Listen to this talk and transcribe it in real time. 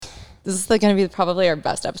This is going to be probably our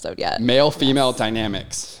best episode yet. Male-female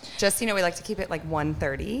dynamics. Just, we like to keep it like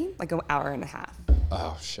 1:30, like an hour and a half.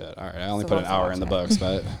 Oh, shit. All right. I only put an hour in the books,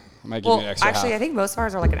 but I might give you an extra actually, half. I think most of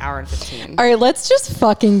ours are like an hour and 15. All right, let's just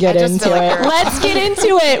fucking get into it. Let's get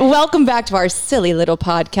into it. Welcome back to our silly little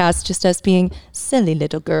podcast, just us being silly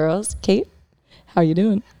little girls. Kate, how you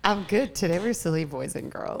doing? I'm good. Today we're silly boys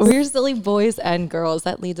and girls. We're silly boys and girls.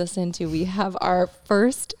 That leads us into, we have our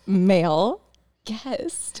first male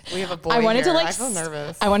guest. We have a boy I feel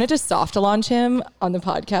nervous. I wanted to soft launch him on the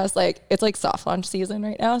podcast. Like, it's like soft launch season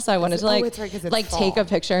right now. So I wanted to take a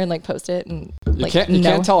picture and post it. And you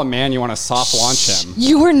can't tell a man you want to soft launch him.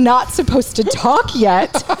 You were not supposed to talk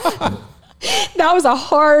yet. That was a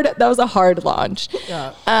hard launch.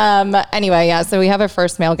 Yeah. Anyway, yeah. So we have our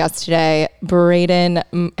first male guest today, Braydon.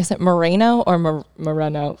 Is it Moreno or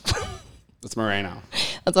Moreno? It's Moreno.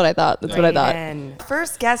 That's what I thought. What I thought.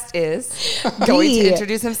 First guest is going to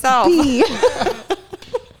introduce himself.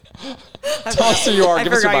 Tell us who you are.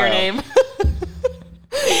 Give us your bio. Your name.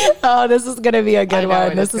 Oh, this is going to be a good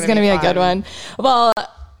one. This is going to be a good one. Well,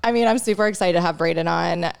 I mean, I'm super excited to have Braydon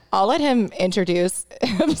on. I'll let him introduce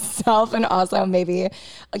himself and also maybe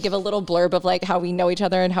give a little blurb of how we know each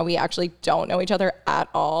other and how we actually don't know each other at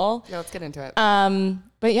all. Yeah, let's get into it.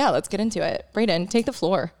 But yeah, let's get into it. Braydon, take the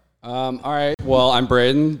floor. All right. Well, I'm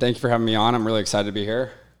Braydon. Thank you for having me on. I'm really excited to be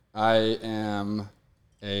here. I am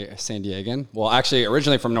a San Diegan. Well, actually,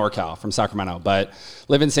 originally from NorCal, from Sacramento, but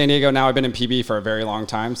live in San Diego now. I've been in PB for a very long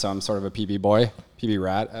time, so I'm sort of a PB boy, PB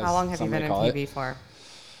rat. How long have you been in PB for?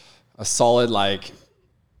 A solid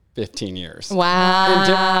 15 years.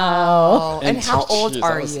 Wow. And how old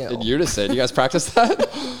are you? Did you just say? Do you guys practice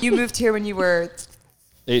that? You moved here when you were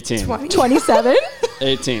 18. 27?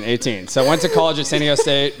 18. So went to college at San Diego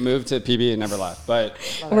State, moved to PB and never left. But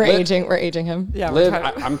we're aging him. Yeah.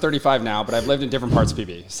 I'm 35 now, but I've lived in different parts of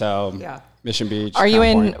PB. So Mission Beach. Are you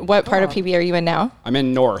in what part of PB are you in now? I'm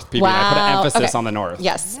in North PB. Wow. I put an emphasis on the North.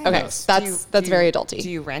 Yes. Nice. Okay. Yes. That's very adulty. Do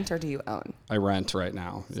you rent or do you own? I rent right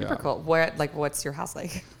now. Super cool. What's your house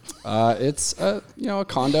like? It's a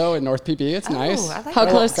condo in North PB. It's nice. I like how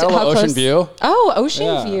close? Got a little ocean view. Oh,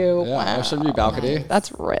 ocean view. Yeah, wow. ocean view balcony. Nice.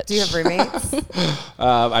 That's rich. Do you have roommates?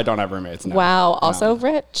 I don't have roommates. No. Wow. Also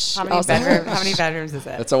rich. How many bedrooms is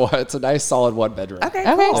it? It's a nice solid 1 bedroom. Okay.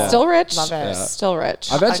 Cool. Yeah. Still rich. Love it. Yeah. Still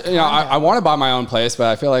rich. I bet I want to buy my own place, but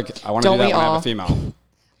I feel like I want to do that when I have a female.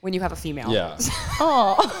 When you have a female. Yeah.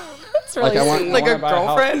 Oh, that's really sweet. Like a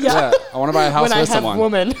girlfriend. Yeah. I want to buy a house with someone.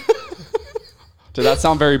 When I have woman. Did that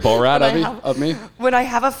sound very Borat of me? When I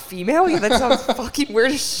have a female? Yeah, that sounds fucking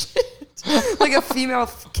weird as shit. Like a female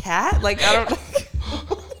cat? I don't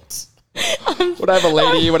know. Would I have a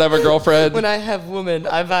lady? Would I have a girlfriend? When I have woman,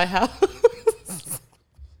 I buy house.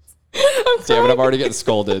 Damn it, I'm already getting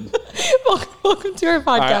scolded. Welcome to our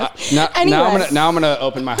podcast. Right, now I'm gonna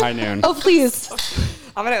open my high noon. Oh, please.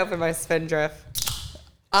 I'm going to open my Spindrift.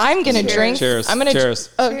 I'm going to drink. Cheers. Cheers.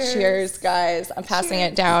 Cheers, guys. I'm passing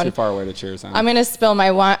it down. Too far away to cheers. I'm going to spill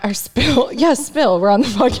my wine, or spill. Yeah, spill. We're on the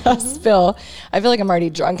podcast. Spill. I feel like I'm already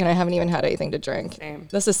drunk and I haven't even had anything to drink. Same.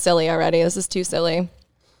 This is silly already. This is too silly.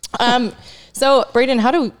 So Braydon,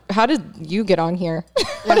 how did you get on here?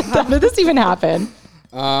 How did this even happen?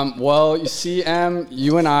 Well, you see,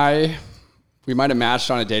 you and I, we might have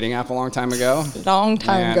matched on a dating app a long time ago. Long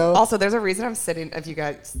time ago. Also, there's a reason I'm sitting, if you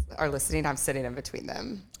guys are listening, I'm sitting in between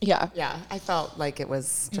them. Yeah. Yeah. I felt like it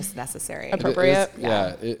was just necessary. Appropriate.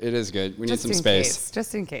 It is good. We need some space.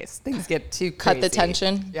 Just in case things get too crazy. Cut the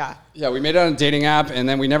tension. Yeah. Yeah, we made it on a dating app and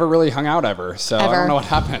then we never really hung out ever. So I don't know what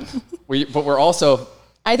happened. But we're also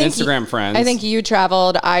Instagram friends. I think you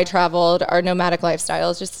traveled, I traveled, our nomadic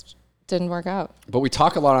lifestyles just didn't work out. But we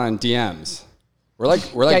talk a lot on DMs. We're like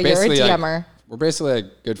basically you're a DMer. We're basically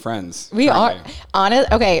good friends. We are on it.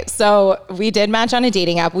 Okay, so we did match on a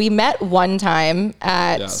dating app. We met one time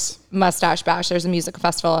at Mustache Bash. There's a music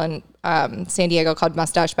festival in San Diego called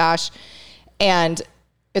Mustache Bash, and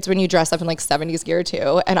it's when you dress up in 70s gear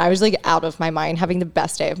too. And I was out of my mind, having the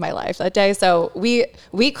best day of my life that day. So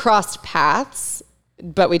we crossed paths,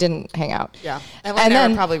 but we didn't hang out. Yeah. And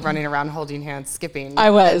then probably running around holding hands, skipping. I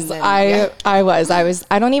was. I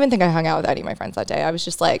don't even think I hung out with any of my friends that day. I was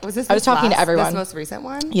just I was talking to everyone. This most recent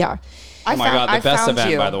one? Yeah. Oh my God, the best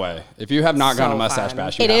event, by the way. If you have not gone to Mustache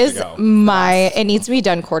Bash, you have to go. It needs to be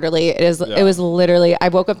done quarterly. It was literally, I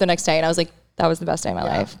woke up the next day and I was like, that was the best day of my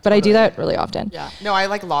life. But totally. I do that really often. Yeah. No, I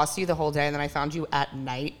lost you the whole day and then I found you at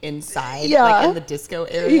night inside, in the disco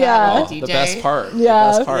area. Yeah. With the DJ. The best part.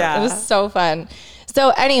 Yeah. The best part. Yeah. It was so fun.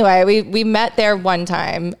 So anyway, we met there one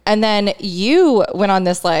time and then you went on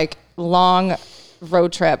this long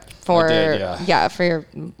road trip for your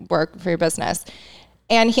work, for your business.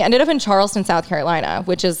 And he ended up in Charleston, South Carolina,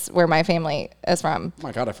 which is where my family is from. Oh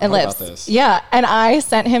my God, I forgot about this. Yeah. And I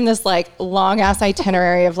sent him this like long ass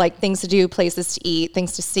itinerary of like things to do, places to eat,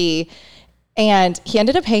 things to see. And he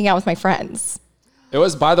ended up hanging out with my friends. It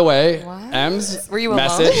was, by the way, Em's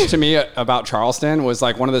message to me about Charleston was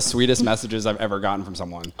like one of the sweetest messages I've ever gotten from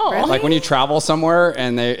someone. Oh, really? Like when you travel somewhere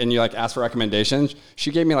and you like ask for recommendations,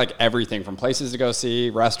 she gave me like everything from places to go see,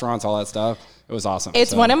 restaurants, all that stuff. It was awesome.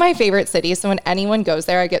 It's one of my favorite cities. So when anyone goes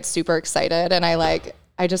there, I get super excited and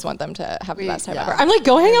I just want them to have the best time ever. I'm like,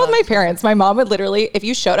 go hang out with my parents. My mom would literally, if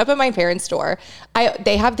you showed up at my parents' store,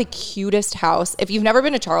 they have the cutest house. If you've never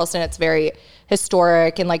been to Charleston, it's very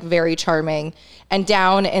historic and like very charming. And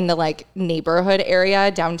down in the like neighborhood area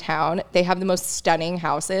downtown, they have the most stunning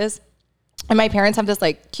houses. And my parents have this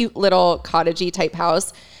like cute little cottagey type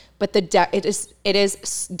house. But it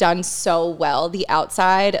is done so well. The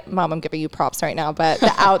outside, Mom, I'm giving you props right now, but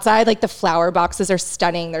the outside, like the flower boxes are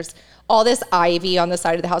stunning. There's all this ivy on the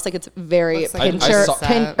side of the house. Like it's very I saw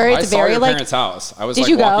your parents' house. I was like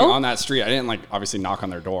walking on that street. I didn't like obviously knock on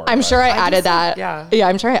their door. I'm sure I added that. Yeah,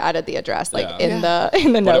 I'm sure I added the address in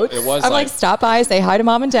the notes. It was I'm like, stop by, say hi to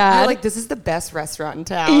Mom and Dad. You're like, this is the best restaurant in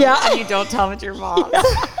town. Yeah. And you don't tell it's your mom. Yeah.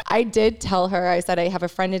 I did tell her, I said, I have a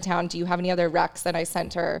friend in town. Do you have any other recs? And I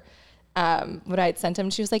sent her what I had sent him.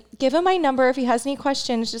 She was like, give him my number. If he has any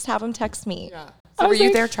questions, just have him text me. Yeah. So were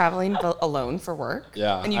you there traveling alone for work?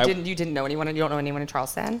 Yeah. And you didn't know anyone, and you don't know anyone in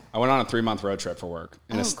Charleston? I went on a 3-month road trip for work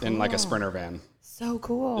in like a Sprinter van. So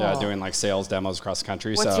cool. Yeah, doing like sales demos across the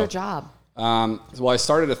country. What's your job? Well, I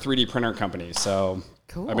started a 3D printer company. So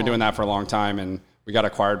I've been doing that for a long time, and we got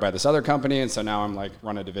acquired by this other company. And so now I'm like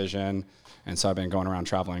run a division. And so I've been going around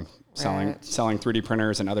traveling, selling 3D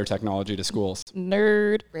printers and other technology to schools.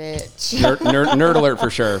 Nerd. Rich. Nerd alert for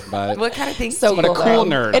sure. But what kind of things do you cool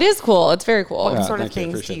nerd. It is cool. It's very cool. What sort of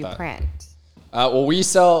things do you print? Well, we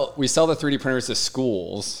sell the 3D printers to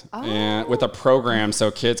schools and with a program so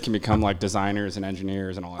kids can become like designers and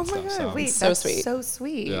engineers and all that stuff. Oh my God, so wait, so that's sweet. so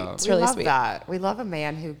sweet. Yeah. We love that. We love a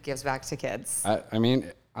man who gives back to kids. I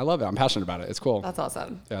mean, I love it. I'm passionate about it. It's cool. That's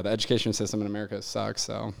awesome. Yeah, the education system in America sucks,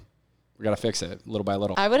 so we got to fix it little by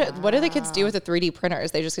little. What do the kids do with the 3D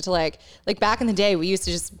printers? They just get to like back in the day, we used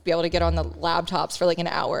to just be able to get on the laptops for like an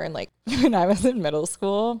hour. And like when I was in middle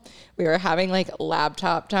school, we were having like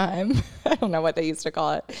laptop time. I don't know what they used to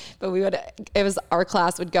call it, but our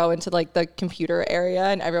class would go into like the computer area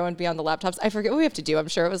and everyone would be on the laptops. I forget what we have to do. I'm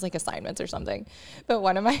sure it was like assignments or something. But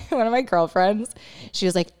one of my girlfriends, she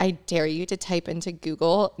was like, I dare you to type into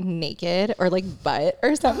Google naked or like butt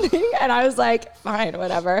or something. And I was like, fine,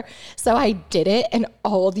 whatever. So I did it, and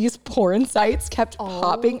all these porn sites kept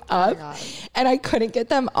popping up, and I couldn't get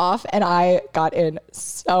them off, and I got in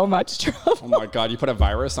so much trouble. Oh my God, you put a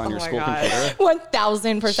virus on your school computer?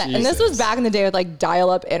 1,000%. And this was back in the day with like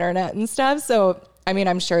dial-up internet and stuff, so I mean,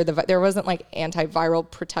 I'm sure there wasn't like antiviral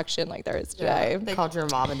protection like there is today. They called your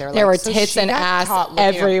mom and there were tits and ass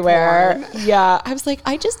everywhere. Yeah. I was like,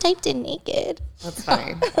 I just typed in naked. That's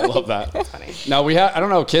funny. I love that. That's funny. No, I don't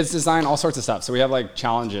know, kids design all sorts of stuff. So we have like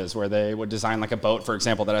challenges where they would design like a boat, for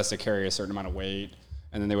example, that has to carry a certain amount of weight,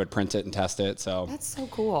 and then they would print it and test it. So that's so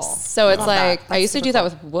cool. So it's like, I used to do that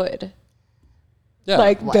with wood. Yeah.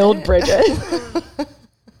 Like build bridges.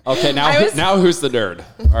 Okay, now who's the nerd?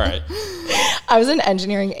 All right. I was an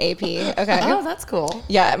engineering AP. Okay. Oh, that's cool.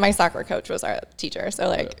 Yeah, my soccer coach was our teacher, so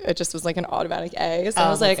like it just was like an automatic A. So I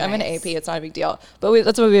was like, I'm an AP. It's not a big deal. But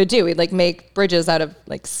that's what we would do. We'd like make bridges out of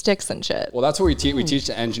like sticks and shit. Well, that's what we teach. We teach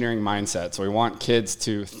the engineering mindset. So we want kids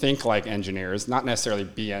to think like engineers, not necessarily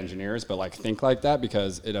be engineers, but like think like that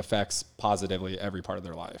because it affects positively every part of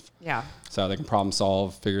their life. Yeah. So they can problem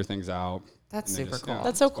solve, figure things out. That's super cool.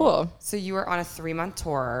 That's so cool. So you were on a 3-month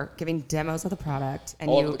tour giving demos of the product,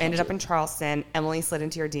 and you ended up in Charleston. Emily slid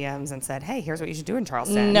into your DMs and said, "Hey, here's what you should do in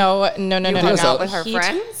Charleston." No. You hung out with her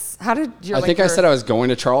friends? How did you? I think I said I was going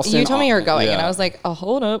to Charleston. You told me you were going, and I was like, "Oh,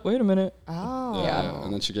 hold up, wait a minute." Oh. Yeah.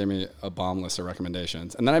 And then she gave me a bomb list of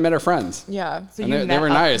recommendations, and then I met her friends. Yeah. So and they were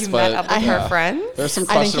nice, but met up with her friends. There's some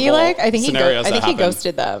questionable scenarios. I think he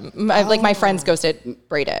ghosted them. Like my friends ghosted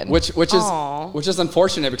Braydon, which is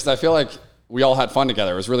unfortunate because I feel like we all had fun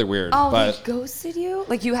together. It was really weird. Oh, but he ghosted you?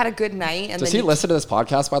 Like you had a good night, and does he listen to this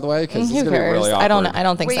podcast, by the way? Because it's gonna be really awkward. I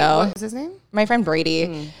don't think Wait, so. what was his name? My friend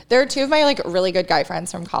Brady. There are two of my like really good guy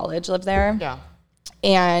friends from college live there. Yeah.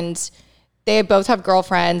 And they both have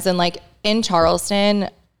girlfriends, and like in Charleston,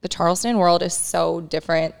 the Charleston world is so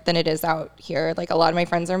different than it is out here. Like a lot of my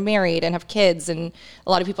friends are married and have kids, and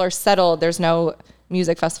a lot of people are settled. There's no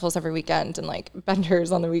music festivals every weekend and like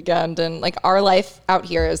benders on the weekend, and like our life out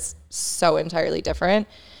here is so entirely different.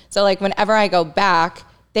 So like whenever I go back,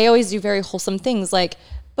 they always do very wholesome things like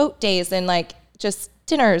boat days and like just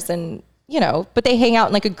dinners and, but they hang out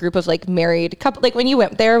in like a group of like married couple. Like when you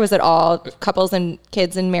went there, was it all couples and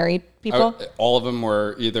kids and married people? All of them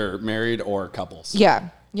were either married or couples. Yeah.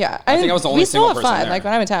 Yeah. I think I was the only single person fun. there. Like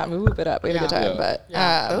when I'm in town, we whoop it up. We have a good time. But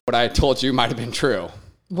what I told you might have been true.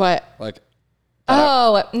 What? Like,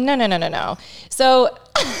 no. So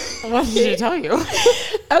what did she tell you?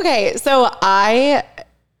 Okay. So I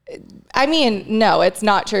mean, no, it's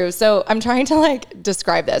not true. So I'm trying to like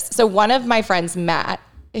describe this. So one of my friends, Matt,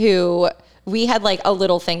 who we had like a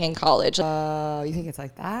little thing in college. Oh, you think it's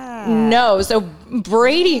like that? No. So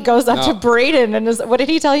Brady goes up to Braydon and what did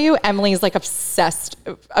he tell you? Emily's like obsessed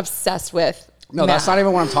with No, Matt. That's not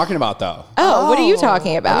even what I'm talking about though. Oh, what are you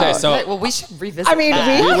talking about? Okay, so well, we should revisit I mean,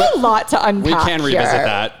 that. we have a lot to unpack. We can revisit here.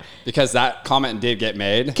 that because that comment did get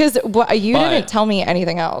made. Because you didn't tell me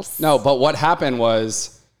anything else. No, but what happened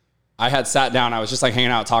was I had sat down. I was just like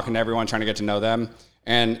hanging out, talking to everyone, trying to get to know them.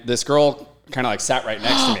 And this girl kind of like sat right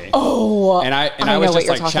next to me. And I was just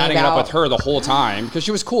like chatting it up with her the whole time because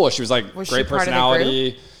she was cool. She was like great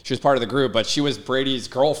personality. She was part of the group, but she was Brady's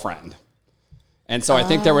girlfriend. And so I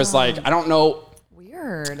think there was like, I don't know.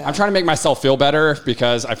 Weird. I'm trying to make myself feel better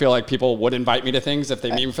because I feel like people would invite me to things if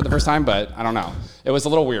they meet me for the first time, but I don't know. It was a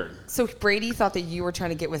little weird. So Brady thought that you were trying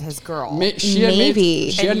to get with his girl. She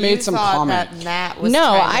had made some comment. That Matt was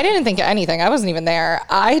I didn't think anything. I wasn't even there.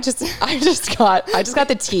 I just got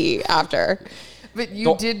the tea after. But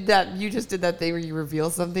you did that. You just did that thing where you reveal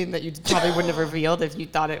something that you probably wouldn't have revealed if you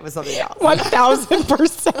thought it was something else.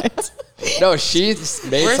 1000%. No, she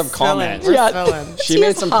made some comment. She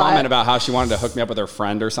made some comment about how she wanted to hook me up with her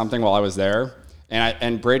friend or something while I was there,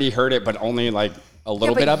 and Brady heard it, but only like a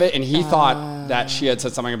little bit of it, and he thought that she had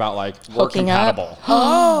said something about like we're compatible.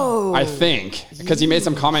 Oh, I think because he made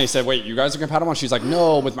some comment. He said, "Wait, you guys are compatible?" And she's like,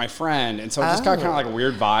 "No, with my friend." And so it just got kind of like a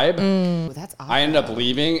weird vibe. That's odd. I ended up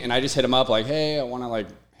leaving, and I just hit him up like, "Hey, I want to like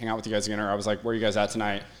hang out with you guys again." Or I was like, "Where are you guys at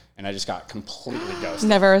tonight?" And I just got completely ghosted.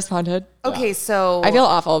 Never responded. Okay, so I feel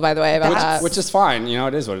awful, by the way, about that. Which is fine.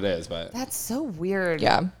 It is what it is. But that's so weird.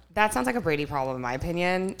 Yeah. That sounds like a Brady problem, in my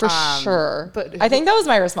opinion. For sure. But I think that was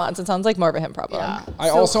my response. It sounds like more of a him problem. Yeah. I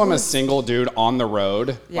also am a single dude on the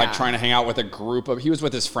road, like trying to hang out with a group of. He was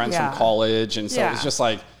with his friends from college, and so it was just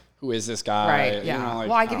like, who is this guy? Right. Yeah.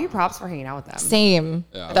 Well, I give you props for hanging out with them. Same.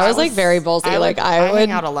 Yeah. That was like very ballsy. I would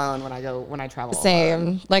hang out alone when I travel. Same.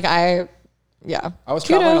 Alone. Like I was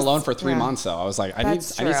traveling alone for 3 months though. I was like, I need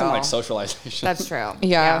some like socialization. That's true.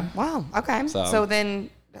 Yeah. Wow. Okay. So then.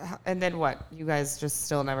 And then what? You guys just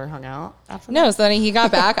still never hung out after that? No, so then he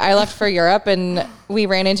got back. I left for Europe, and we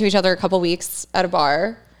ran into each other a couple weeks at a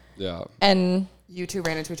bar. Yeah. And you two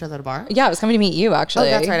ran into each other at a bar? Yeah, I was coming to meet you, actually.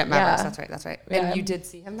 Oh, that's right, at Mavericks. That's right. Yeah. And you did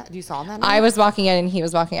see him? You saw him that night? I was walking in, and he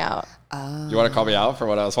was walking out. You want to call me out for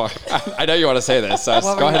what I was walking? I know you want to say this, so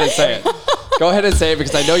go ahead and say it. Go ahead and say it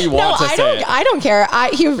because I know you want to say it. I don't care.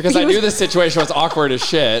 I knew this situation was awkward as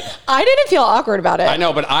shit. I didn't feel awkward about it. I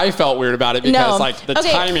know, but I felt weird about it because the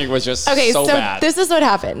timing was just so bad. This is what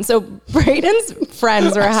happened. So Braydon's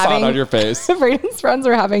friends were having. I saw it on your face. Braydon's friends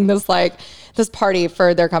were having this party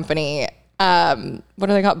for their company. What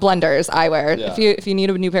are they called? Blenders eyewear. Yeah. If you need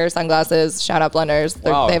a new pair of sunglasses, shout out Blenders.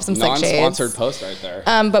 Wow, they have some sick shades. Non-sponsored post right there.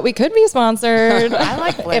 But we could be sponsored. I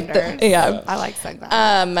like Blenders. I like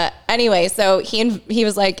sunglasses. Anyway, so he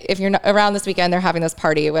was like, if you're around this weekend, they're having this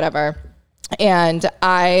party, whatever. And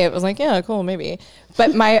I was like, yeah, cool, maybe.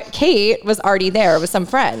 But Kate was already there with some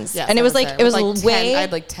friends. Yes, and it was like, it was way. I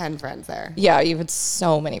had like 10 friends there. Yeah, you had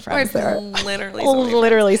so many friends there. Literally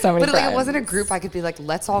so many friends. But it wasn't a group I could be like,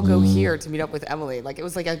 let's all go here to meet up with Emily. Like it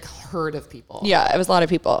was like a herd of people. Yeah, it was a lot of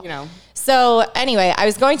people. So anyway, I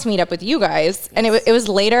was going to meet up with you guys, and it was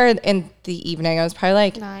later in the evening. I was probably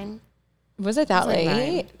like 9. Was it that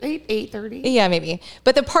late? 8:30. Yeah, maybe.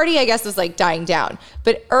 But the party, I guess, was like dying down.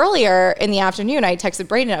 But earlier in the afternoon, I texted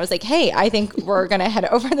Braydon. I was like, hey, I think we're going to head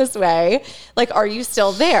over this way. Like, are you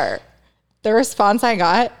still there? The response I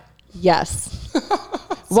got, yes.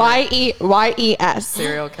 YES.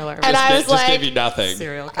 Serial killer. And I was just gave you nothing.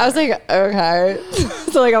 Serial killer. I was like, okay.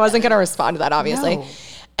 So I wasn't going to respond to that, obviously. No.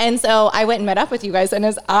 And so I went and met up with you guys. And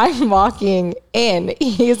as I'm walking in,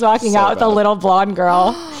 he's walking out with a little blonde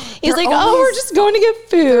girl. He's like, we're just going to get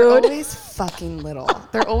food. They're always fucking little.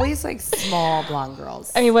 They're always like small blonde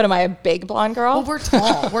girls. I mean, what am I, a big blonde girl? Well, we're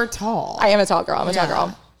tall. We're tall. I am a tall girl. I'm a tall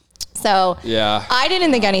girl. So yeah, I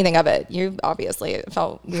didn't think anything of it. You obviously it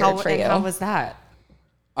felt weird for you. How was that?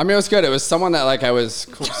 I mean, it was good. It was someone that I was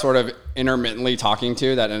sort of intermittently talking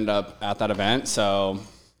to that ended up at that event. So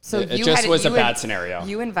So it just was a bad scenario.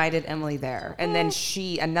 You invited Emily there, and then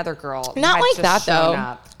another girl. Not like that though.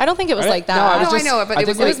 Up. I don't think it was like that. No, I know it, but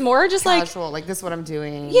it was more just casual, like this is what I'm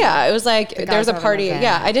doing. Yeah, it was like there's a party.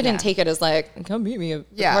 Yeah, I didn't take it as like come meet me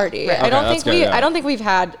at the party. Right. I don't think we've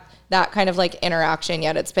had that kind of like interaction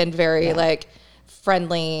yet. It's been very like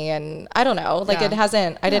friendly, and I don't know, like it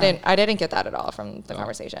hasn't. I didn't get that at all from the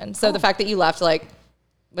conversation. So the fact that you left like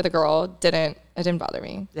with a girl didn't bother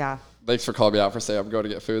me. Yeah. Thanks for calling me out for saying I'm going to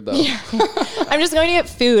get food, though. Yeah. I'm just going to get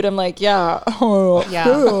food. I'm like, yeah. Food.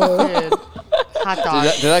 Hot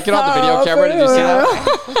dog. Did that get on the video camera? Did you see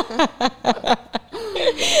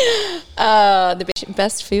that? The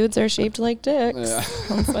best foods are shaped like dicks. Yeah.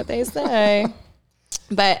 That's what they say.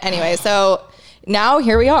 But anyway, so now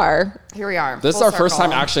here we are. This is our first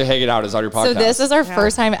time actually hanging out is on your podcast. So this is our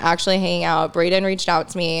first time actually hanging out. Braydon reached out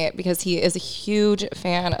to me because he is a huge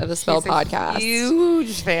fan of the Spill podcast.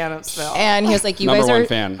 Huge fan of Spill. And he was like, you Number guys one are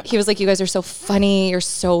fan. He was like, you guys are so funny. You're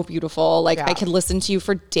so beautiful. Like I could listen to you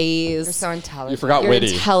for days. You're so intelligent. You forgot You're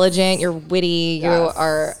witty. intelligent. You're witty. Yes. You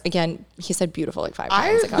are, again, he said beautiful like 5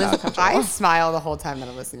 times. I smile the whole time that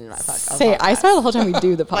I'm listening to my podcast. I smile the whole time we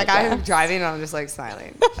do the podcast. Like I'm driving and I'm just like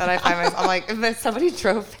smiling. And I find myself, I'm like, if somebody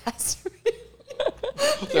drove past me.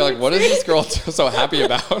 They're like, what is this girl so happy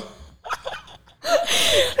about? What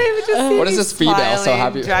is this female so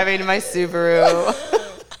happy? Driving my Subaru.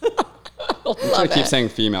 I'm trying to keep saying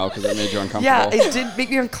female because it made you uncomfortable. Yeah, it did make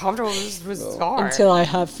me uncomfortable. It was bizarre. Until I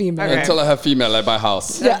have female. Okay. Until I have female at my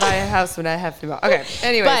house. At my house when I have female. Okay.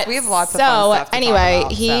 Anyways, we have lots of fun stuff to anyway, talk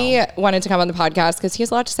about, he wanted to come on the podcast because he has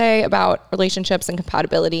a lot to say about relationships and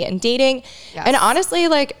compatibility and dating. Yes. And honestly,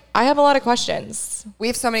 like I have a lot of questions. We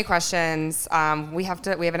have so many questions. We have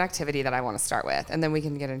an activity that I want to start with, and then we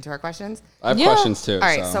can get into our questions. I have questions too. All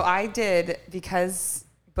right. So I did, because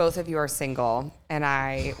both of you are single and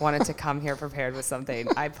I wanted to come here prepared with something,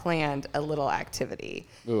 I planned a little activity.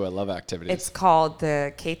 Ooh, I love activities. It's called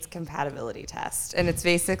the Kate's Compatibility Test. And it's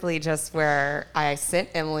basically just where I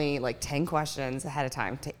sent Emily like 10 questions ahead of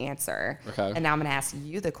time to answer. Okay. And now I'm going to ask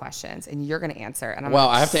you the questions and you're going to answer. And I'm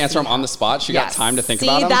I have to answer them on the spot. She got time to think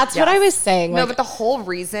about them. That's what I was saying. No, but the whole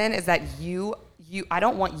reason is that I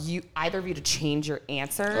don't want either of you to change your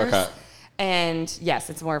answers. Okay. And yes,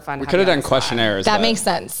 it's more fun. We could have done questionnaires. That makes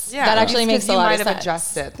sense. Yeah, that actually makes a lot of sense. You might have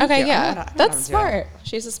adjusted. Okay, yeah. That's smart.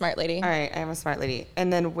 She's a smart lady. All right, I am a smart lady.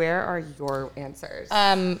 And then where are your answers?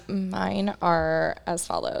 Mine are as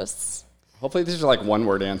follows. Hopefully these are like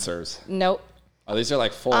one-word answers. Nope. Oh, these are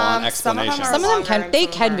like full-on explanations. Some of them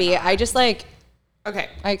can be. I just like. Okay.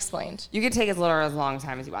 I explained. You can take as little or as long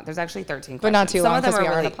time as you want. There's actually 13 questions. But not too long because we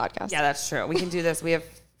are really, on a podcast. Yeah, that's true. We can do this. We have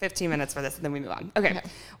 15 minutes for this, and then we move on. Okay.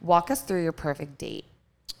 Walk us through your perfect date.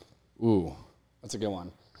 Ooh, that's a good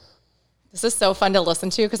one. This is so fun to listen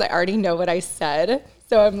to because I already know what I said.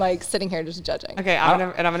 So I'm like sitting here just judging. Okay, I'm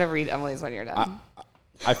gonna read Emily's when you're done.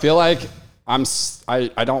 I feel like I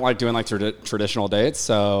don't like doing like traditional dates,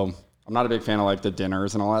 so I'm not a big fan of like the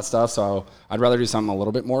dinners and all that stuff. So I'd rather do something a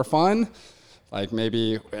little bit more fun. Like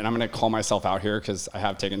maybe, and I'm going to call myself out here because I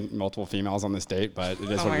have taken multiple females on this date, but it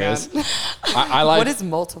is what it is. I like. What is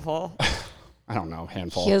multiple? I don't know,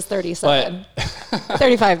 handful. He is 37.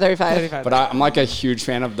 35. But I'm like a huge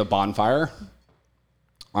fan of the bonfire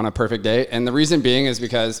on a perfect date. And the reason being is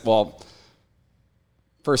because, well,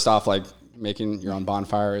 first off, like making your own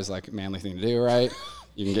bonfire is like a manly thing to do, right?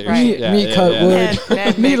 You can get your cut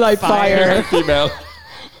wood. Me light fire. Female.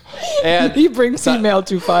 And he brings female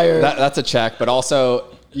to fire. That's a check, but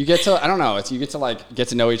also you get to, I don't know, you get to like get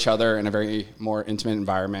to know each other in a very more intimate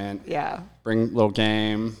environment. Yeah. Bring a little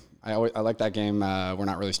game. I like that game. We're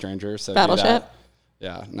Not Really Strangers. So Battleship?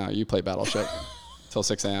 Yeah. No, you play Battleship till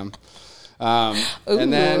 6 a.m.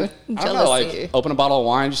 And then, I don't know, like open a bottle of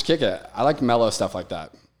wine, just kick it. I like mellow stuff like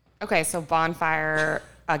that. Okay, so bonfire,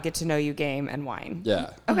 get to know you game, and wine.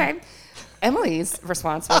 Yeah. Okay. Emily's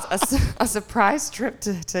response was a surprise trip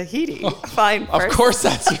to Tahiti. Of course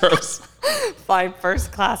that's yours. Flying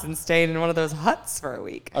first class and staying in one of those huts for a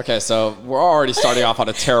week. Okay, so we're already starting off on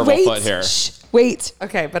a terrible foot here. Wait.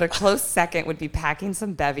 Okay, but a close second would be packing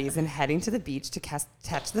some bevies and heading to the beach to catch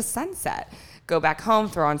the sunset. Go back home,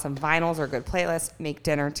 throw on some vinyls or a good playlist, make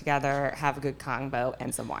dinner together, have a good combo,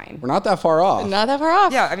 and some wine. We're not that far off. Not that far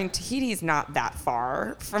off. Yeah, I mean, Tahiti's not that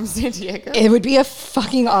far from San Diego. It would be a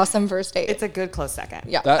fucking awesome first date. It's a good close second.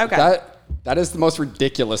 Yeah. That is the most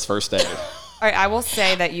ridiculous first date. All right, I will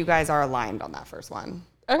say that you guys are aligned on that first one.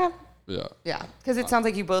 Okay. Yeah. Yeah, because it sounds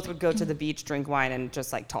like you both would go to the beach, drink wine, and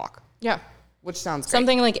just like talk. Yeah. Which sounds great.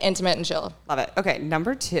 Something like intimate and chill. Love it. Okay,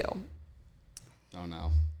 number 2. Oh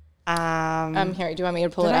no. Here, do you want me to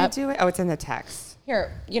pull Did it I up? do it? Oh, it's in the text.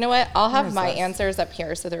 Here, you know what? I'll have is my this? answers up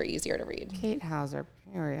here so they're easier to read. Kate Hauser.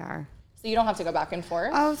 Here we are. So you don't have to go back and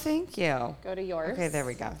forth. Oh, thank you. Go to yours. Okay, there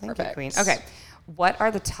we go. Thank you, Perfect. Queen. Okay. What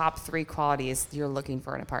are the top 3 qualities you're looking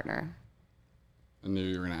for in a partner? I knew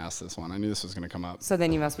you were going to ask this one. I knew this was going to come up. So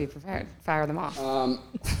then you must be prepared. Fire them off.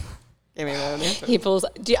 Give me one answer. He pulls.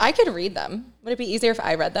 I could read them. Would it be easier if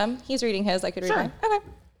I read them? He's reading his. I could read Sure. mine. Okay.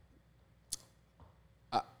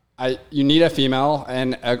 You need a female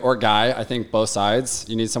or guy. I think both sides.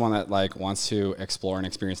 You need someone that like wants to explore and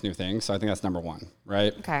experience new things. So I think that's number 1,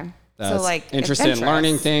 right? Okay. That's so like interested in adventurous.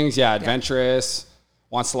 learning things. Yeah, adventurous.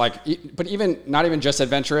 Wants to like, but even not even just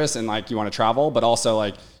adventurous and like you want to travel, but also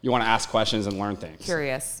like you want to ask questions and learn things.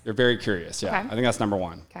 Curious. You're very curious. Yeah, Okay. I think that's number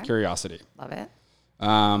 1. Okay. Curiosity. Love it.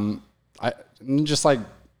 I just like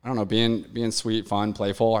I don't know, being sweet, fun,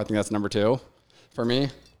 playful. I think that's number 2 for me.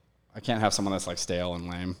 I can't have someone that's like stale and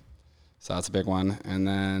lame. So that's a big one. And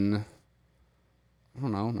then, I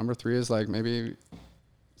don't know, number 3 is like maybe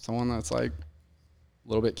someone that's like a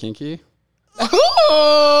little bit kinky.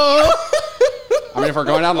 I mean, if we're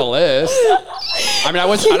going down the list, I mean, I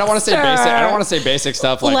don't want to say basic. I don't want to say basic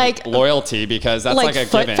stuff like loyalty because that's like a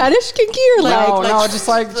foot given. fetish kinky or just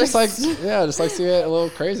like see it a little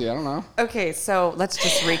crazy. I don't know. Okay, so let's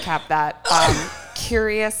just recap that.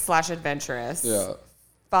 Curious / adventurous. Yeah.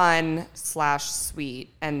 Fun /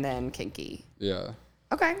 sweet, and then kinky. Yeah.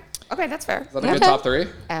 Okay, that's fair. Is that a good top 3?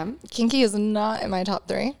 Kinky is not in my top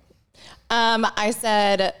 3. I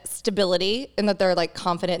said stability in that they're like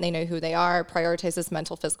confident and they know who they are, prioritizes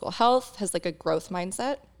mental, physical health, has like a growth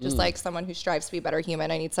mindset, just like someone who strives to be a better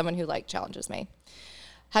human. I need someone who like challenges me.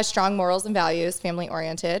 Has strong morals and values, family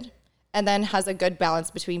oriented, and then has a good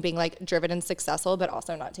balance between being like driven and successful, but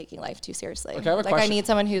also not taking life too seriously. Okay, I have a like question. I need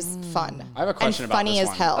someone who's fun. I have a question and about funny this as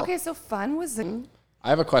one. hell. Okay, so fun was I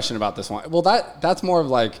have a question about this one. Well, that's more of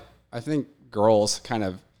like, I think girls kind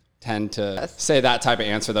of tend to say that type of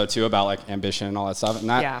answer though too about like ambition and all that stuff. And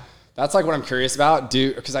that's like what I'm curious about.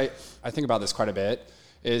 Because I think about this quite a bit,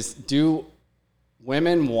 is do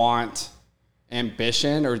women want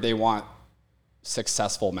ambition or do they want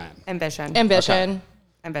successful men? ambition. Ambition.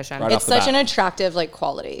 Ambition. Right It's off the such bat. an attractive like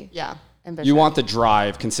quality. Yeah. Ambition. You want the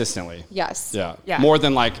drive consistently. Yes. Yeah. Yeah. More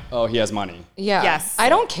than like, oh, he has money. Yeah. Yes. I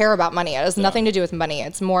don't care about money. It has nothing to do with money.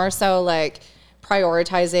 It's more so like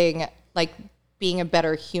prioritizing like being a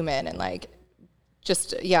better human and like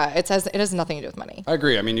just it has nothing to do with money. I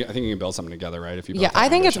agree. I mean, I think you can build something together, right? If you Yeah, both I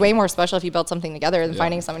have think it's ambition. way more special if you build something together than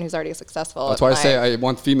finding someone who's already successful. That's why I say I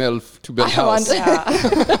want female to build house.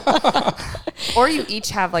 Or you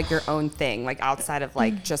each have like your own thing, like outside of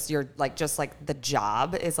like just your like the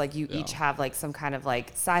job is like you each have like some kind of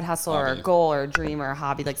like side hustle or a Hobby. goal or a dream or a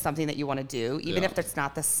hobby, like something that you want to do, even Yeah. if it's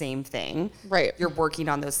not the same thing. Right. You're working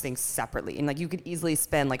on those things separately, and like you could easily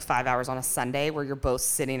spend like 5 hours on a Sunday where you're both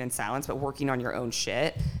sitting in silence but working on your own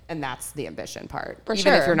shit, and that's the ambition part. For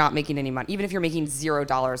even if sure. you're not making any money, even if you're making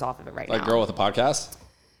 $0 off of it right now. Like girl with a podcast.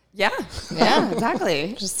 Yeah. Yeah.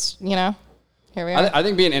 Exactly. Just, here we are. I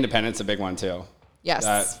think being independent is a big one too.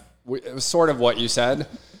 Yes. It was sort of what you said,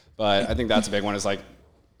 but I think that's a big one is like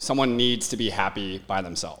someone needs to be happy by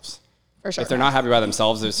themselves. For sure. If they're not happy by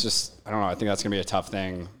themselves, it's just, I don't know. I think that's going to be a tough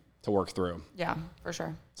thing to work through. Yeah, for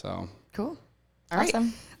sure. So, Cool. All right.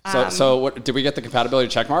 Awesome. so what, did we get the compatibility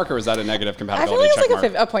check mark or was that a negative I compatibility feel like check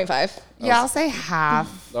it's mark? like a 0.5. Yeah, I'll say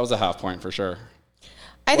half. That was a half point for sure.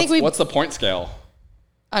 I think What's the point scale?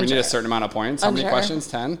 We need a certain amount of points. How many Unsure. questions?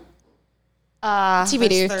 10?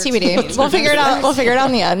 TBD. there's TBD. We'll figure it out. We'll figure it out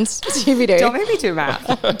in the end. TBD. Don't make me do math.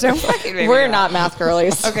 Don't fucking make me We're do not math. math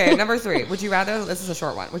girlies. Okay, number 3. Would you rather, this is a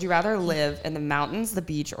short one, would you rather live in the mountains, the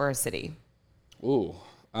beach, or a city? Ooh.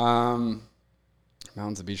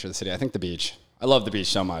 Mountains, the beach, or the city? I think the beach. I love the beach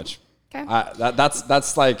so much. Okay.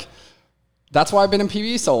 That's like, that's why I've been in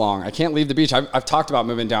PB so long. I can't leave the beach. I've talked about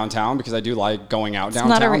moving downtown because I do like going out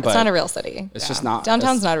downtown. It's not a real city. It's just not.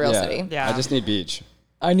 Downtown's not a real yeah. city. Yeah. I just need beach.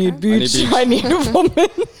 I need beach. beach. I need a woman.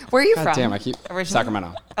 Where are you God from? damn, I keep Originally?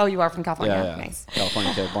 Sacramento. Oh, you are from California? Yeah. Nice.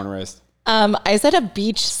 California kid, born and raised. I said a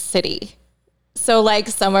beach city. So like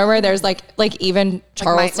somewhere where there's like even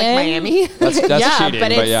Charleston. Like Miami? That's cheating,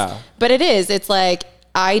 but yeah. But it is. It's like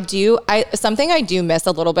something I do miss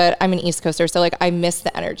a little bit. I'm an East Coaster, so like I miss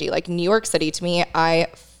the energy. Like New York City to me, I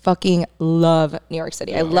fucking love New York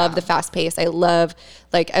City. I love the fast pace. I love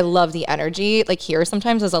the energy. Like here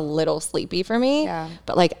sometimes is a little sleepy for me. Yeah.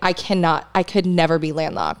 But like I could never be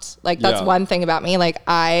landlocked. Like that's Yeah. one thing about me. Like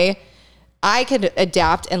I could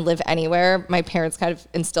adapt and live anywhere. My parents kind of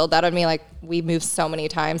instilled that on me. Like we moved so many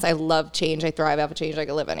times. I love change. I thrive off of change. I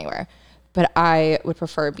could live anywhere. but I would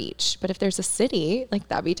prefer a beach. But if there's a city, like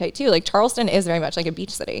that'd be tight too. Like Charleston is very much like a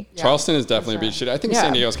beach city. Yeah, Charleston is definitely a beach city. I think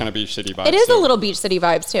San Diego's kind of beach city vibes. It is too. a little beach city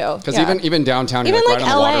vibes too. Because even downtown, you're even like right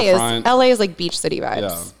on the waterfront. LA is like beach city vibes.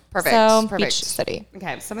 Yeah. Perfect. So Perfect. beach city.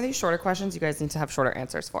 Okay, some of these shorter questions you guys need to have shorter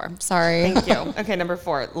answers for. Sorry. Thank you. Okay, number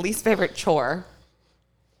 4, least favorite chore.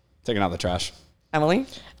 Taking out the trash. Emily?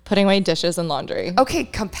 Putting away dishes and laundry. Okay,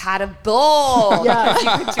 compatible. Yeah.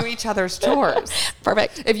 You could do each other's chores.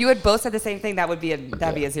 Perfect. If you had both said the same thing, that'd be a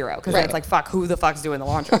 0. Because then it's like, fuck, who the fuck's doing the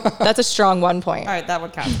laundry? That's a strong 1 point. All right, that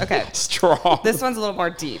would count. Okay. Strong. This one's a little more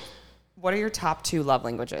deep. What are your top 2 love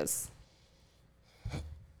languages?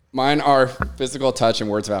 Mine are physical touch and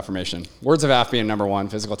words of affirmation. Words of aff being number 1,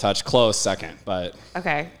 physical touch close second, but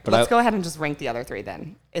Okay, But let's go ahead and just rank the other 3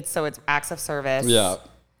 then. It's acts of service. yeah.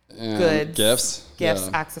 And Goods. Gifts. Gifts,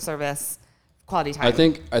 Yeah. acts of service, quality time. I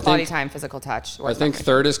think quality time, physical touch. I think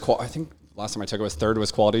third is I think last time I took it was third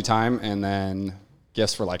was quality time, and then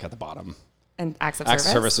gifts were like at the bottom. And acts of Acts service.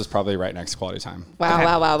 of service was probably right next to quality time. Wow, Okay.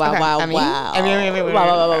 wow, wow, wow, Okay. wow, Emmy? wow.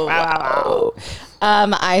 Wow.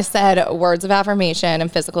 I said words of affirmation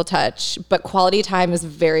and physical touch, but quality time is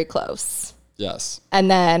very close. Yes.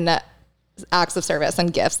 And then acts of service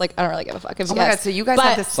and gifts. Like, I don't really give a fuck if Oh you my guys. God, so you guys but,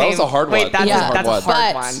 have the same. was a hard Wait, one. that's, Yeah. a, that's a hard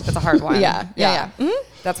But- one. That's a hard one. Yeah.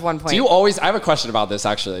 That's 1 point. Do you always, I have a question about this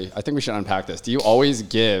actually. I think we should unpack this. Do you always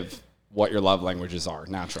give what your love languages are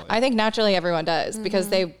naturally? I think naturally everyone does because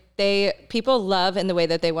people love in the way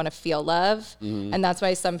that they want to feel love. And that's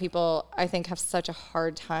why some people, I think, have such a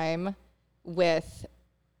hard time with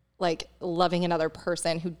like loving another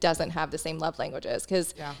person who doesn't have the same love languages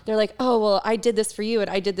because they're like, oh, well, I did this for you and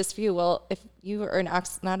I did this for you. Well, if you are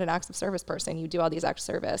not an acts of service person, you do all these acts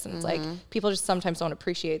of service. And it's like, people just sometimes don't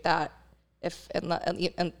appreciate that. If it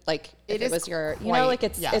was your, you know, like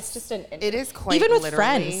it's just it is quite even with literally-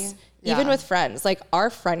 friends, Yeah. even with friends, like our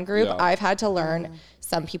friend group, Yeah. I've had to learn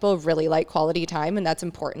some people really like quality time and that's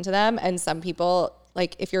important to them. And some people,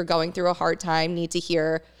 like if you're going through a hard time, need to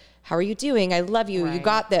hear, how are you doing? I love you. You Right.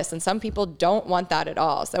 got this. And some people don't want that at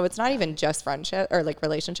all. So it's not even just friendship or like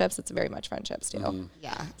relationships. It's very much friendships too.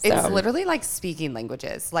 Yeah. So- It's literally like speaking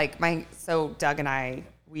languages. Like so Doug and I,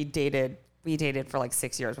 we dated for like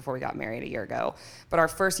 6 years before we got married a year ago. But our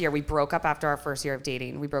first year, we broke up after our first year of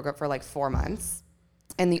dating. We broke up for like 4 months.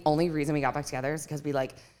 And the only reason we got back together is because we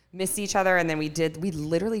like missed each other. And then we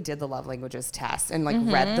literally did the love languages test and like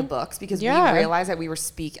read the books because we realized that we were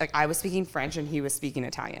I was speaking French and he was speaking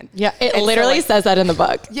Italian. Yeah. It And so, literally like, says that in the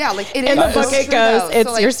book. yeah, like it In is the book so it true, goes, though. it's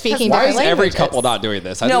So, like, you're speaking Why is different every languages. couple not doing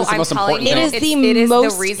this? I No, think it's the I'm most telling important you, thing. It is the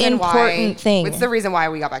most important thing. It's the reason why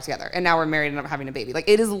we got back together, and now we're married and I'm having a baby. Like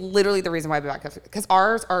it is literally the reason why we got back because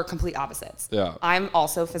ours are complete opposites. Yeah. I'm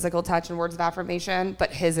also physical touch and words of affirmation,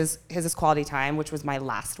 but his is quality time, which was my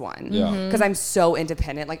last one. Yeah. Because I'm so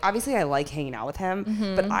independent. Like obviously I like hanging out with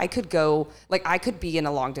him, but I could be in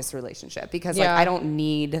a long distance relationship because like I don't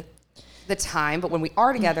need the time, but when we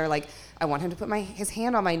are together, like I want him to put his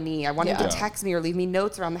hand on my knee. I want him to text me or leave me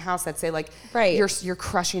notes around the house that say like, you're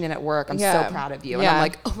crushing it at work. I'm so proud of you. And I'm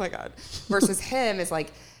like, oh my God. Versus him is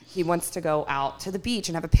like, he wants to go out to the beach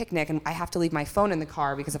and have a picnic and I have to leave my phone in the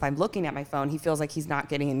car because if I'm looking at my phone, he feels like he's not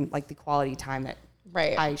getting like the quality time that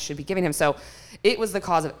I should be giving him. So it was the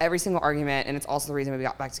cause of every single argument. And it's also the reason we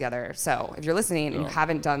got back together. So if you're listening and you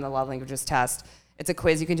haven't done the love languages test, it's a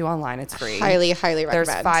quiz you can do online. It's free. Highly recommend. There's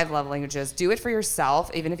 5 love languages. Do it for yourself,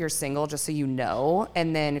 even if you're single, just so you know.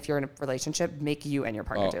 And then if you're in a relationship, make you and your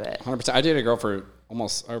partner do it. 100%. I dated a girl for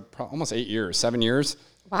almost 8 years, 7 years.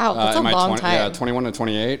 Wow, that's a long time. Yeah, 21 to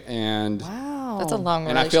 28. And Wow. That's a long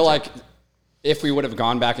and I feel like if we would have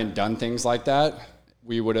gone back and done things like that,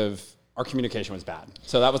 our communication was bad.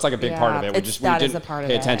 So that was like a big part of it. We didn't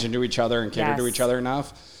pay attention to each other and cater to each other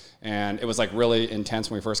enough. And it was like really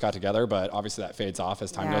intense when we first got together, but obviously that fades off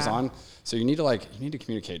as time goes on. So you need to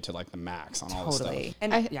communicate to like the max on all this stuff.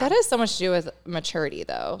 And that has so much to do with maturity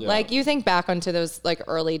though. Yeah. Like you think back onto those like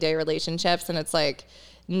early day relationships and it's like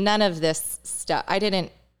none of this stuff. I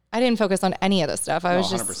didn't focus on any of this stuff. I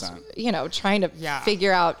was just, 100%. Trying to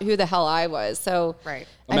figure out who the hell I was. So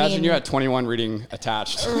Imagine you at 21 reading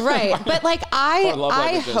Attached. Right. But like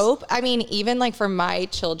I hope, even like for my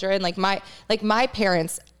children, like my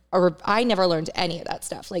parents I never learned any of that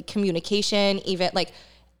stuff. Like communication, even like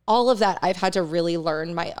all of that I've had to really learn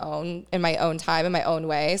in my own time, in my own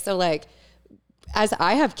way. So like as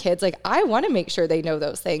I have kids, like I want to make sure they know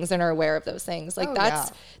those things and are aware of those things. Like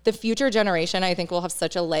the future generation, I think will have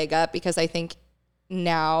such a leg up because I think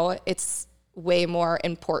now it's way more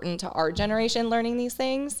important to our generation learning these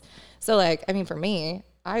things. So like, for me,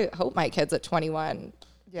 I hope my kids at 21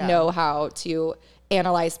 know how to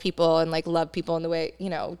analyze people and like love people in the way, you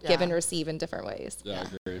know, give and receive in different ways. Yeah,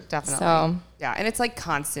 I agree. Definitely. So, yeah. And it's like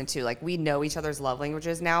constant too. Like we know each other's love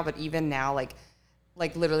languages now, but even now, like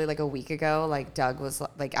literally like a week ago, like Doug was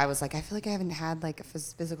like, I was like, I feel like I haven't had like a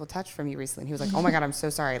physical touch from you recently. And he was like, oh my God, I'm so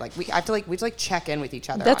sorry. Like we have to check in with each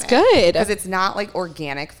other. That's good. Because it's not like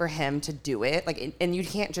organic for him to do it. Like, and you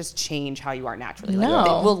can't just change how you are naturally. No. Like,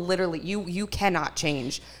 it will literally, you cannot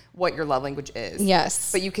change what your love language is.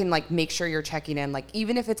 Yes. But you can like make sure you're checking in, like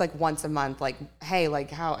even if it's like once a month, like, hey,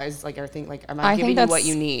 like how is like everything, like am I giving you what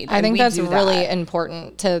you need? I think that's really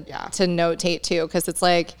important to notate too, because it's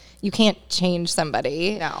like you can't change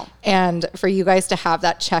somebody. No. And for you guys to have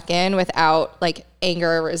that check-in without like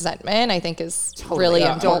anger or resentment, I think is really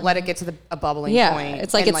important. Don't let it get to a bubbling point.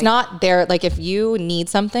 It's like it's not there. Like if you need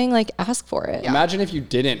something, like ask for it. Imagine if you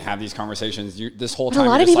didn't have these conversations this whole time. A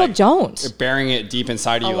lot of people don't. You're burying it deep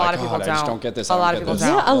inside of you. A lot of people I just don't get this. A lot of people don't.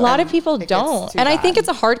 Yeah, a lot of people don't. And I think it's it's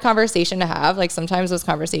a hard conversation to have. Like sometimes those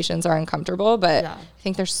conversations are uncomfortable, but I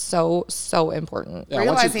think they're so important. Yeah,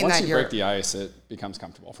 once you break the ice, it becomes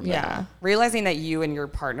comfortable from there. Yeah. Realizing that you and your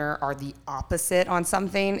partner are the opposite on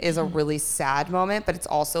something is a really sad moment, but it's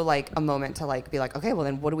also like a moment to like be like, okay, well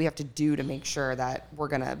then what do we have to do to make sure that we're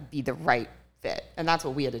going to be the right fit? And that's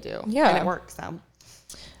what we had to do. Yeah. And it worked. So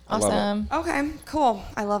awesome. Okay, cool.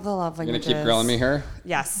 I love the love languages. You're going to keep grilling me here?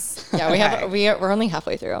 Yes. Yeah, we're only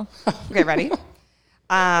halfway through. Okay, ready?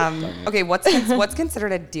 Okay, what's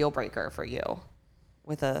considered a deal breaker for you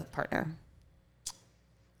with a partner?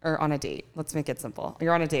 Or on a date. Let's make it simple.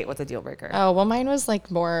 You're on a date. What's a deal breaker? Oh, well, mine was like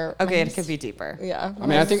more. Okay, it could be deeper. Yeah. I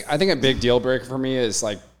mean, I think a big deal breaker for me is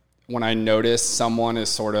like when I notice someone is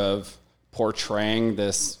sort of portraying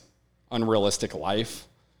this unrealistic life.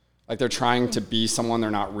 Like they're trying to be someone they're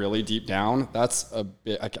not really deep down. That's a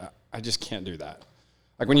bit, I just can't do that.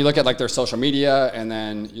 Like when you look at like their social media and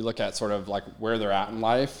then you look at sort of like where they're at in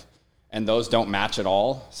life and those don't match at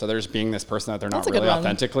all. So they're just being this person that they're not really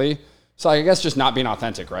authentically. So I guess just not being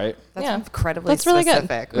authentic, right? That's incredibly really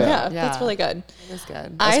specific. Good. Yeah, that's really good. It is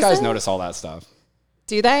good. Us guys notice all that stuff.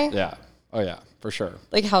 Do they? Yeah. Oh yeah, for sure.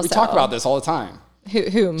 Like how we talk about this all the time.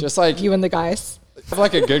 Whom? Just like you and the guys. I have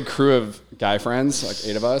like a good crew of guy friends, like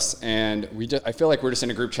 8 of us, and I feel like we're just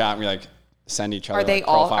in a group chat and we like send each other. Are they like,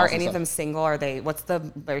 all? Are any of them single? Are they? What's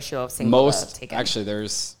the ratio of single? Most actually,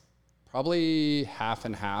 there's probably half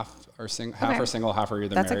and half are single. Half are single, half are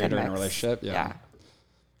either married or in a relationship. Yeah.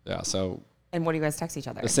 So. And what do you guys text each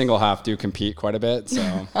other? The single half do compete quite a bit, so.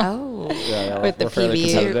 With the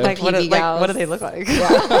PB, like what do they look like?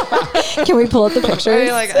 Yeah. Can we pull up the pictures?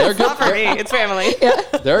 Like, it's not for me. It's family. Yeah.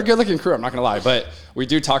 They're a good-looking crew. I'm not gonna lie, but we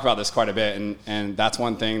do talk about this quite a bit, and that's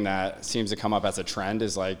one thing that seems to come up as a trend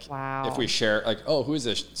is like, if we share, like, oh, who is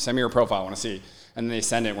this? Send me your profile. I want to see. And then they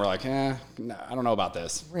send it, and we're like, I don't know about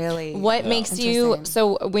this. Really? What makes you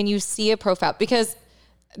so when you see a profile because.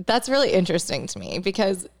 That's really interesting to me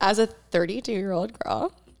because as a 32-year-old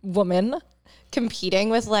woman competing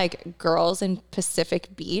with like girls in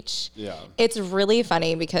Pacific Beach, it's really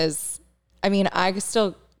funny because I mean, I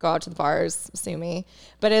still go out to the bars, sue me,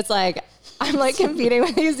 but it's like, I'm like competing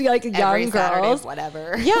with these like young Every Saturday, girls.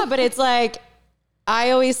 whatever. Yeah, but it's like,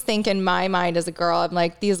 I always think in my mind as a girl, I'm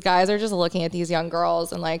like, these guys are just looking at these young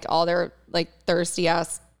girls and like all their like thirsty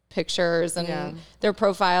ass pictures and their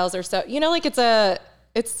profiles are so, you know, like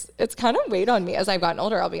it's kind of weighed on me as I've gotten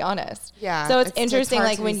older, I'll be honest. Yeah. So it's interesting,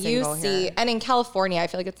 like when you see, here. and in California, I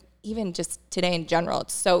feel like it's even just today in general,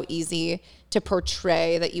 it's so easy to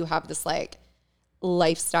portray that you have this like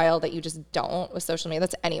lifestyle that you just don't with social media.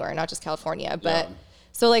 That's anywhere, not just California. But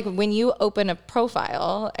so like when you open a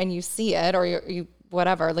profile and you see it or you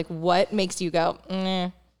whatever, like what makes you go,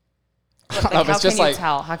 Like, how can you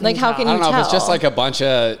tell? How can you tell? I don't know if it's just like a bunch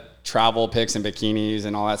of travel pics and bikinis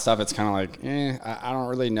and all that stuff. It's kind of like, I don't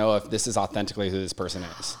really know if this is authentically who this person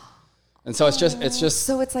is. And so it's just.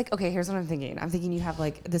 So it's like, okay, here's what I'm thinking. I'm thinking you have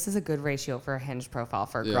like, this is a good ratio for a Hinge profile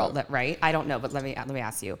for a girl, that right? I don't know, but let me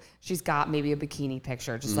ask you. She's got maybe a bikini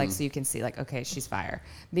picture, just like so you can see, like, okay, she's fire.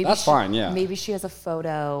 Maybe that's fine, yeah. Maybe she has a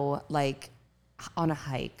photo like on a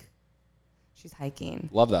hike. She's hiking.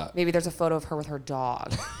 Love that. Maybe there's a photo of her with her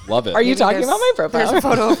dog. Love it. Are you talking about my profile? There's a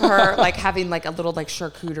photo of her like having like a little like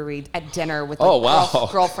charcuterie at dinner with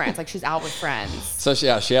like girlfriends. Like she's out with friends. So she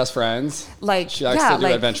has friends. Like she likes to do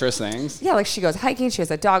adventurous things. Yeah, like she goes hiking. She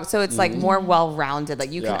has a dog. So it's like more well-rounded.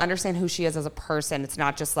 Like you can understand who she is as a person. It's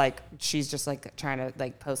not just like she's just like trying to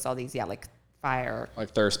like post all these like fire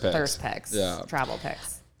like thirst pics. Travel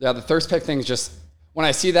pics. The thirst pic thing is just. When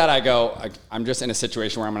I see that, I go, I'm just in a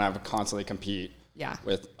situation where I'm going to have to constantly compete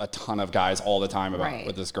with a ton of guys all the time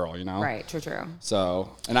with this girl, you know? Right, true.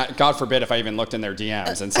 So, and God forbid if I even looked in their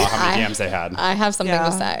DMs and saw how many DMs they had. I have something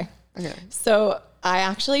to say. Okay. So I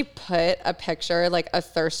actually put a picture, like a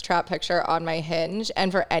thirst trap picture on my Hinge.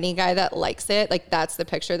 And for any guy that likes it, like that's the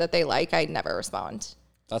picture that they like, I never respond.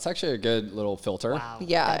 That's actually a good little filter. Wow.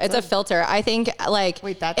 Yeah, it's a filter. I think like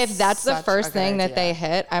if that's the first thing that they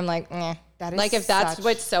hit, I'm like, eh. That is like if that's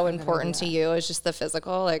what's so important to you is just the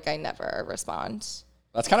physical, like I never respond.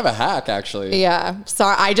 That's kind of a hack, actually. Yeah.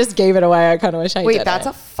 Sorry, I just gave it away. I kind of wish I did. Wait, that's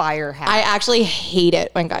a fire hack. I actually hate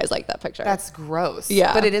it when guys like that picture. That's gross.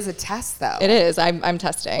 Yeah. But it is a test, though. It is. I'm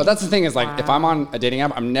testing. But that's the thing is, like, if I'm on a dating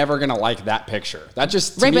app, I'm never going to like that picture. That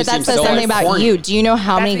just, to right, me, but that seems says so, something like, about corny. you. Do you know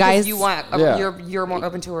how many guys you want? You're more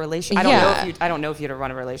open to a relationship. I don't know if you'd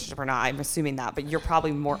run a relationship or not. I'm assuming that, but you're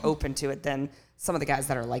probably more open to it than some of the guys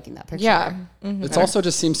that are liking that picture. Yeah. Mm-hmm. It's also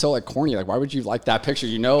just seems so like corny. Like, why would you like that picture?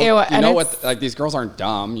 You know what? Like, these girls aren't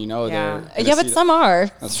dumb. You know, but some are.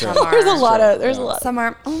 That's true. There's a lot of. There's a lot. Some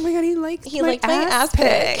are. Oh my god, he likes my ass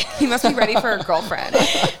pic. He must be ready for a girlfriend.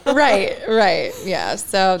 Right. Yeah.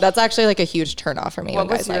 So that's actually like a huge turnoff for me when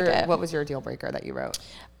guys like it. What was your deal breaker that you wrote?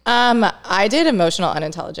 I did emotional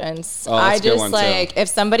unintelligence. I just like if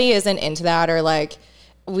somebody isn't into that or like.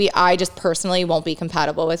 I just personally won't be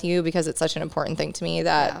compatible with you because it's such an important thing to me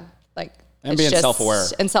that like and being self-aware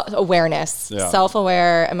and awareness,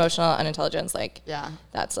 self-aware, emotional unintelligence, like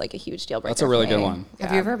that's like a huge deal breaker. That's a really good one.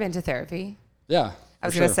 Have you ever been to therapy? Yeah. I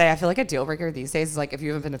was gonna say I feel like a deal breaker these days is like if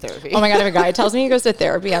you haven't been to therapy. Oh my god, if a guy tells me he goes to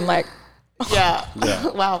therapy, I'm like, wow,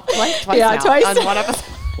 twice now twice on one episode.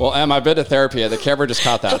 Well, Em, I've been to therapy. The camera just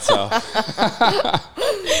caught that, so.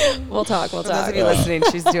 We'll talk. For those of you listening,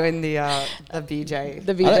 she's doing the BJ.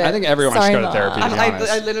 The BJ. I think everyone should go to therapy, to be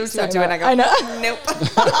honest. I literally don't do it. I know.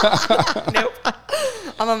 Nope.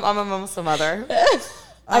 I'm a Muslim mother.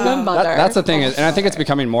 I'm a mother. That's the thing, and I think it's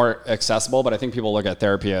becoming more accessible, but I think people look at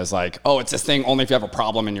therapy as like, oh, it's this thing only if you have a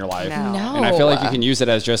problem in your life. No. And I feel like you can use it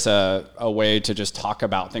as just a way to just talk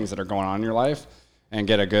about things that are going on in your life and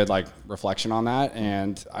get a good like reflection on that.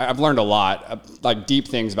 And I've learned a lot, like deep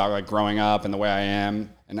things about like growing up and the way I am.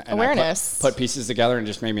 And awareness. I put pieces together and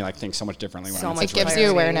just made me like think so much differently. It gives you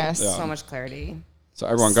awareness. So much clarity. So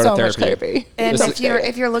everyone go to therapy. And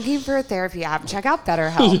if you're looking for a therapy app, check out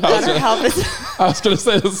BetterHelp. BetterHelp is. I was going to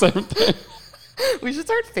say the same thing. We should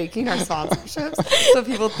start faking our sponsorships so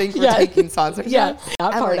people think we're taking sponsorships. Yeah,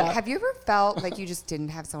 Emily, have you ever felt like you just didn't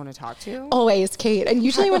have someone to talk to? Always, Kate. And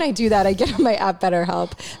usually when I do that, I get on my app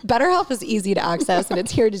BetterHelp. BetterHelp is easy to access, and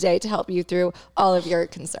it's here today to help you through all of your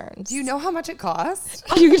concerns. Do you know how much it costs?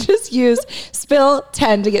 You can just use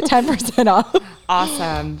SPILL10 to get 10% off.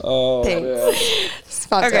 Awesome. Oh, thanks.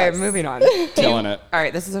 Okay, moving on. Killing it. All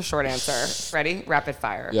right, this is a short answer. Ready? Rapid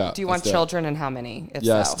fire. Yeah. Do you want children and how many?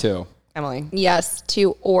 Yes, 2. Emily? Yes,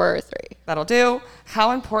 2 or 3. That'll do.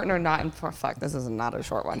 How important or not important? Fuck, this is not a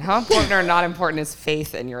short one. How important or not important is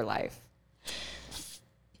faith in your life?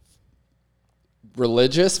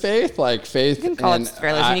 Religious faith, like faith. You can call it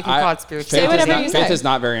religion. You can call it spiritual. Say whatever you say. Faith is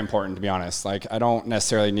not very important, to be honest. Like, I don't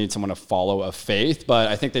necessarily need someone to follow a faith, but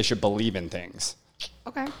I think they should believe in things.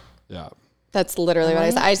 Okay. Yeah. That's literally what I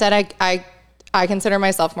said. I said I consider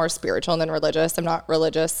myself more spiritual than religious. I'm not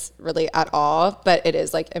religious really at all, but it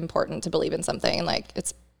is like important to believe in something. Like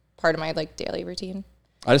it's part of my like daily routine.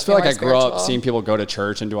 I just feel like I grew up seeing people go to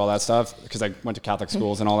church and do all that stuff because I went to Catholic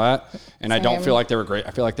schools and all that. And I don't feel like they were great.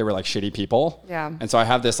 I feel like they were like shitty people. Yeah. And so I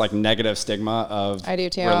have this like negative stigma of I do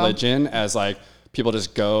too. religion as like people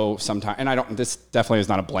just go sometime. And this definitely is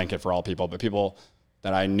not a blanket for all people, but people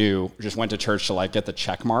that I knew just went to church to like get the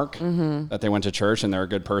check mark that they went to church and they're a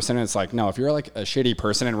good person. And it's like, no, if you're like a shitty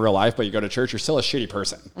person in real life, but you go to church, you're still a shitty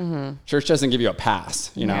person. Church doesn't give you a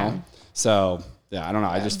pass, you know? So yeah, I don't know.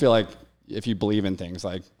 I just feel like if you believe in things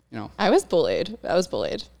like, you know. I was bullied.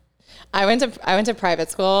 I went to private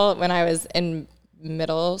school when I was in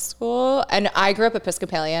middle school and I grew up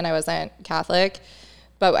Episcopalian. I wasn't Catholic.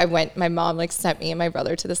 But my mom like sent me and my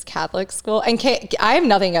brother to this Catholic school. And Kate, I have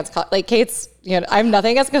nothing against, like Kate's, I have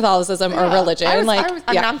nothing against Catholicism or religion.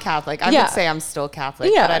 I'm Catholic. I would say I'm still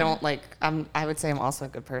Catholic, but I don't I would say I'm also a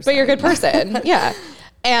good person. But you're a good person. Yeah.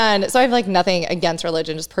 And so I have like nothing against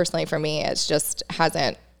religion, just personally for me, it just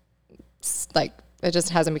hasn't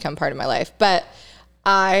become part of my life. But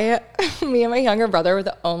me and my younger brother were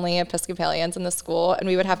the only Episcopalians in the school and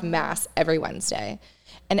we would have mass every Wednesday.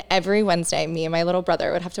 And every Wednesday, me and my little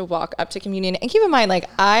brother would have to walk up to communion. And keep in mind, like,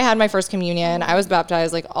 I had my first communion. I was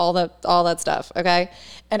baptized, like, all that stuff, okay?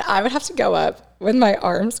 And I would have to go up with my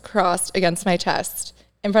arms crossed against my chest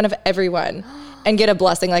in front of everyone and get a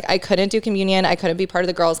blessing. Like, I couldn't do communion. I couldn't be part of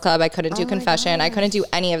the girls' club. I couldn't do confession. I couldn't do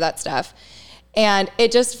any of that stuff. And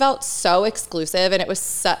it just felt so exclusive. And it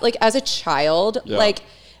was like, as a child, like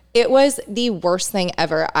it was the worst thing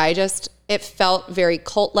ever. It felt very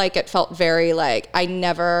cult-like. It felt very like, and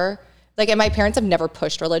my parents have never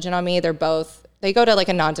pushed religion on me. They go to like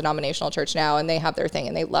a non-denominational church now and they have their thing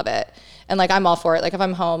and they love it. And like, I'm all for it. Like if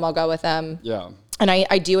I'm home, I'll go with them. Yeah. And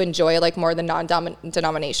I do enjoy like more the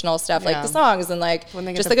non-denominational stuff, like the songs and like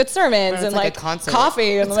just the good sermons and like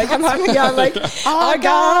coffee and like I'm like, oh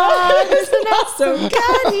God, isn't that so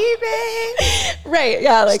good? Right.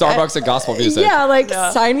 Yeah. Like Starbucks and gospel music. Yeah. Like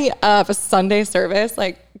sign me up a Sunday service.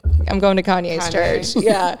 Like I'm going to Kanye's church.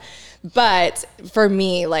 Yeah. But for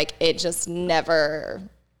me, like it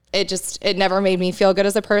never made me feel good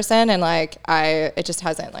as a person. And like, it just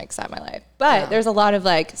hasn't like set my life, but there's a lot of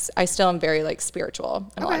like, I still am very like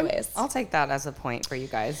spiritual in a lot of ways. I'll take that as a point for you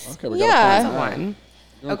guys. Okay. We got a one.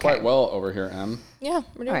 Doing quite well over here, Em. Yeah.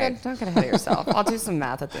 We're doing good. Don't get ahead of yourself. I'll do some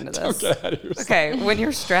math at the end of this. Don't get ahead of yourself. Okay. When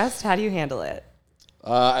you're stressed, how do you handle it?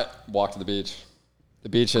 I walk to the beach. The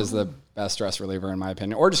beach is the best stress reliever in my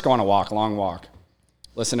opinion, or just go on a long walk.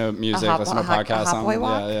 Listen to music, listen to podcasts. Hot boy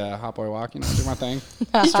walk? Yeah, hot boy walk. You know, do my thing.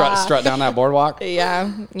 strut down that boardwalk.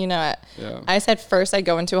 Yeah, you know it. Yeah. I said first I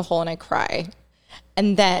go into a hole and I cry,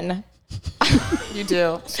 and then You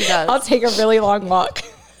do. She does. I'll take a really long walk.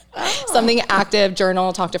 Something active,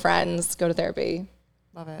 journal, talk to friends, go to therapy.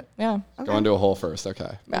 Love it. Yeah. Go into a hole first. Okay.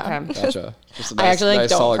 Yeah. Okay. Gotcha. Just a nice, I actually like, nice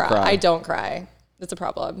don't solid cry. I don't cry. That's a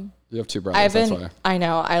problem. You have two brothers. That's why. I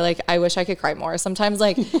know. I wish I could cry more. Sometimes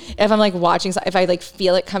like if I'm like watching, if I like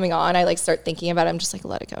feel it coming on, I like start thinking about it. I'm just like,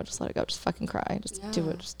 let it go. Just let it go. Just fucking cry. Just do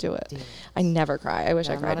it. Just do it. I never cry. I wish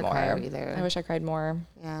I cried more. I wish I cried more.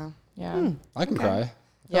 Yeah. Yeah. I can cry.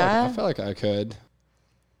 I feel like I could.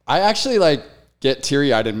 I actually like get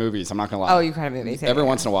teary-eyed in movies. I'm not gonna lie. Oh, you cry in movies. Every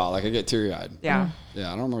once in a while, like I get teary-eyed. Yeah. Yeah.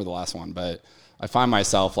 I don't remember the last one, but I find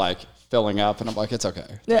myself like filling up and I'm like, it's okay.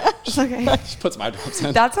 Yeah. It's okay. Just puts my drops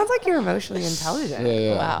in. That sounds like you're emotionally intelligent.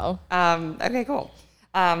 Yeah. Wow. Okay, cool.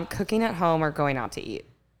 Cooking at home or going out to eat?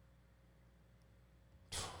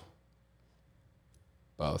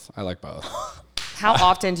 Both. I like both. How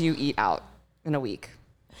often do you eat out in a week?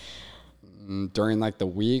 During like the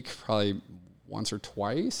week, probably once or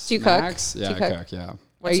twice. Do you max. cook? Yeah, Do you I cook? cook. Yeah.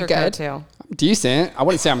 What's Are your you good? go-to? I'm decent. I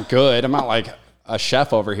wouldn't say I'm good. I'm not like a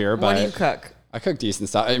chef over here, but What do you cook? I cook decent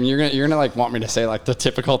stuff. I mean, you're gonna like want me to say like the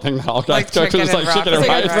typical thing that all guys Like cook, chicken is and like chicken and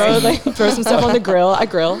broccoli, rice. right? Throw some stuff on the grill. I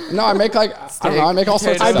grill. No, I make like I don't know. I make all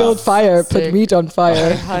sorts of I stuff. build fire. Steak. Put meat on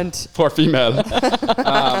fire. Hunt. Poor female.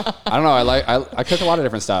 I don't know. I cook a lot of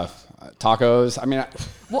different stuff. Tacos. I mean,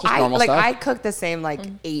 Well, just normal stuff. I cook the same like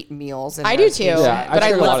 8 meals. In I do too. Yeah, but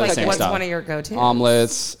I cook a lot love of the cooking. same What's stuff. one of your go-tos?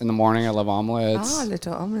 Omelets in the morning. I love omelets. Oh,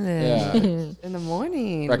 little omelet. Yeah. In the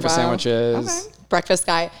morning. Breakfast Wow. sandwiches. Okay. Breakfast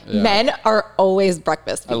guy. Yeah. Men are always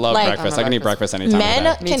breakfast. I love breakfast. I can eat breakfast anytime. Men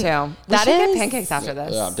of the day. Me can- too. that We should is- get pancakes after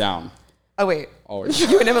this. Yeah, I'm down. Oh, wait. Always.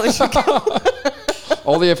 You and Emily should go.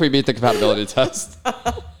 Only if we meet the compatibility test.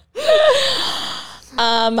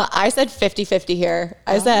 I said 50-50 here.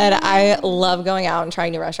 I said I love going out and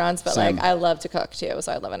trying new restaurants, but Same. like I love to cook too,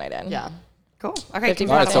 so I love a night in. Yeah. Cool. Okay. 50-50.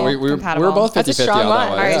 All right, so we were both 50-50 That's a strong on one. that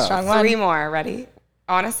All one. right, Yeah. strong one. 3 more. Ready?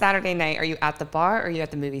 On a Saturday night, are you at the bar or are you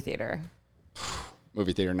at the movie theater?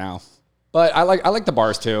 Movie theater now. But I like the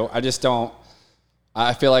bars too. I just don't.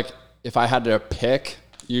 I feel like if I had to pick,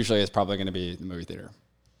 usually it's probably going to be the movie theater.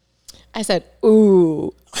 I said,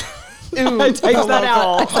 ooh. Ooh, I typed that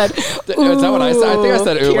out. I said, ooh. Is that what I said? I think I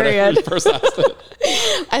said ooh when period. I first asked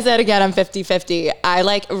it. I said again, I'm 50-50. I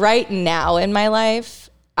like right now in my life,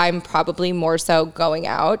 I'm probably more so going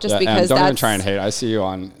out just because don't that's even try and hate. I see you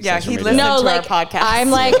on Yeah, social he media. listened no, to our like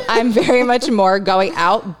podcast. I'm very much more going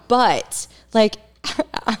out, but like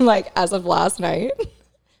I'm like as of last night,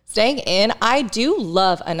 staying in. I do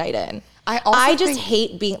love a night in. I just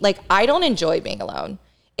hate being like I don't enjoy being alone.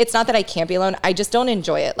 It's not that I can't be alone. I just don't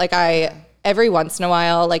enjoy it. Like every once in a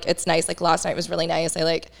while, like it's nice. Like last night was really nice. I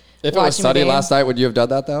like If it was sunny last night, would you have done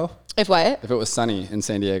that though? If what? If it was sunny in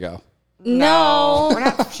San Diego. No.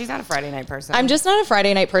 She's not a Friday night person. I'm just not a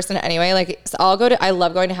Friday night person anyway. Like so I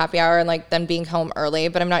love going to happy hour and like then being home early,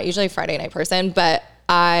 but I'm not usually a Friday night person. But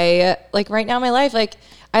I like right now in my life, like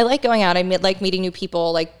I like going out. I like meeting new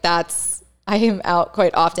people. Like I am out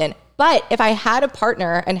quite often. But if I had a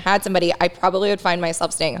partner and had somebody, I probably would find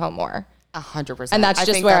myself staying home more. 100%. And that's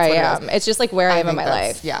just where I am. It's just like where I am in my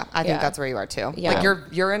life. Yeah, I think that's where you are too. Yeah. Like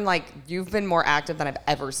you're in like you've been more active than I've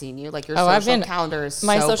ever seen you. Like your I've social been- calendar is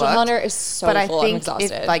my so social booked. calendar is so But I full. I'm think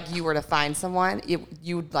exhausted. if like you were to find someone,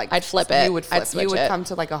 you would like I'd flip it. You would flip. I'd switch you would it. come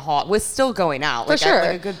to like a halt with still going out For like, sure.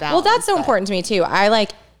 Like a good balance. Well, that's so but- important to me too. I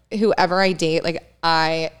like whoever I date, like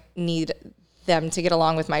I need them to get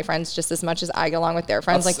along with my friends just as much as I get along with their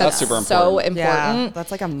friends. That's super important. So important. Yeah,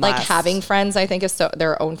 that's like a must. Like having friends, I think is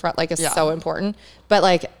their own friend, like is so important. But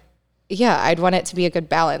like, yeah, I'd want it to be a good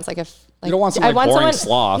balance. Like if like, you don't want some boring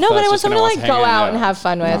sloth. No, but I want just someone to gonna like go out hang and have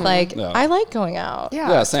fun with. Like I like going out.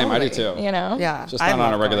 Yeah, same. Totally. I do too. You know? Yeah. Just not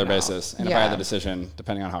on a regular basis. And if I had the decision,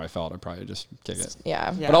 depending on how I felt, I'd probably just kick it.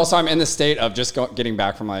 Yeah. But also I'm in the state of just getting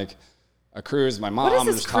back from like a cruise. My mom, what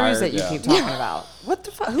is this cruise that you keep talking about? What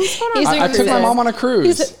the fuck? Who's going on? I took my mom on a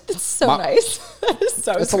cruise. It's so nice. That is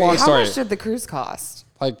so It's a long story. How much did the cruise cost?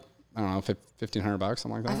 Like, I don't know, $1,500,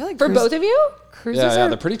 something like that. I feel like for both of you? Cruises yeah,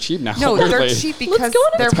 they're pretty cheap now. No, they're cheap because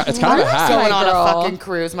they're it's kind of a hack. going on a fucking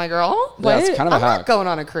cruise, my girl. Yeah, it's kind of a hack. I'm not going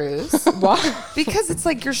on a cruise. Why? Because it's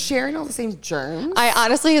like you're sharing all the same germs. I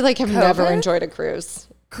honestly like have never enjoyed a cruise.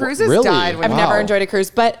 Cruises really? died. I've never enjoyed a cruise,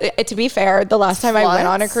 but to be fair, the last time I went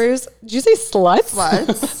on a cruise, did you say sluts?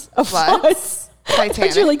 Sluts. Sluts.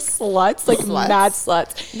 Titanic. You're like sluts, like Sluts? mad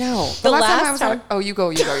sluts. No. The last time. Oh, you go.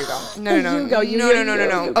 No. You go.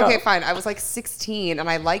 No. Okay, fine. I was like 16 and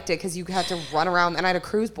I liked it because you had to run around and I had a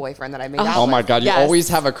cruise boyfriend that I made out with. Oh my God. You always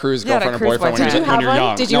have a cruise girlfriend or boyfriend when you're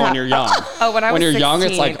young. When you're young. Oh, when I was 16. When you're young,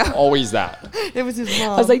 it's like always that. It was his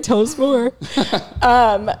mom. I was like, tell us more.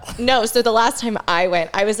 No, so the last time I went,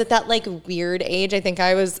 I was at that like weird age. I think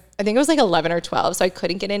it was like 11 or 12. So I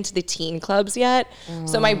couldn't get into the teen clubs yet.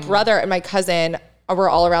 So my brother and my cousin were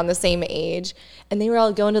all around the same age, and they were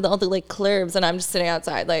all going to all the like clubs, and I'm just sitting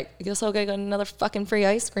outside like, I guess I'll get another fucking free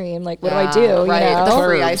ice cream. Like, what do I do? Right, you know? the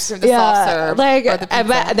free ice cream, the soft serve. Like,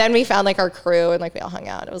 but then we found like our crew, and like we all hung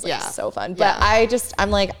out. It was like so fun. But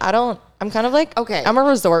I'm like, I'm kind of like, okay, I'm a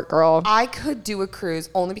resort girl. I could do a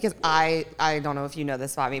cruise only because I don't know if you know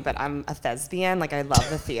this about me, but I'm a thespian. Like, I love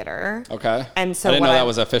the theater. Okay. And so I didn't know that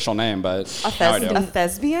was an official name, but now I do. A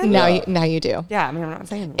thespian? Now you do. Yeah, I mean, I'm not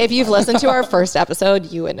saying. If you've listened to our first episode,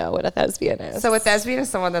 you would know what a thespian is. So a thespian is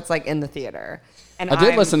someone that's like in the theater. And I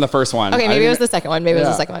did listen to the first one. Okay, maybe it was the second one. Maybe it was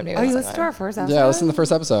the second one. You listened to our first episode? Yeah, I listened to the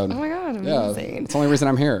first episode. Oh my God, amazing. Yeah, it's the only reason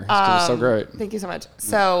I'm here. It's so great. Thank you so much.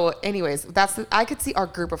 So anyways, I could see our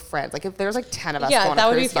group of friends. Like if there's like 10 of us Yeah, going that on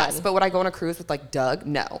a would cruise, be fun. yes. But would I go on a cruise with like Doug?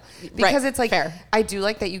 No. Because it's like, fair. I do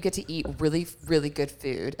like that you get to eat really, really good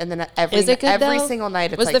food. And then every Is it good, every though? single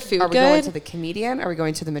night it's Was like, the food are we going good? to the comedian? Are we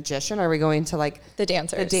going to the magician? Are we going to like The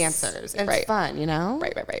dancers. And it's fun, you know?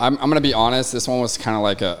 Right. I'm going to be honest. This one was kind of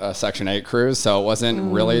like a Section 8 cruise, so it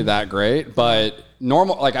wasn't really that great. But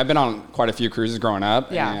normal, like I've been on quite a few cruises growing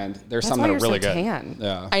up, and there's some that are really good. Tan.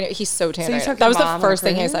 Yeah, I know he's so tan. So you right took now. That your was the mom on a first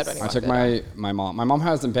thing he cruise? said when he I walked took in. my mom. My mom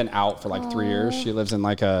hasn't been out for like 3 years. She lives in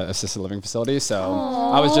like a assisted living facility. So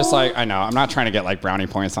I was just like, I know I'm not trying to get like brownie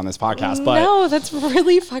points on this podcast, but No, that's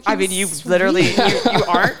really fucking. I mean, you literally you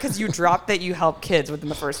aren't because you dropped that you help kids within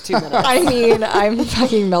the first 2 minutes. I mean, I'm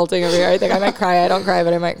fucking melting over here. I think I might cry. I don't cry,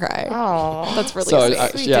 but I might cry. Oh, That's really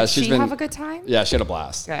sweet. Did she's she been have a good time? Yeah, she had a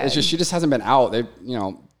blast. Good. It's just she just hasn't been out. They,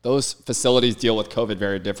 those facilities deal with COVID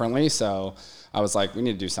very differently. So I was like, we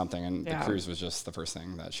need to do something, and the cruise was just the first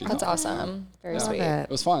thing that she. That's awesome. Very sweet. It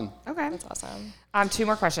was fun. Okay, That's awesome. 2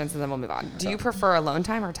 more questions and then we'll move on. Do you prefer alone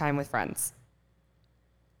time or time with friends?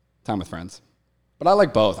 Time with friends, but I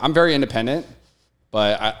like both. I'm very independent,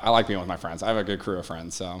 but I like being with my friends. I have a good crew of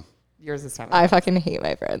friends, so. Yours is time with I fucking hate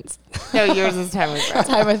my friends. No, yours is time with friends.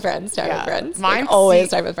 Time with friends. Time with friends. Mine Like, always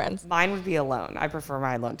time with friends. Mine would be alone. I prefer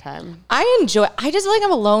my alone time. I just feel like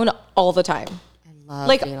I'm alone all the time. I love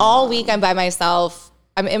Like being all alone. week I'm by myself.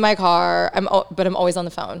 I'm in my car. But I'm always on the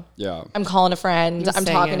phone. Yeah. I'm calling a friend. You're I'm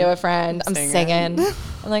talking singing. to a friend. I'm singing.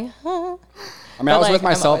 I'm like, huh. I mean, I was But, with like, I'm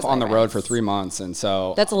myself always on the with my road for friends. 3 months, and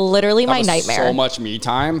so That's literally that my was nightmare. So much me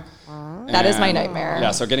time. That is my And, nightmare. Yeah.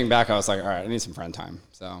 So getting back, I was like, all right, I need some friend time.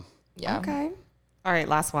 So. Yeah. Okay. All right,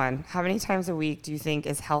 last one. How many times a week do you think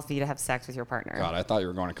is healthy to have sex with your partner? God, I thought you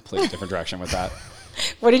were going a completely different direction with that.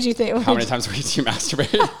 What did you think? How many times a week do you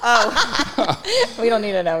masturbate? We don't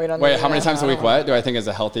need to know. We don't. Wait, need how to many know. times a week? What do I think is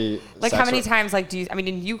a healthy? Like sex how many re- times like do you, I mean,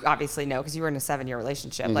 and you obviously know because you were in a 7-year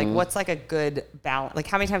relationship. Like what's like a good balance? Like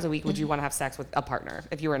how many times a week would you want to have sex with a partner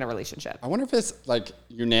if you were in a relationship? I wonder if it's like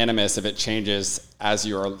unanimous if it changes as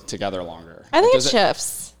you are together longer. I think Does it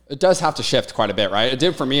shifts. It does have to shift quite a bit, right? It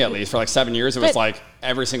did for me at least. For like 7 years, it was But- like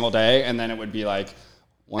every single day, and then it would be like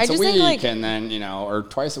once a just think, week, like- and then or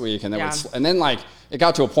twice a week, and then Yeah. and then like it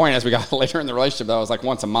got to a point as we got later in the relationship that was like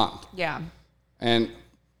once a month, Yeah. and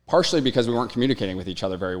partially because we weren't communicating with each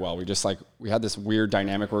other very well. We just we had this weird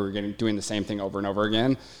dynamic where we were doing the same thing over and over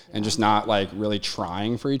again, and just not like really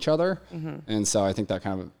trying for each other, and so I think that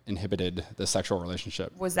kind of inhibited the sexual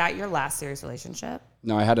relationship. Was that your last serious relationship?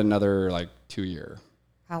 No, I had another like 2 year.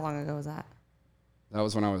 How long ago was that? That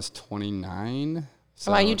was when I was 29.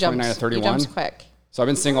 So Wow, you jumped. 29 to 31. You jumped quick. So I've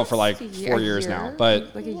been single for like 4 years now,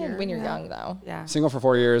 but like a year when you're young though. Yeah. Single for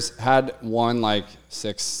 4 years, had one like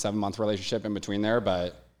 6-7 month relationship in between there,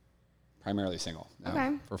 but primarily single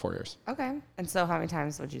now for 4 years. Okay. And so how many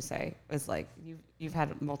times would you say is like you've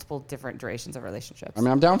had multiple different durations of relationships? I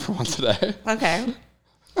mean, I'm down for one today. Okay.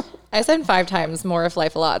 I said 5 times, more if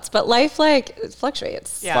life allots, but life like it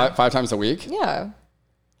fluctuates. Yeah. Five times a week. Yeah.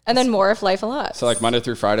 And then more if life allots. So like Monday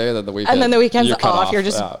through Friday, then the weekend. And then the weekend's you're cut off. You're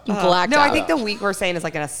just blacked No, out. I think the week we're saying is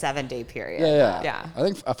like in a 7-day period. Yeah. I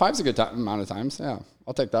think 5's a good amount of times. Yeah.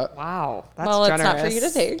 I'll take that. Wow. That's well, generous. it's not for you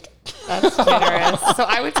to take. That's generous. So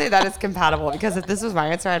I would say that is compatible because if this was my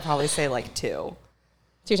answer, I'd probably say like 2.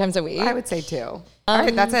 2 times a week? I would say 2. All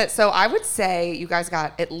right, that's it. So I would say you guys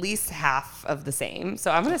got at least half of the same. So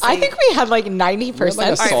I'm going to say. I think we had like 90%.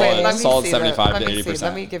 Like a All right, wait, solid see 75 to let me 80%. see.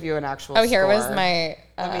 Let me give you an actual Oh, here was score. my.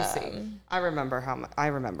 Let me see. I remember how much. I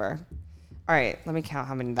remember. All right, let me count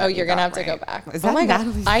how many. That Oh, you you're going to got have to right. go back. Is Oh that my God.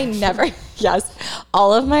 Natalie's? I never. Yes.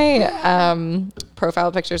 All of my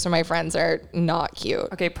profile pictures from my friends are not cute.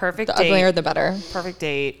 Okay, perfect The date. uglier, the better. Perfect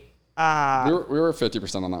date. We were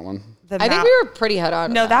 50% on that one. I think we were pretty head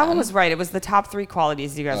on. No, with that one was right. It was the top 3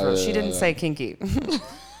 qualities you guys wrote. yeah, She didn't yeah. say kinky.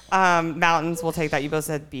 Mountains, we'll take that. You both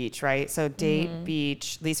said beach, right? So date,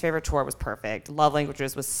 beach. Least favorite chore was perfect. Love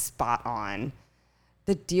languages was spot on.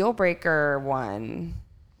 The deal breaker one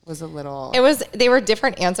was a little. It was. They were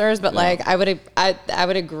different answers, but like I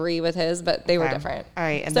would agree with his, but they were Okay. different. All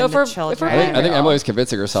right, and so then the if children. we're I think Emily's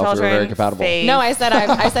convincing herself we were very Children, compatible. faith, no, I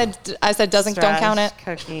said doesn't don't count it.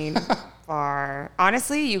 Cooking, bar.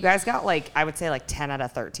 Honestly, you guys got like I would say like 10 out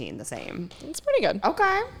of 13 the same. It's pretty good.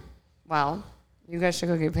 Okay. Well, you guys should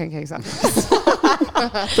go get pancakes after this.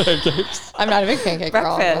 I'm not a big pancake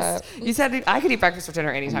girl. Breakfast. But You said I could eat breakfast for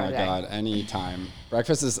dinner Oh anytime my of the day. God, anytime.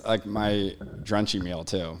 Breakfast is like my drunchy meal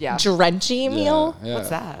too. Yeah. drenchy meal. Yeah. What's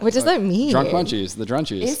that? What does that mean? Drunk munchies, the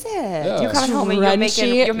drunchies. Is it? Yeah. You come home and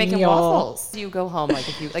Drenchy you're making meal. waffles. You go home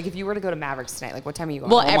if you were to go to Mavericks tonight, like what time are you going?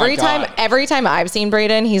 Well, home? my every God. time I've seen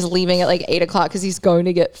Braydon, he's leaving at like 8 o'clock because he's going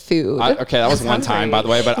to get food. Okay, that was one time, by the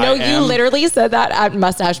way. But No, I you am, literally said that at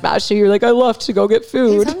Mustache Bash. So you're like, I left to go get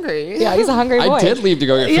food. He's hungry. Yeah, he's a hungry boy. I did leave to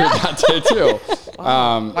go get food that day too.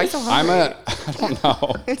 Why so hungry? I don't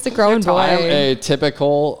know. It's a growing boy. I am a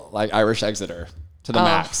typical like Irish exiter to the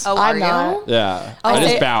max. Oh, I'm are not. you? Yeah, I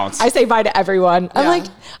just bounce. I say bye to everyone. I'm Yeah. like,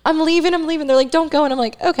 I'm leaving. They're like, don't go. And I'm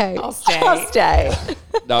like, okay, I'll stay. I'll stay.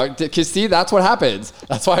 No, because see, that's what happens.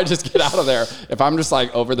 That's why I just get out of there. If I'm just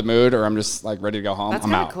like over the mood or I'm just like ready to go home, That's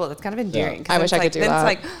I'm kind out. of cool. That's kind of endearing. 'cause I wish it's I like, could do then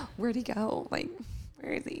that. It's like, where'd he go? Like,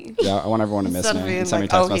 where is he? Yeah, I want everyone to miss Instead of me being and send me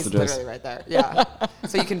like, text oh, he's messages. literally right there. Yeah.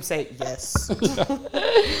 So you can say yes.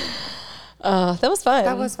 That was fun.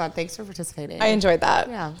 That was fun. Thanks for participating. I enjoyed that.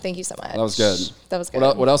 Yeah. Thank you so much. That was good. That was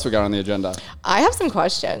good. What else we got on the agenda? I have some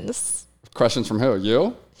questions. Questions from who?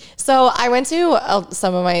 You? So I went to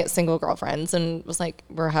some of my single girlfriends and was like,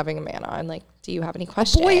 we're having a man on. Like, do you have any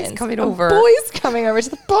questions? boy's coming over. Boys coming over to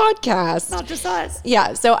the podcast. Not just us.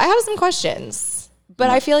 Yeah. So I have some questions, but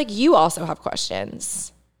I feel like you also have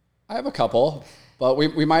questions. I have a couple, but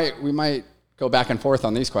we might go back and forth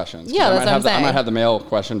on these questions. Yeah, that's what I'm I saying. might have the male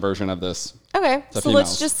question version of this. Okay. The So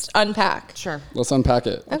let's females. just unpack. Sure. Let's unpack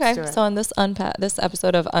it. Okay. do it. So on this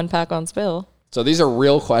episode of Unpack on Spill, So these are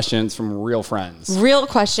real questions from real friends. real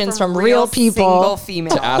questions from real Single people.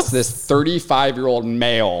 female. To ask this 35-year-old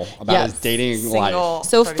male about Yes. his dating life.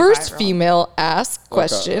 So first female ask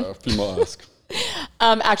question. Female ask.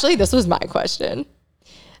 Actually, this was my question.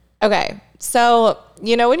 Okay. So,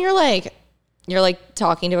 you know, when you're like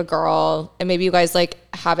talking to a girl and maybe you guys like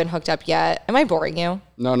haven't hooked up yet. Am I boring you?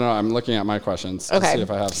 No, I'm looking at my questions to Okay. see if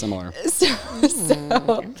I have similar.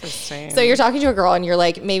 Interesting. So you're talking to a girl and you're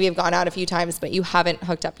like, maybe have gone out a few times, but you haven't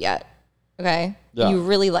hooked up yet. Okay. Yeah. You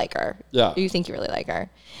really like her. Yeah. You think you really like her.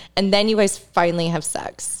 And then you guys finally have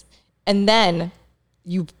sex. And then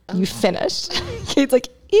you finish. Kate's like,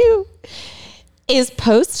 ew. Is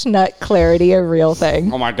post-nut clarity a real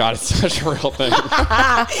thing? Oh my God, it's such a real thing.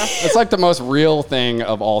 It's like the most real thing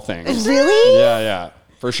of all things. Really? Yeah,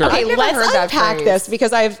 for sure. Okay, never let's heard that unpack phrase. this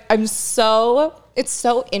because it's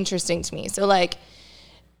so interesting to me. So like,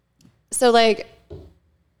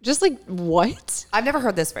 just like what? I've never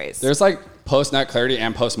heard this phrase. There's like post-nut clarity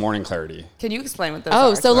and post-morning clarity. Can you explain what those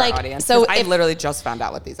Oh, are so to like- our audience? so 'Cause I if- literally just found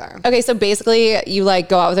out what these are. Okay, so basically you like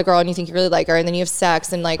go out with a girl and you think you really like her and then you have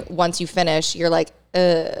sex and like once you finish, you're like,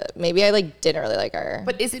 maybe I like didn't really like her.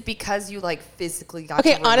 But is it because you like physically got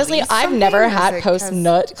Okay, to honestly, release I've something, never or is had it 'cause-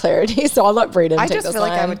 post-nut clarity, so I'll let Braydon I take just this feel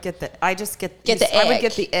like I one. would get the I would ick.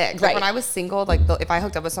 get the ick. Like Right. when I was single, like if I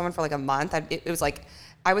hooked up with someone for like a month, it was like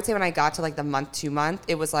I would say when I got to like the month, 2 month,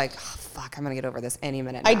 it was like, oh, fuck, I'm going to get over this any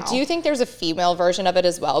minute now. I do think there's a female version of it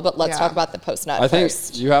as well, but let's talk about the post-nut first. I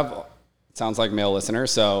think you have, sounds like male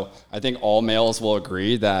listeners, so I think all males will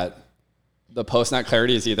agree that the post-nut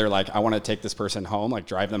clarity is either like, I want to take this person home, like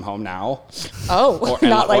drive them home now. Oh,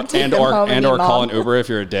 not like take them home and or call an Uber if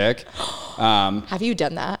you're a dick. Have you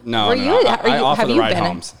done that? No, I offer the ride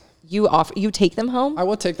homes. You take them home? I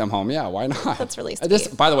will take them home. Yeah, why not? That's really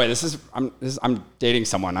sweet. By the way, I'm dating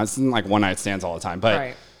someone. This isn't like one night stands all the time,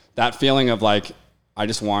 but that feeling of like, I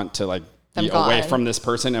just want to like be away from this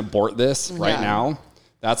person, abort this right now.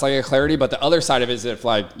 That's like a clarity. But the other side of it is if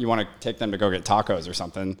like you want to take them to go get tacos or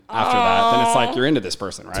something after that, then it's like you're into this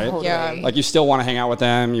person, right? Totally. Yeah. Like you still want to hang out with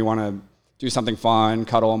them. You want to do something fun,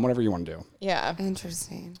 cuddle them, whatever you want to do. Yeah.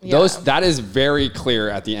 Interesting. That is very clear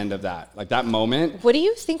at the end of that. Like that moment. What do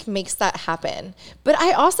you think makes that happen? But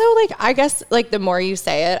I also like, I guess like the more you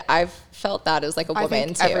say it, I've felt that as like a woman I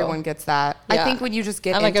think too. everyone gets that. Yeah. I think when you just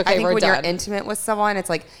get, I think when you're done. intimate with someone, it's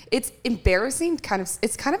like, it's embarrassing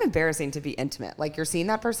it's kind of embarrassing to be intimate. Like you're seeing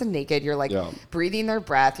that person naked. You're like breathing their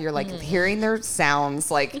breath. You're like hearing their sounds.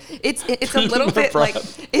 Like it's a little bit like,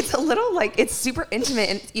 it's super intimate.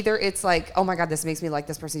 And either it's like, oh my God, this makes me like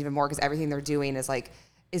this person even more because everything they're doing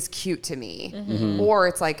is cute to me. Or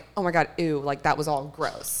it's like, oh my God, ew, like that was all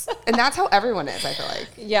gross. And that's how everyone is, I feel like.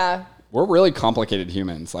 Yeah. We're really complicated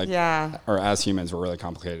humans. Like, or as humans, we're really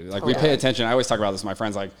complicated. Like we pay attention. I always talk about this with my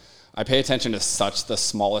friends. Like I pay attention to such the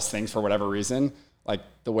smallest things for whatever reason, like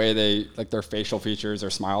the way they, like their facial features or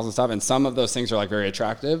smiles and stuff. And some of those things are like very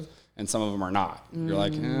attractive and some of them are not. You're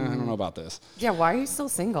like, I don't know about this. Yeah. Why are you still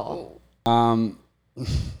single?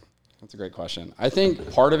 That's a great question. I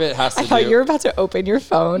think part of it has to I thought you were about to open your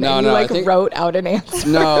phone and you wrote out an answer.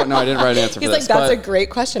 No, I didn't write an answer for this. He's like, that's a great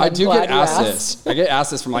question. I do get asked this. I get asked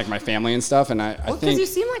this from like my family and stuff. And I think. Because you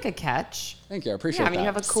seem like a catch. Thank you. I appreciate that. You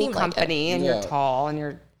have a cool company and you're tall and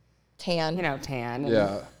you're tan. Tan.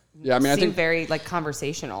 Yeah. I mean, I think very like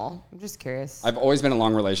conversational. I'm just curious. I've always been in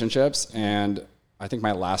long relationships, and I think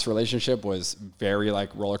my last relationship was very like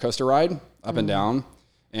roller coaster ride up and down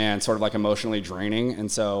and sort of like emotionally draining.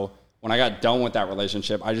 And so when I got done with that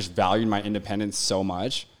relationship, I just valued my independence so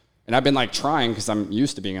much. And I've been like trying because I'm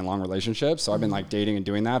used to being in long relationships. So I've been like dating and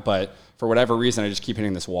doing that. But for whatever reason, I just keep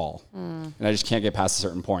hitting this wall. And I just can't get past a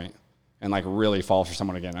certain point and like really fall for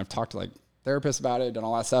someone again. I've talked to like therapists about it, done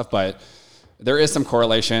all that stuff. But there is some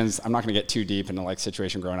correlations. I'm not going to get too deep into like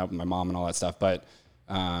situation growing up with my mom and all that stuff. But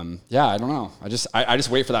I don't know. I just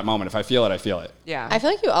wait for that moment. If I feel it, I feel it. Yeah. I feel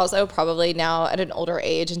like you also probably now at an older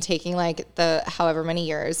age and taking like the however many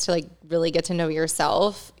years to like really get to know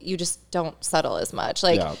yourself, you just don't settle as much.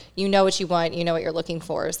 Like you know what you want, you know what you're looking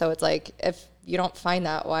for. So it's like if you don't find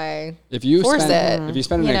that, why force it? If you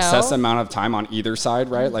spend an excessive amount of time on either side,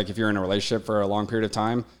 right? Like if you're in a relationship for a long period of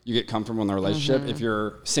time, you get comfortable in the relationship. If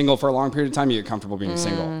you're single for a long period of time, you get comfortable being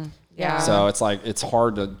single. Yeah. So it's like, it's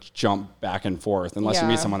hard to jump back and forth unless you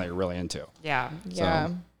meet someone that you're really into. Yeah. Yeah.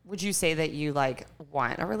 So. Would you say that you like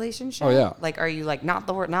want a relationship? Oh yeah. Like, are you like not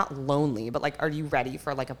lonely, but like, are you ready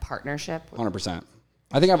for like a partnership? 100%.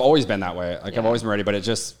 I think I've always been that way. Like I've always been ready, but it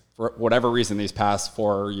just, for whatever reason, these past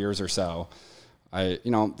 4 years or so, like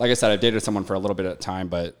I said, I've dated someone for a little bit at a time,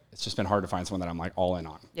 but it's just been hard to find someone that I'm like all in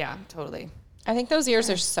on. Yeah, totally. I think those years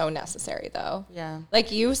are so necessary though. Yeah.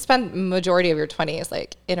 Like you spent majority of your 20s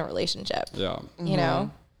like in a relationship. Yeah. You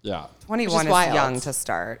know? Yeah. 21 is wild. young to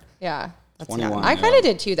start. Yeah. 21. I kind of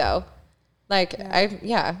did too though. Like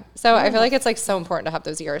So I feel like it's like so important to have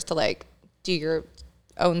those years to like do your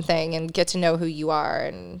own thing and get to know who you are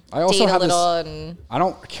and I also date have a little and I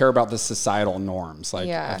don't care about the societal norms. Like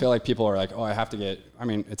Yeah. I feel like people are like, oh, I have to get, I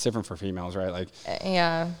mean, it's different for females, right? Like,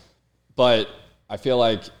 yeah. but I feel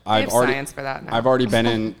like I've already science for that now. I've already been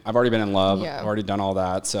in love. Yeah. I've already done all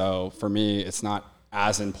that. So for me, it's not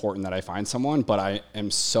as important that I find someone, but I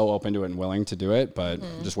am so open to it and willing to do it, but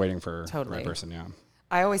I'm just waiting for the right person. Yeah.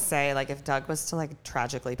 I always say like if Doug was to like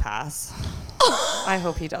tragically pass, I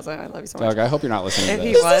hope he doesn't. I love you so much. Doug, I hope you're not listening to If this.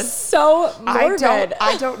 he This was is so morbid.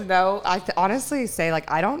 I don't know. Honestly say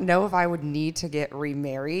like I don't know if I would need to get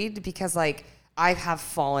remarried because like I have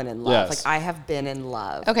fallen in love. Yes. Like I have been in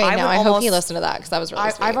love. Okay, I hope he listened to that because that was really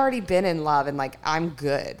sweet. I've already been in love and like I'm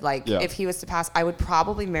good. Like if he was to pass, I would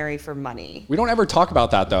probably marry for money. We don't ever talk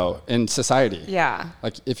about that though in society. Yeah.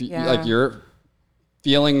 Like if you like you're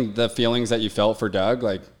feeling the feelings that you felt for Doug,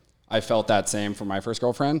 like I felt that same for my first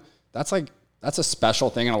girlfriend. That's a special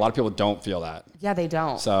thing and a lot of people don't feel that. Yeah, they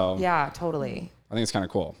don't. So yeah, totally. I think it's kind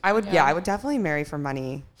of cool. I would definitely marry for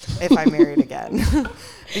money if I married again.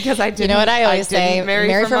 Because I didn't. You know what I always say?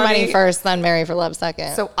 Marry for money first, then marry for love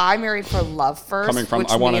second. So I married for love first. Coming from,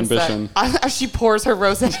 I want ambition. As she pours her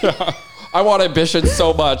rose in. I want ambition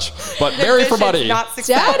so much, but marry for money. Not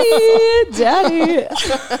success. Daddy.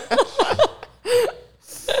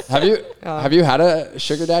 Have you had a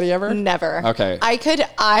sugar daddy ever? Never. Okay.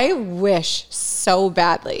 I wish so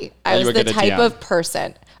badly. I was the type of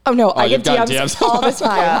person. Oh no, I get DMs all the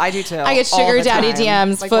time. Yeah, I do too. I get sugar daddy time.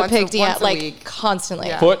 DMs, foot pic DMs, like constantly.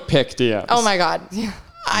 Yeah. Foot pic DMs. Oh my God. Yeah.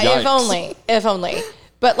 If only.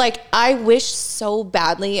 But like, I wish so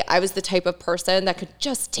badly I was the type of person that could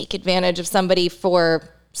just take advantage of somebody for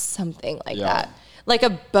something like that. Like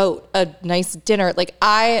a boat, a nice dinner. Like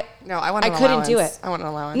I couldn't do it. I want an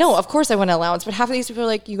allowance. No, of course I want an allowance. But half of these people are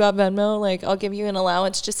like, you got Venmo? Like, I'll give you an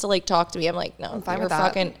allowance just to like talk to me. I'm like, no, I'm fine with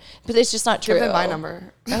that. But it's just not true. Give them my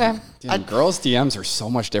number. Okay. Damn, girls' DMs are so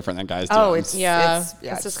much different than guys' DMs. Oh, it's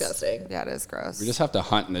disgusting. Yeah, it is gross. We just have to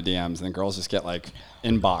hunt in the DMs, and then girls just get like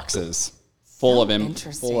inboxes full of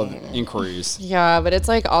inquiries. Yeah, but it's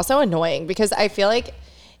like also annoying because I feel like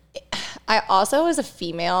I also, as a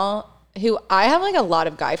female, who I have like a lot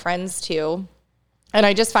of guy friends too. And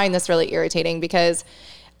I just find this really irritating because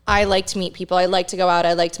I like to meet people. I like to go out.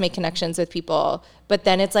 I like to make connections with people. But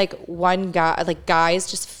then it's like one guy, like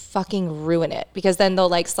guys just fucking ruin it because then they'll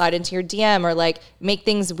like slide into your DM or like make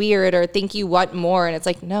things weird or think you want more. And it's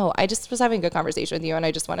like, no, I just was having a good conversation with you and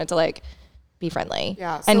I just wanted to like be friendly.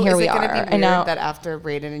 Yeah. So and here we are. Is it going to be weird now, that after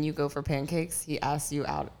Braydon and you go for pancakes, he asks you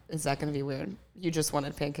out? Is that going to be weird? You just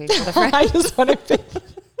wanted pancakes with a friend? I just wanted pancakes.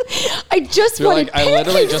 I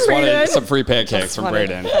literally just wanted some free pancakes from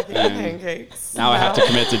Braydon. Pancakes. Now I have to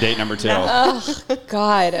commit to date number 2. Oh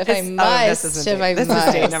God, if I must. This is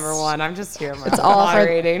date number 1. I'm just here. It's all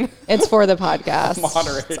moderating. It's for the podcast.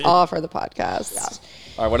 Moderating. It's all for the podcast.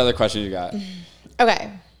 Yeah. All right, what other question you got?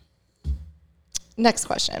 Okay. Next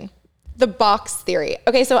question. The box theory.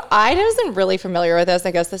 Okay, so I wasn't really familiar with this.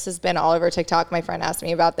 I guess this has been all over TikTok. My friend asked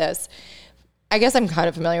me about this. I guess I'm kind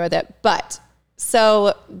of familiar with it, but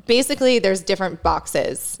so basically there's different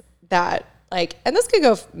boxes that like, and this could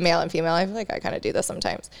go male and female. I feel like I kind of do this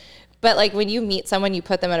sometimes, but like when you meet someone, you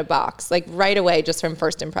put them in a box, like right away, just from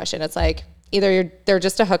first impression. It's like either they're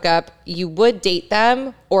just a hookup, you would date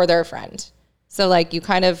them, or they're a friend. So like you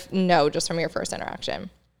kind of know just from your first interaction.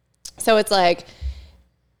 So it's like,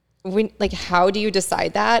 how do you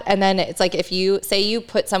decide that? And then it's like, if you say you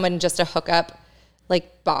put someone in just a hookup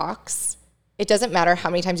like box, it doesn't matter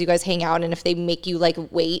how many times you guys hang out. And if they make you like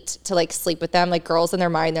wait to like sleep with them, like girls in their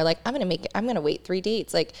mind, they're like, I'm going to wait 3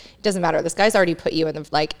 dates. Like, it doesn't matter. This guy's already put you in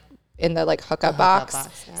the hookup box.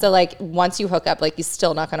 Yeah. So like once you hook up, like he's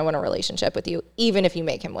still not going to want a relationship with you, even if you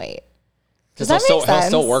make him wait. Because he'll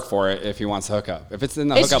still work for it if he wants to hook up. If it's in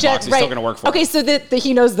the hookup box, he's still going to work for it. Okay, so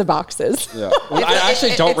he knows the boxes. Yeah. Well, I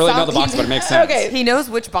actually don't really know the box, but it makes sense. Okay, he knows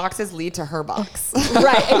which boxes lead to her box.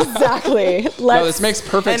 Right, exactly. No, this makes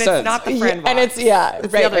perfect sense. And it's not the friend box. And it's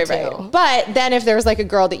right. But then if there's like a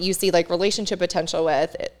girl that you see like relationship potential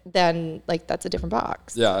with, then like that's a different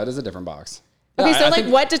box. Yeah, it is a different box. Okay, so like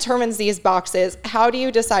what determines these boxes? How do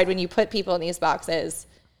you decide when you put people in these boxes?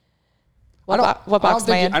 What box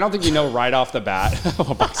am I in? I don't think you know right off the bat.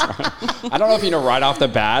 What box am I in? I don't know if you know right off the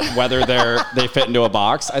bat whether they fit into a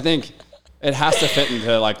box. I think it has to fit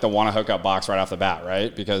into like the want to hook up box right off the bat,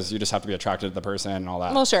 right? Because you just have to be attracted to the person and all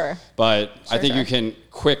that. Well, sure. But I think you can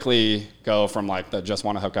quickly go from like the just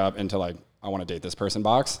want to hook up into like I want to date this person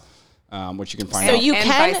box, which you can find out. So you and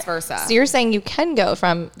can, vice versa. So you're saying you can go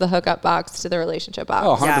from the hookup box to the relationship box?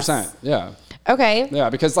 Oh, 100%. Yeah. Okay.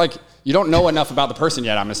 Yeah, because like you don't know enough about the person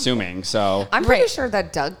yet, I'm assuming. So I'm pretty sure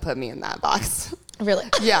that Doug put me in that box. Really?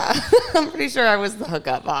 Yeah. I'm pretty sure I was the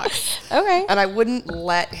hookup box. Okay. And I wouldn't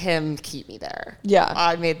let him keep me there. Yeah.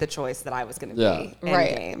 I made the choice that I was going to be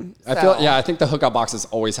right. game. I think the hookup boxes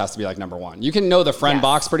always has to be like number 1. You can know the friend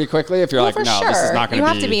box pretty quickly if you're like, no, this is not going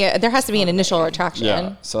to be. There has to be an initial attraction.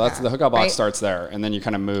 Yeah. So that's the hookup box starts there, and then you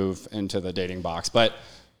kind of move into the dating box. But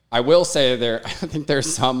I will say I think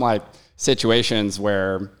there's some like situations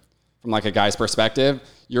where, from like a guy's perspective,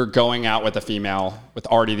 you're going out with a female with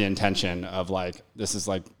already the intention of like, this is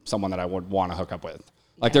like someone that I would want to hook up with.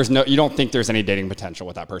 Like you don't think there's any dating potential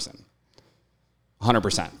with that person.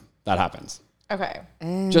 100% that happens. Okay.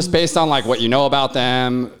 Just based on like what you know about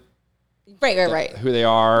them. Right. who they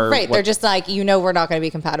are. Right. They're just like, we're not going to be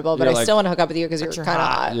compatible, but I still want to hook up with you because you're kind of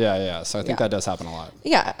hot. Yeah. So I think that does happen a lot.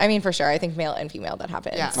 Yeah. I mean, for sure. I think male and female that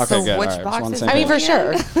happens. Yeah. Okay, so good. which Right. box is I mean, for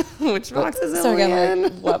sure. Which box is it? So again,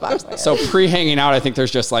 like, what box? So pre-hanging out, I think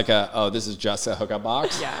there's just like this is just a hookup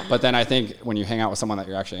box. Yeah. But then I think when you hang out with someone that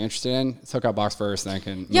you're actually interested in, it's hookup box first, then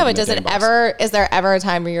can. Yeah, but is there ever a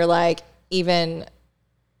time where you're like, even,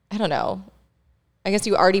 I don't know, I guess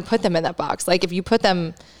you already put them in that box. Like if you put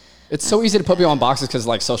them. It's so easy to put people on boxes because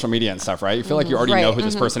like social media and stuff, right? You feel like you already know who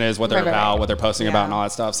this person is, what they're about, what they're posting about and all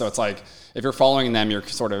that stuff. So it's like, if you're following them, you're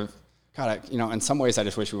sort of, God, in some ways I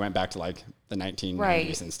just wish we went back to like the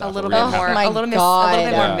 1990s and stuff. A little bit more, a little bit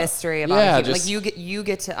more mystery about it. Like you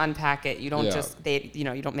get to unpack it. You don't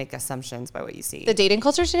you don't make assumptions by what you see. The dating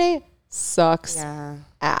culture today sucks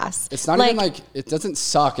ass. It's not even like, it doesn't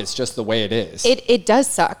suck. It's just the way it is. It does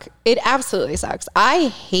suck. It absolutely sucks. I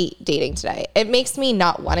hate dating today. It makes me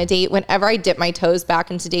not want to date. Whenever I dip my toes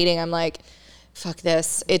back into dating, I'm like, fuck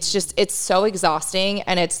this. It's so exhausting.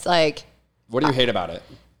 And it's like, what do you hate about it?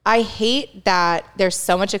 I hate that there's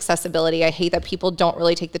so much accessibility. I hate that people don't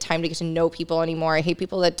really take the time to get to know people anymore. I hate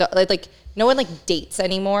people that don't, like no one like dates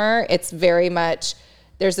anymore. It's very much,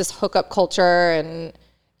 there's this hookup culture and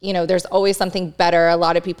there's always something better. A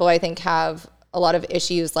lot of people, I think, have a lot of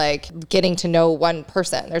issues like getting to know one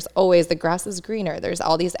person. There's always the grass is greener. There's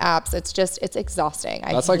all these apps. It's exhausting.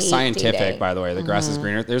 That's like scientific, by the way. The grass is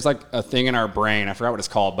greener. There's like a thing in our brain. I forgot what it's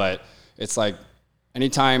called, but it's like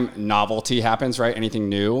anytime novelty happens, right? Anything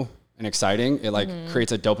new and exciting, it like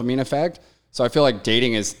creates a dopamine effect. So I feel like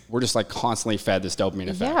dating we're just like constantly fed this dopamine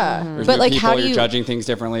effect. Yeah. There's But new like people, how do you're you judging things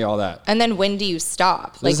differently, all that. And then when do you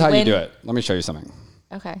stop? This is how you do it. Let me show you something.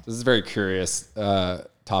 Okay. This is a very curious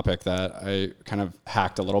topic that I kind of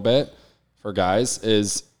hacked a little bit for guys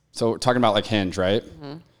so talking about like Hinge, right?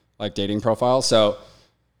 Like dating profiles. So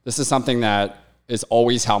this is something that is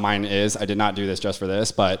always how mine is. I did not do this just for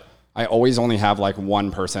this, but I always only have like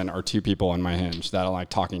one person or two people in my Hinge that I'm like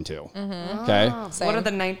talking to. Okay. What are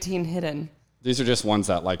the 19 hidden? These are just ones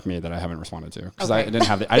that like me that I haven't responded to because I Okay. didn't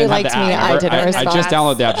have the app. I didn't respond. I just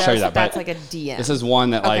downloaded the app to show you that. That's but like a DM. this is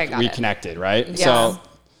one that like we connected, right? Yeah. So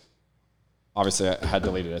obviously I had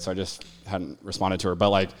deleted it, so I just hadn't responded to her.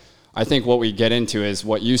 But like, I think what we get into is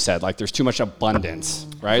what you said. Like, there's too much abundance,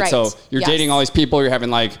 right? So you're dating all these people. You're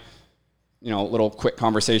having like, little quick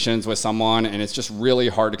conversations with someone, and it's just really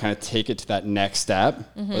hard to kind of take it to that next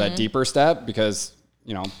step or that deeper step because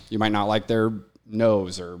you might not like their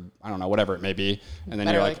nose or I don't know, whatever it may be, and then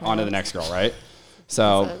you're like on to the next girl, right?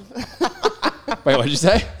 So, wait, what did you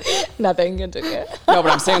say? Nothing. Continue. No, but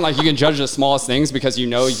I'm saying like you can judge the smallest things because you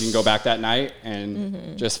can go back that night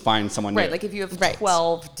and just find someone new. Right, like if you have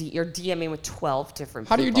 12, you're DMing with 12 different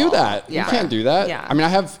people. How do you do that? Yeah. You can't do that. Yeah. I mean,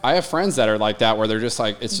 I have friends that are like that where they're just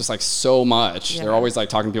like, it's just like so much. Yeah. They're always like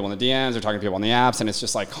talking to people in the DMs, they're talking to people on the apps, and it's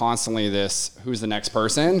just like constantly this, who's the next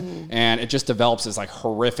person? And it just develops this like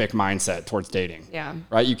horrific mindset towards dating. Yeah.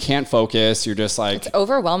 Right? You can't focus. You're just like... It's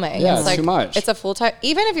overwhelming. Yeah, it's like, too much. It's a full-time...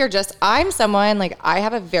 Even if you're just... I'm someone, like, I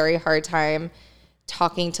have a very hard time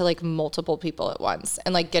talking to, like, multiple people at once.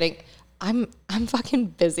 And, like, I'm fucking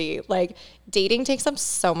busy. Like, dating takes up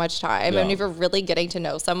so much time. Yeah. And if you're really getting to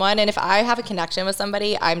know someone, and if I have a connection with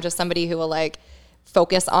somebody, I'm just somebody who will, like,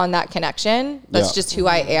 focus on that connection. That's just who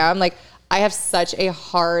I am. Like, I have such a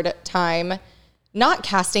hard time not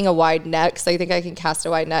casting a wide net, because I think I can cast a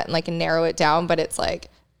wide net and, like, narrow it down. But it's, like,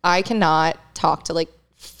 I cannot talk to, like,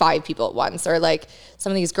 5 people at once, or like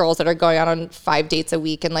some of these girls that are going out on 5 dates a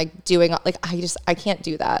week and like doing like, I can't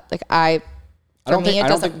do that. Like it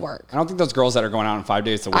doesn't work. I don't think those girls that are going out on 5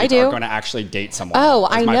 dates a week are going to actually date someone. Oh,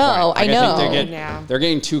 I know. I know. They're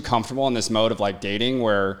getting too comfortable in this mode of like dating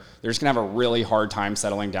where they're just gonna have a really hard time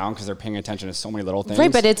settling down because they're paying attention to so many little things.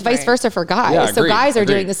 Right, but it's vice versa for guys. Yeah, so guys are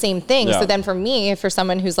doing the same thing. Yeah. So then for me, for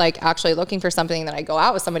someone who's like actually looking for something, that I go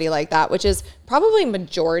out with somebody like that, which is probably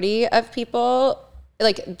majority of people.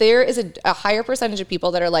 Like there is a higher percentage of people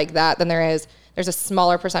that are like that than there's a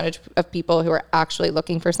smaller percentage of people who are actually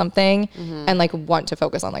looking for something and like want to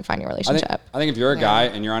focus on like finding a relationship. I think if you're a guy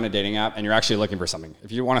and you're on a dating app and you're actually looking for something,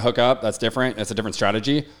 if you want to hook up, that's different. It's a different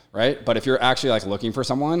strategy, right? But if you're actually like looking for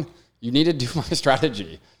someone, you need to do my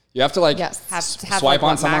strategy. You have to like swipe like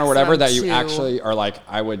on someone or whatever that you actually are like,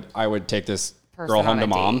 I would take this girl home to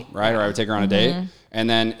mom, right? Or I would take her on a date. And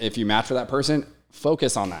then if you match with that person,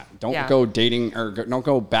 focus on that. Don't go dating or don't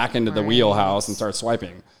go back into the wheelhouse and start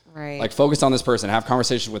swiping. Right. Like focus on this person, have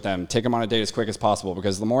conversations with them, take them on a date as quick as possible,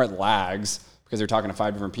 because the more it lags, because you're talking to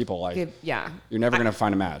 5 different people. Like, Yeah. you're never going to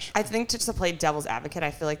find a match. I think just to play devil's advocate, I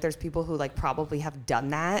feel like there's people who like probably have done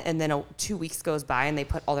that, and then 2 weeks goes by and they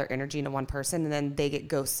put all their energy into one person, and then they get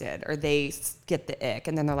ghosted or they get the ick,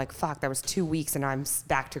 and then they're like, fuck, that was 2 weeks and I'm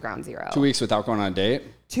back to ground zero. 2 weeks without going on a date?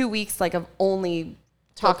 2 weeks like of only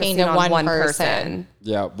talking to one person.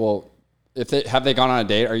 Yeah, well, have they gone on a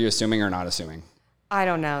date? Are you assuming or not assuming? I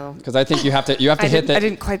don't know. Because I think you have to hit the. I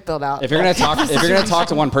didn't quite build out. If you're gonna talk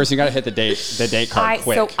to one person, you got to hit the date card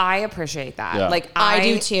quick. So I appreciate that. Yeah. Like I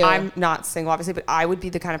do too. I'm not single, obviously, but I would be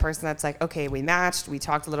the kind of person that's like, okay, we matched, we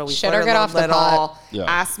talked a little, we Should or get off the pot. Yeah.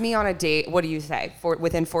 Ask me on a date. What do you say?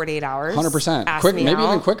 Within 48 hours. 100%. Quick, maybe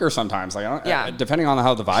even quicker sometimes. Like, depending on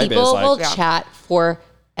how the vibe People is. Like, will chat forever.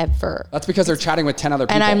 That's because they're chatting with 10 other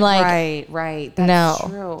people. And I'm like, right. That's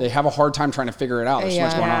true. They have a hard time trying to figure it out. There's so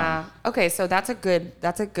much going on. Okay, so that's a good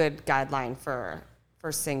guideline for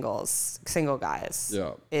single guys.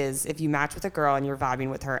 Yeah. Is if you match with a girl and you're vibing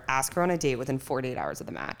with her, ask her on a date within 48 hours of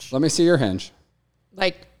the match. Let me see your Hinge.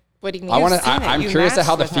 like, what do you mean? I'm curious to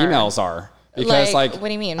how the females are. Because like, what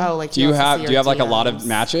do you mean? Oh, like do you have like a lot of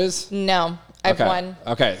matches? No, I've won.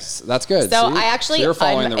 Okay, so that's good. So see? I actually, So you're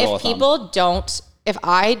following the rule if people don't,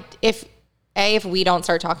 if we don't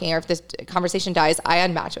start talking or if this conversation dies, I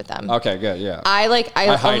unmatch with them. Okay, good, yeah. I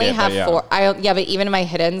only have yeah. 4. But even in my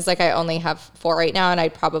hiddens, like I only have 4 right now, and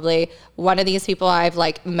I'd probably one of these people I've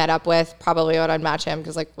like met up with probably would unmatch him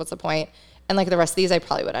because like what's the point? And like the rest of these I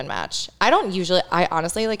probably would unmatch. I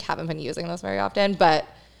honestly like haven't been using this very often, but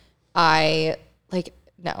I like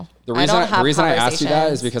no. The reason I asked you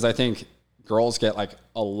that is because I think girls get like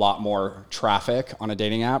a lot more traffic on a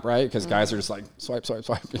dating app, right? Because guys are just like swipe,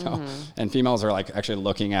 you know, and females are like actually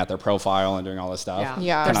looking at their profile and doing all this stuff.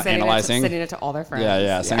 Yeah. Kind of analyzing. Sending it to all their friends.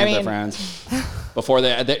 Yeah. Sending it to their friends before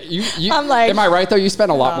you. I'm like, am I right though? You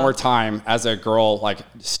spend a lot more time as a girl like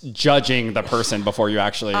judging the person before you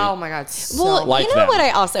actually. Oh my god. Well, like you know them. what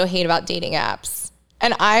I also hate about dating apps,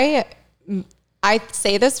 and I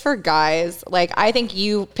say this for guys. Like, I think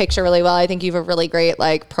you picture really well. I think you have a really great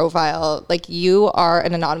like profile. Like, you are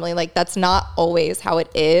an anomaly. Like, that's not always how it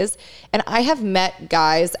is. And I have met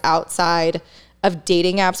guys outside of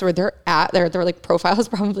dating apps where their like profile is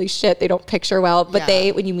probably shit. They don't picture well, but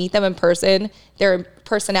when you meet them in person, their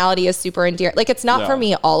personality is super endearing. Like, it's not for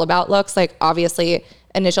me all about looks. Like, obviously,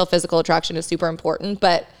 initial physical attraction is super important,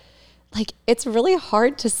 but like, it's really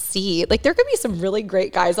hard to see. Like, there could be some really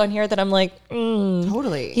great guys on here that I'm like,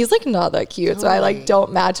 totally. He's like not that cute. Totally. So I like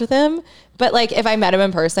don't match with him. But like, if I met him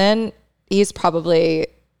in person, he's probably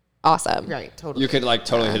awesome. Right. Totally. You could like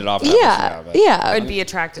totally hit it off. Yeah. I'd be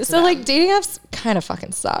attracted to so them. like, dating apps kind of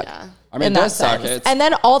fucking suck. Yeah. I mean, it does suck. And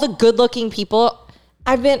then all the good looking people,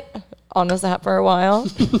 I've been on this app for a while.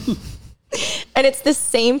 And it's the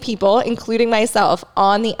same people, including myself,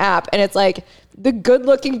 on the app. And it's like, the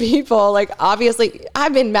good-looking people, like, obviously,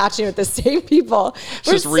 I've been matching with the same people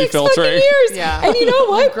for just 6 refiltering. fucking years. Yeah. And you know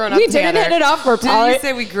what? We didn't together. hit it off for Didn't you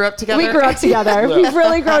say we grew up together? We grew up together. We've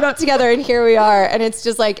really grown up together, and here we are. And it's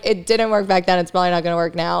just like, it didn't work back then. It's probably not going to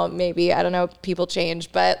work now. Maybe, I don't know, people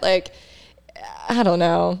change. But, like, I don't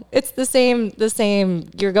know. It's the same.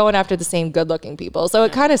 You're going after the same good-looking people. So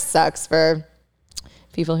it kind of sucks for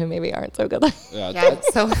people who maybe aren't so good looking. Yeah.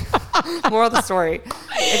 So, moral of the story: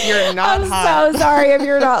 if you're not hot, I'm so sorry if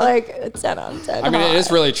you're not like 10 on 10. I mean, it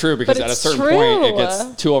is really true because But at a it's certain true. point, it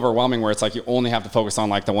gets too overwhelming where it's like you only have to focus on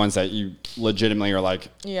like the ones that you legitimately are like,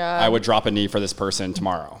 I would drop a knee for this person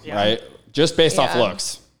tomorrow, right? Just based off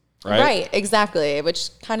looks, right? Right, exactly, which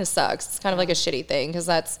kind of sucks. It's kind of like a shitty thing because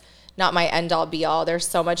that's not my end all be all. There's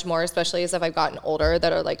so much more, especially as if I've gotten older,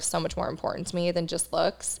 that are like so much more important to me than just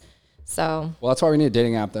looks. So well, that's why we need a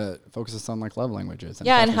dating app that focuses on like love languages.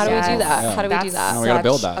 And how do we do that? Yeah. How do we do that? No, we gotta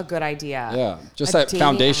build that. A good idea. Yeah, just that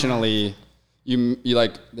foundationally, you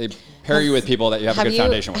like they pair you with people that you have a good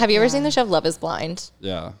foundation with. Have you ever seen the show Love Is Blind?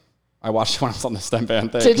 Yeah, I watched it when I was on the STEM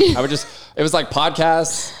band thing. Did you? It was like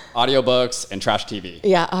podcasts, audiobooks, and trash TV.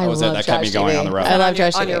 Yeah, I love that kept me going on the road. I love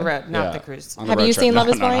trash TV. On your road, not the cruise. Have you seen Love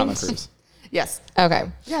Is Blind? Not on the cruise. Yes.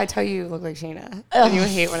 Okay. Yeah, I tell you look like Shayna. And you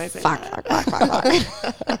hate when I say that.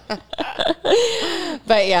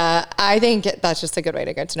 But yeah, I think that's just a good way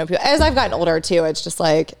to get to know people. As I've gotten older too, it's just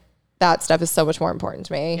like that stuff is so much more important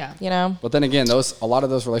to me. Yeah. You know? But then again, a lot of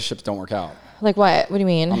those relationships don't work out. Like what? What do you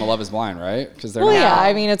mean? On the Love Is Blind, right? Because they're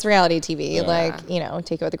I mean, it's reality TV. Like, you know,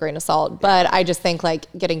 take it with a grain of salt. But I just think like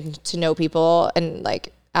getting to know people and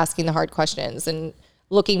like asking the hard questions and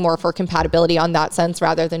looking more for compatibility on that sense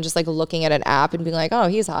rather than just like looking at an app and being like, oh,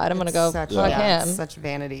 he's hot, I'm gonna go fuck him. Such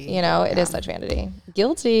vanity. You know, it is such vanity.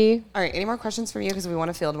 Guilty. All right, any more questions from you? Because we want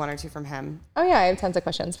to field 1 or 2 from him. Oh yeah, I have tons of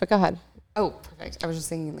questions, but go ahead. Oh, perfect. I was just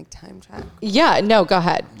thinking like time check. Yeah, no, go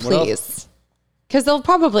ahead, please. Because they'll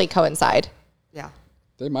probably coincide. Yeah.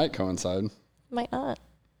 They might coincide. Might not.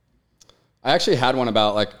 I actually had one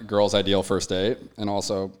about like girls' ideal first date, and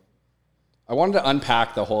also I wanted to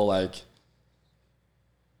unpack the whole like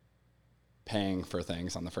paying for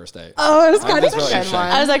things on the first date. Oh, it was kind of really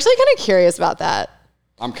I was actually kind of curious about that.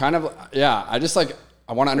 I'm kind of I just like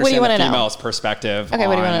I want to understand the female's perspective. Okay,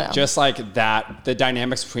 what do you want to know? Just like that, the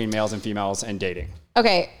dynamics between males and females and dating.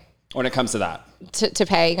 Okay. When it comes to that, to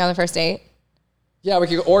paying on the first date. Yeah, we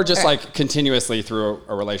could, or just like continuously through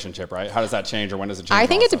a relationship, right? How does that change, or when does it change? I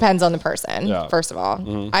think it depends on the person. Yeah. First of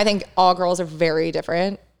all, I think all girls are very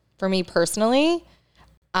different. For me personally,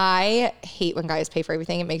 I hate when guys pay for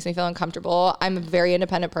everything. It makes me feel uncomfortable. I'm a very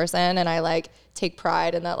independent person, and I like take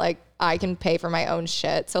pride in that. Like I can pay for my own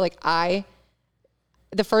shit. So like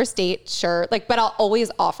the first date, sure, like, but I'll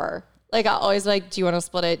always offer. Like I'll always like, do you want to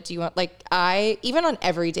split it? Do you want like even on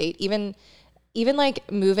every date, even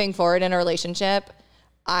like moving forward in a relationship,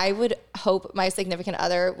 I would hope my significant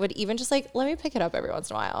other would even just like, let me pick it up every once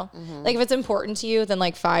in a while. Like if it's important to you, then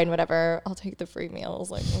like fine, whatever. I'll take the free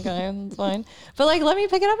meals. Like, okay, that's fine. But like, let me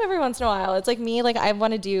pick it up every once in a while. It's like me, like I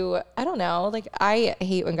want to do, I don't know. Like I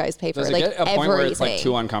hate when guys pay for Does it like get a point where it's like everything.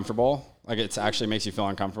 too uncomfortable? Like it actually makes you feel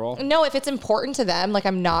uncomfortable? No, if it's important to them, like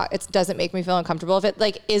it doesn't make me feel uncomfortable. If it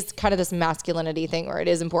like is kind of this masculinity thing where it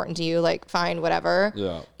is important to you, like fine, whatever.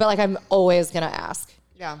 Yeah. But like I'm always going to ask.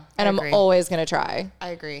 Yeah. And I'm always going to try. I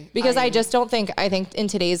agree. Because I just don't think, I think in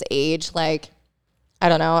today's age, like, I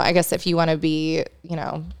don't know, I guess if you want to be, you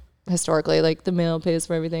know, historically, like the male pays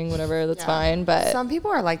for everything, whatever, that's fine. But some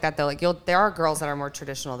people are like that though. Like there are girls that are more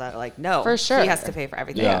traditional that are like, no, for sure, he has to pay for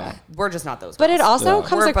everything. Yeah. We're just not those girls. But it also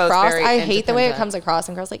comes We're both across, very I hate the way it independent. comes across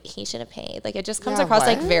and girls like, he should have paid. Like it just comes Yeah, across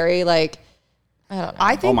like what? very like, I don't know.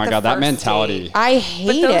 I think Oh my God, that first mentality. date- I but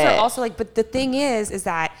hate those it. are also like, but the thing is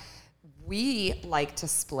that we like to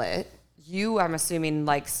split. You, I'm assuming,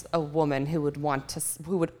 likes a woman who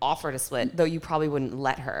would offer to split, though you probably wouldn't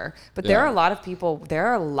let her. But there are a lot of people, there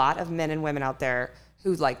are a lot of men and women out there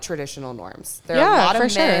who like traditional norms. There are a lot of men.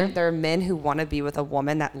 Sure. There are men who want to be with a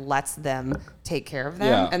woman that lets them take care of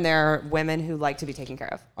them, and there are women who like to be taken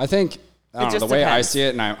care of. I think, I don't know, the just way I depends. see it,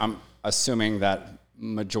 and I'm assuming that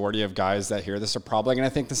majority of guys that hear this are probably going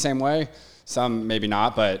to think the same way. Some maybe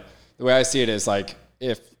not, but the way I see it is like,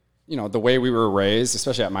 if, you know, the way we were raised,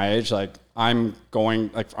 especially at my age, like I'm going,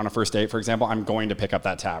 like on a first date, for example, I'm going to pick up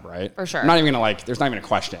that tab, right? For sure. I'm not even gonna like, there's not even a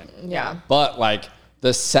question. Yeah. But like the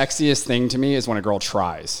sexiest thing to me is when a girl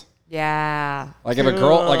tries. Yeah. Like if a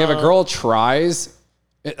girl tries,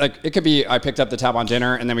 it could be I picked up the tab on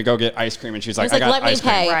dinner and then we go get ice cream and she's like, It's like, I got let me ice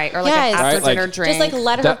cream. pay. Right. Or like Yes. an after Right, like, dinner drink. just like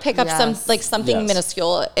let her pick up some Yes. like something Yes.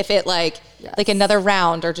 minuscule if it like another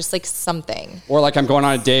round or just like something. Or like I'm going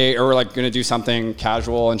on a date or we're like going to do something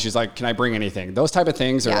casual and she's like, can I bring anything? Those type of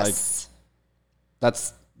things are like,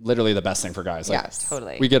 that's literally the best thing for guys. Like, Yes.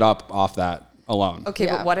 Totally. We get up off that alone. Okay,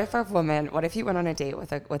 Yeah. but what if you went on a date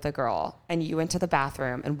with a girl and you went to the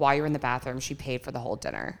bathroom and while you're in the bathroom, she paid for the whole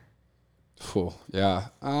dinner? Ooh, yeah.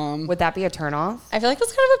 Would that be a turn off? I feel like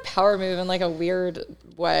that's kind of a power move in like a weird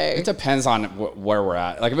way. It depends on where we're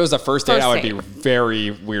at. Like if it was a first date, First I would date. be very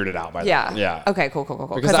weirded out by Yeah. that. Yeah. Okay, cool.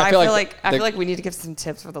 Because Because I I feel feel like like I feel like we need to give some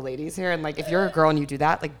tips for the ladies here. And like, if you're a girl and you do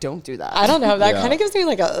that, like, don't do that. I don't know. That Yeah. kind of gives me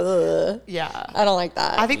like a, Yeah. I don't like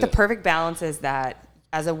that. I think the perfect balance is that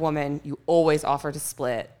as a woman, you always offer to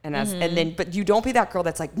split, and but you don't be that girl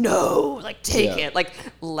that's like, no, like take Yeah. it, like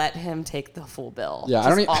let him take the full bill. Yeah, Just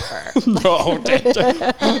I don't offer.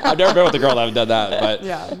 No, I've never been with a girl that have done that, but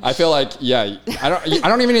Yeah. I feel like I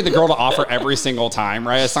don't even need the girl to offer every single time,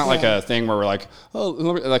 right? It's not like a thing where we're like, oh,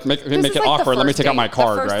 let me like make This it is like the awkward. Let me first take out my date.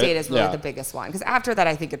 card, The first right? date is really the biggest one, because after that,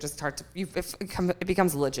 I think it just starts. It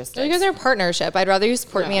becomes logistics. you guys are a partnership. I'd rather you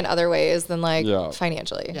support me in other ways than like Yeah.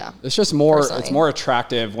 financially. Yeah. It's just more. Personally. It's more attractive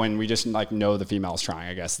when we just like know the female's trying.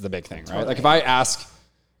 I guess is the big thing, right? Like if I ask,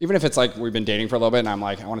 even if it's like we've been dating for a little bit, and I'm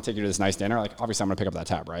like, I want to take you to this nice dinner. Like obviously, I'm gonna pick up that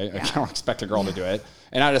tab, right? Like, I don't expect a girl to do it.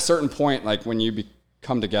 And at a certain point, like when you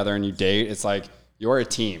come together and you date, it's like you're a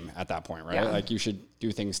team at that point, right? Yeah. Like you should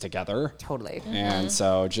do things together. Totally. And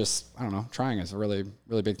so just, I don't know, trying is a really,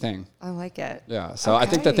 really big thing. I like it. Yeah. So I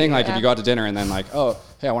think the thing, like if you go out to dinner and then like, oh,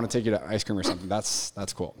 hey, I want to take you to ice cream or something. That's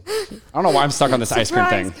cool. I don't know why I'm stuck on this ice cream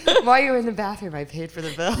thing. While you were in the bathroom, I paid for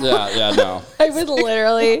the bill. Yeah, no. I would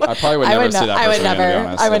literally. I probably would never see that person again, to be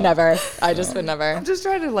honest. I would never. I just would never. I'm just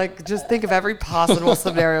trying to like just think of every possible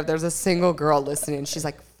scenario. If there's a single girl listening, and she's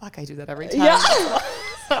like, "Fuck, I do that every time." Yeah.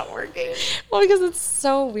 It's not working. Well, because it's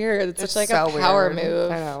so weird. It's such like so a power weird.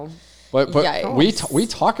 move. I know. But Yikes. we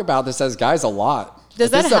talk about this as guys a lot.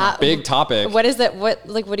 Does Like, that this is a big topic. What is it? What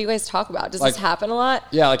do you guys talk about? Does Like, this happen a lot?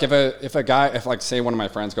 Yeah, like if a guy, if like say one of my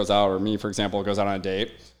friends goes out, or me for example goes out on a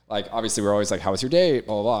date, like obviously we're always like, how was your date,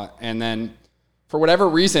 blah blah blah, and then for whatever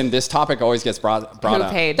reason this topic always gets brought Who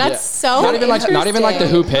up. paid? That's so not even like the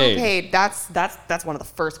who paid. Who paid? That's one of the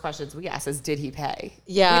first questions we ask is, did he pay?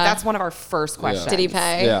 Yeah. That's one of our first questions. Did he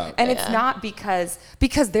pay? Yeah. And it's not because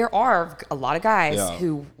there are a lot of guys Yeah.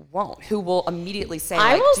 who won't, who will immediately say,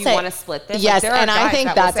 I like, will do say you want to split this? Yes, Like, there are and I guys think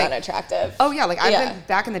that will that's say, unattractive. oh yeah, like I've Yeah. been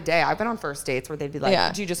back in the day, I've been on first dates where they'd be like,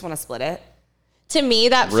 Yeah. do you just want to split it? To me,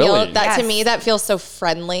 that Really? to Yes. me that feels so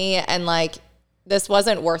friendly and like this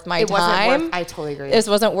wasn't worth my It wasn't time. worth, I totally agree. This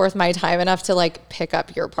wasn't worth my time enough to like pick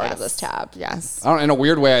up your part of Yes. this tab. Yes. I don't, in a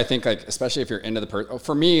weird way, I think like, especially if you're into the person,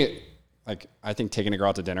 for me, like I think taking a girl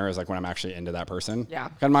out to dinner is like when I'm actually into that person. Yeah.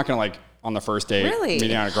 I'm not going to like on the first date, Really?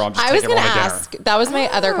 meeting on a girl, I'm just I was taking going her to to dinner. ask, that was my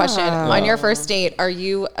other question. On your first date, are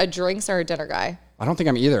you a drinks or a dinner guy? I don't think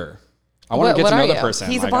I'm either. I want to get What to know are the you? person.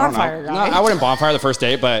 He's a like, I don't know. bonfire guy. No, I wouldn't bonfire the first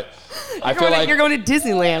date, but I feel like you're going to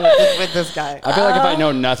Disneyland with this guy. I feel like if I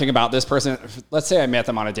know nothing about this person, let's say I met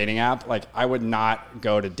them on a dating app, like I would not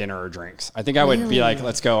go to dinner or drinks. I think I would be like,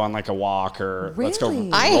 let's go on like a walk or let's go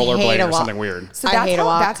Really? I hate rollerblade a or walk. something weird. So I hate a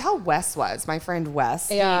walk. that's how Wes was. My friend Wes.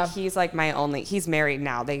 Yeah. He's like he's married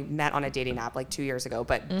now. They met on a dating app like 2 years ago,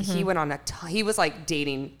 but he went on he was like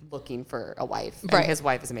dating, looking for a wife. And Right. his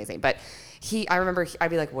wife is amazing. But I remember I'd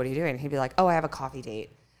be like, what are you doing? He'd be like, oh, I have a coffee date.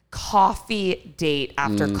 Coffee date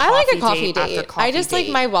after coffee date. I like a coffee date. After coffee I just like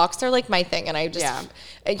date. my walks are like my thing, and I just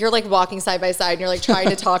you're like walking side by side, and you're like trying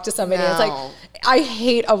to talk to somebody. And it's No. like I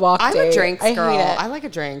hate a walk I'm date. a drinks I girl. hate it. I like a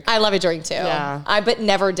drink. I love a drink too. Yeah. But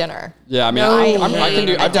never dinner. Yeah, I mean, No, I I can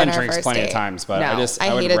do. hate a I've done dinner drinks first plenty of date. times, but No.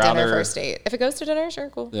 I would hate a rather. dinner first date. If it goes to dinner, sure,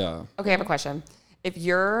 cool. Yeah. Okay, I have a question. If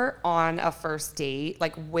you're on a first date,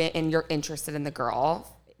 like and you're interested in the girl,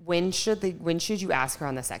 when should you ask her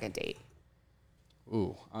on the second date?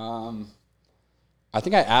 Ooh. I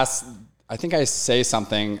think I say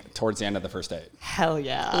something towards the end of the first date. Hell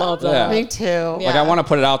yeah. Love that. Me too. Like I want to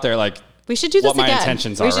put it out there, like We should do this what my again.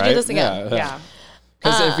 intentions We are. should right? do this again. Yeah.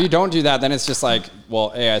 Because if you don't do that, then it's just like,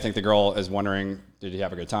 well, I think the girl is wondering, did he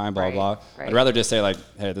have a good time? Blah Right, blah. blah. right. I'd rather just say like,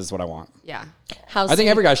 hey, this is what I want. Yeah. I think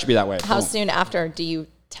every guy should be that way. How Boom. soon after do you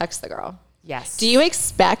text the girl? Yes. Do you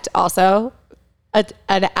expect also an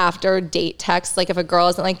after date text? Like if a girl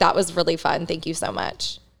isn't like, that was really fun, thank you so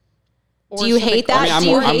much. Do you hate that? I mean, do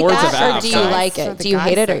you I'm hate words of that, or ask. do you Guys- like So it? the Do you guys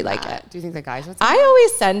hate it or say you like that. it? Do you think the guys would say I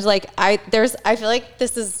always send like I feel like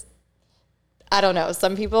this is, I don't know.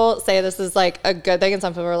 Some people say this is like a good thing, and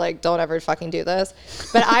some people are like, don't ever fucking do this.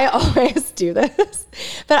 But I always do this.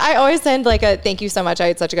 But I always send like a thank you so much. I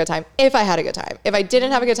had such a good time. If I had a good time. If I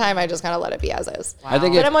didn't have a good time, I just kind of let it be as is. I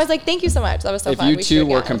think But if, I'm always like, thank you so much. That was so if fun. you We two should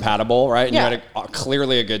were again. compatible, right, and Yeah. you had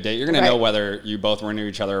clearly a good date, you're gonna know Right. whether you both were into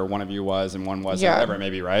each other, or one of you was and one wasn't, Yeah. whatever it may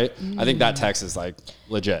be, right? I think that text is like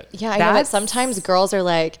legit. Yeah, I know. But That's- sometimes girls are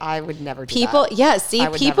like, I would never do people, that. yeah, see, I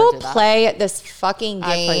would people never do that. play this fucking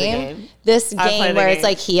I play the game. game. This I play game the where it's game.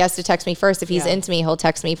 like he has to text me first. If he's Yeah. into me, he'll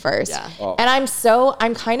text me first. Yeah. Oh. And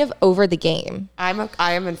I'm kind of over the game. I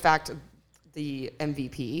am in fact the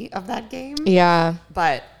MVP of that game. Yeah.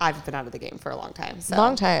 But I've been out of the game for a long time. So.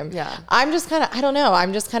 Long time. Yeah. I'm just kind of, I don't know.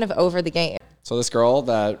 I'm just kind of over the game. So this girl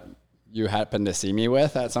that you happened to see me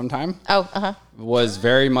with at some time Oh, was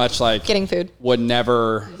very much like Getting food. would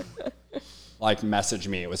never like message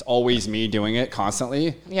me. It was always me doing it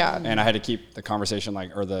constantly. Yeah. And I had to keep the conversation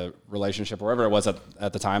like, or the relationship, wherever it was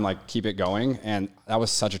at the time, like keep it going. And that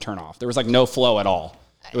was such a turnoff. There was like no flow at all.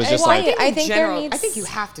 It was just Why- like, I In think there general, needs- I think you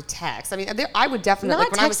have to text. I mean, I would definitely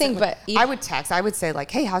Not like, when texting, but I would text. I would say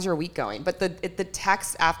like, "Hey, how's your week going?" But the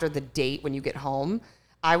text after the date when you get home,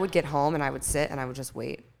 I would get home and I would sit and I would just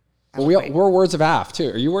wait. well, we're words of AF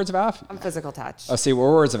too. Are you words of AF? I'm physical touch. Oh, see,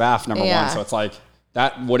 we're words of AF number Yeah. one. So it's like,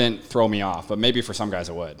 that wouldn't throw me off, but maybe for some guys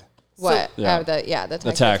it would. What? Yeah. The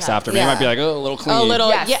The text after me Yeah. might be like, oh, a little clingy. A little,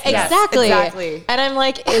 Yes, yeah, yes, exactly. exactly. And I'm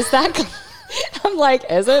like, is that I'm like,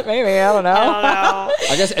 is it? Maybe. I don't know.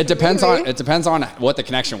 I guess it depends on what the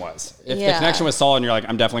connection was. If the connection was solid and you're like,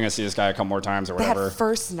 I'm definitely gonna see this guy a couple more times or whatever. That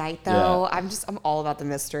first night though, I'm all about the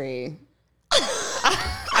mystery.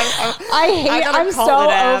 I'm so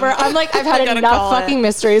over. I'm like, I've had enough fucking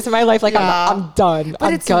mysteries in my life. Like, I'm done. But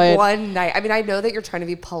I'm it's good. one night. I mean, I know that you're trying to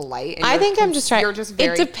be polite. And I think I'm just trying. You're just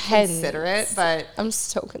very it depends. considerate, but I'm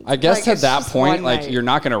so concerned. I guess like, at that point, like, night. you're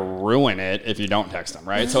not gonna ruin it if you don't text them,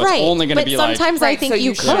 right? So it's only gonna be like. Sometimes I think so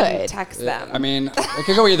you could text them. I mean, it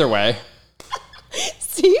could go either way.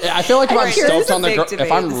 See, I feel like if I'm stoked on the girl,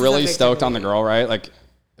 if I'm This really is a big stoked on the debate. girl, right? Like,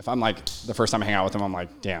 if I'm like the first time I hang out with them, I'm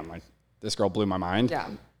like, damn, like this girl blew my mind. Yeah.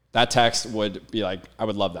 That text would be like, I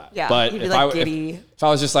would love that. Yeah, But you'd be if like I giddy. if I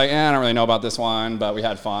was just like, I don't really know about this one, but we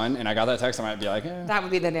had fun, and I got that text, I might be like, That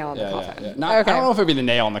would be the nail in the coffin. yeah. I don't know if it'd be the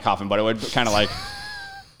nail in the coffin, but it would kind of like,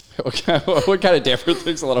 it would kind of dampen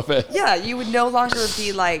things a little bit. Yeah, you would no longer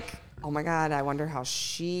be like, oh my God, I wonder how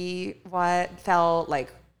she felt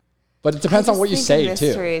like. But it depends on what you say too.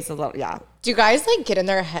 Mysteries a little, yeah. do guys like get in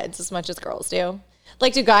their heads as much as girls do?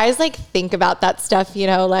 Like, do guys like think about that stuff? You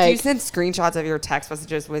know, like. Do you send screenshots of your text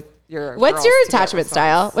messages with your? What's girls your to get attachment response?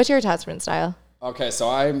 style? What's your attachment style? Okay, so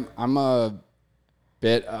I'm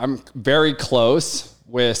very close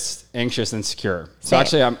with anxious and secure. So Same.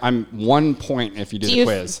 actually, I'm 1 point if you do the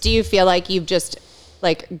quiz. Do you feel like you've just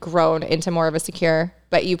like grown into more of a secure,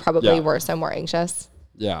 but you probably Yeah. were so more anxious?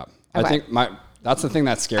 Yeah, Okay. I think that's the thing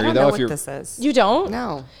that's I scary don't though. know If what you're this is. You don't?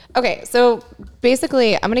 No. Okay, so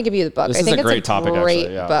basically, I'm going to give you the book. This I is think a it's great topic, great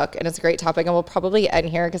actually, yeah. book, and it's a great topic, and we'll probably end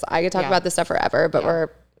here because I could talk Yeah. about this stuff forever, but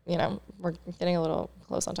Yeah. we're getting a little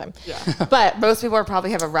close on time. Yeah. But Most people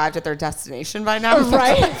probably have arrived at their destination by now.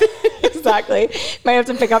 right, exactly. Might have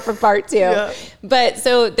to pick up for part 2. Yeah. But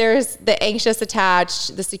so there's the anxious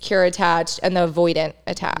attached, the secure attached, and the avoidant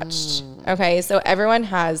attached. Okay, so everyone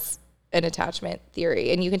has an attachment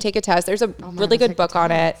theory, and you can take a test. There's a really good book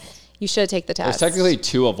on it. You should take the There's test. technically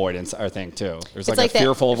 2 avoidance, I think, too. There's like like a the-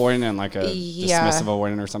 fearful avoidant and like a Yeah. dismissive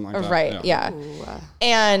avoidant or something like that. Right. Yeah.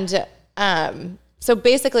 And so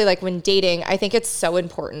basically, like when dating, I think it's so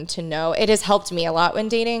important to know. It has helped me a lot when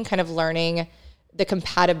dating, kind of learning the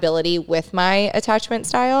compatibility with my attachment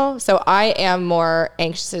style. So I am more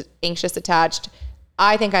anxious attached.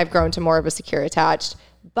 I think I've grown to more of a secure attached,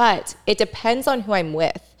 but it depends on who I'm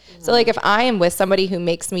with. So like if I am with somebody who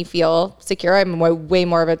makes me feel secure, I'm way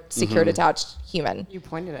more of a secured attached human. You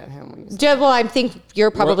pointed at him when you said Yeah, well, I think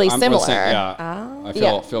you're probably similar. I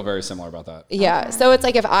feel very similar about that. Yeah. Okay. So it's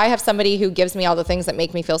like if I have somebody who gives me all the things that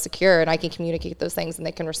make me feel secure and I can communicate those things and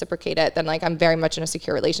they can reciprocate it, then like I'm very much in a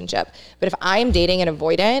secure relationship. But if I'm dating an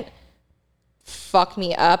avoidant, fuck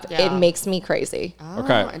me up. Yeah. It makes me crazy.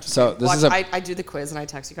 Okay. So this is I do the quiz and I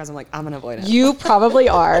text you guys. I'm like, I'm an avoidant. You probably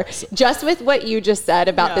are. Just with what you just said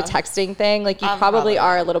about the Yeah. texting thing, like you I'm probably probably-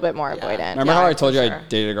 are a little bit more avoidant. Remember how I told you for I sure.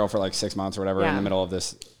 dated a girl for like 6 months or whatever in Yeah. the middle of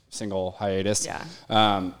this single hiatus?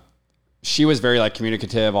 Yeah. She was very like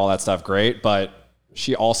communicative, all that stuff, great, but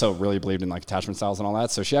she also really believed in like attachment styles and all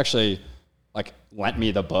that. So she actually like lent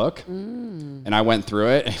me the book and I went through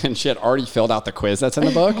it and she had already filled out the quiz that's in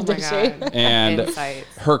the book. Oh my God. And Insight.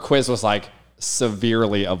 her quiz was like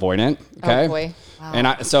severely avoidant. Okay. Oh, boy. Wow.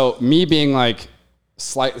 And so me being like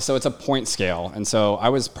so it's a point scale. And so I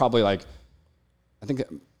was probably like, I think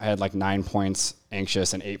I had like 9 points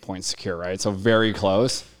anxious and 8 points secure, right? So very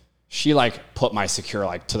close. She like put my secure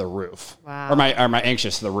like to the roof. Wow. Or my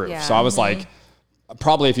anxious to the roof. Yeah. So I was like,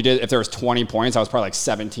 probably if there was 20 points, I was probably like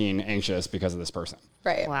 17 anxious because of this person.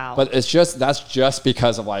 Right. Wow. But that's just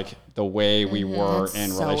because of like the way we were That's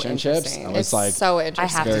in so relationships. interesting. I was It's like, so I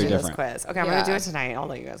interesting. have to Very do different. this quiz. Okay, I'm Yeah. going to do it tonight. I'll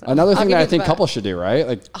let you guys know. another thing give that I you think the- couples should do, right?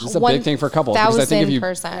 Like this is a big thing for couples. Because I think if you,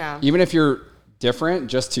 1,000%. Yeah. even if you're different,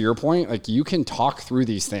 just to your point, like you can talk through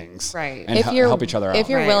these things, Right. And help each other out. If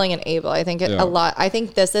you're Right. willing and able, I think Yeah. a lot. I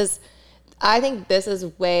think this is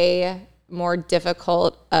way more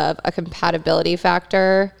difficult of a compatibility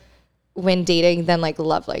factor when dating than like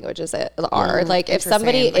love languages are. Like if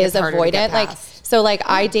somebody Interesting. Like, is it's harder to get avoidant, like past. so like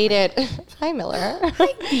I dated hi Miller.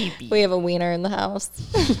 We have a wiener in the house.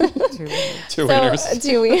 Two winners.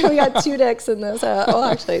 We got 2 dicks in this.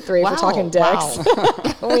 Actually 3 if we're Wow. talking dicks.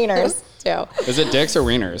 Wieners too. Is it dicks or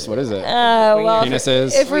wieners? What is it? Well,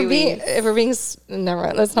 Penises. if we're being, never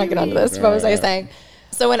mind, let's not get onto this. What was I saying?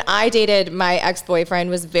 So when I dated, my ex-boyfriend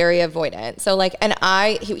was very avoidant. So like, and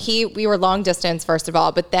we were long distance first of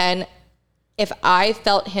all, but then if I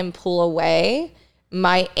felt him pull away,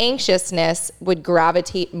 my anxiousness would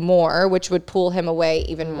gravitate more, which would pull him away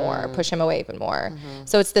even more, push him away even more.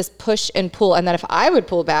 So it's this push and pull. And then if I would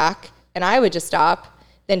pull back and I would just stop,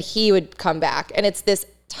 then he would come back. And it's this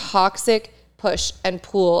toxic push and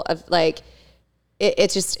pull of like,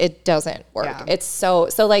 it doesn't work. Yeah. It's so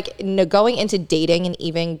like going into dating and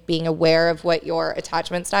even being aware of what your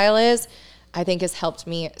attachment style is, I think has helped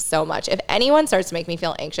me so much. If anyone starts to make me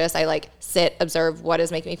feel anxious, I like sit, observe what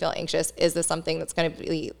is making me feel anxious. Is this something that's going to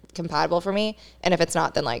be compatible for me? And if it's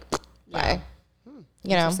not, then like, bye.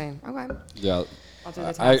 You know? Okay. Yeah. I'll do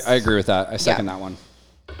the test. I agree with that. I second that one.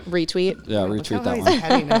 Retweet. Yeah, retweet that He's one.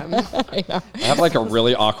 petting him. I know. I have like a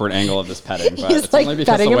really awkward angle of this petting, but He's, it's like, only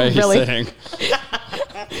because the petting way him he's really- sitting.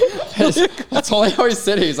 That's only how he's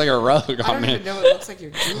sitting. He's like a rug I on don't me. even know what it looks like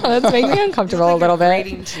you're doing. Oh, that's making me uncomfortable a little bit.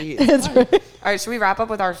 Grating cheese. All right, should we wrap up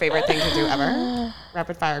with our favorite thing to do ever?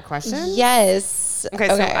 Rapid fire questions? Yes. Okay,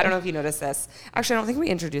 so I don't know if you noticed this. Actually, I don't think we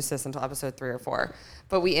introduced this until episode 3 or 4.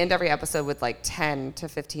 But we end every episode with like 10 to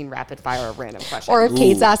 15 rapid fire random questions. Or if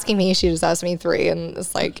Kate's asking me, she just asked me 3, and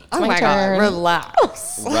it's like, it's oh my my turn. God,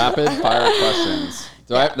 relax. Rapid fire questions.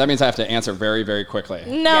 That means I have to answer very, very quickly.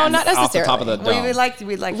 No, Yes. not Off the necessarily. top of the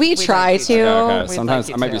dome. We try to. Okay. We'd Sometimes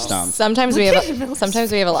like I might you be to. stumped. Sometimes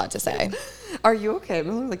we have a lot to say. Are you okay?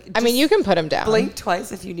 Like, I mean, you can put him down. blink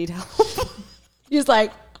twice if you need help. He's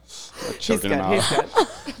like, Choking him He's out.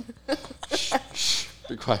 good.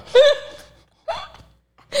 Be quiet.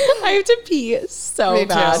 I have to pee so Me too.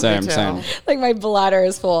 bad. Same, Me too. same. Like my bladder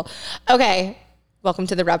is full. Okay. Welcome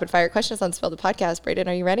to the rapid fire questions on Spill the Podcast. Braydon,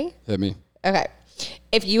 are you ready? Hit me. Okay.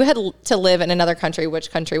 If you had to live in another country,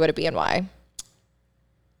 which country would it be and why?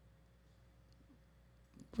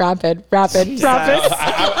 Rapid. I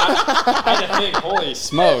had to think, holy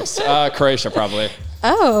smokes. Croatia, probably.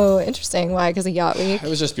 Oh, interesting. Why? Because of Yacht Week? It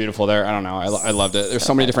was just beautiful there. I don't know. I loved it. There's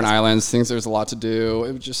so many different islands, things there's a lot to do.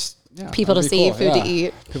 It was just, People to that'd be see, cool. food to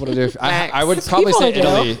eat. People to do. I would probably People say to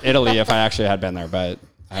do. Italy if I actually had been there, but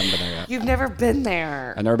I haven't been there yet. You've never been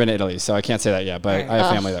there. I've never been to Italy, so I can't say that yet, but I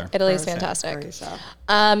have family there. Italy's Croatia, fantastic.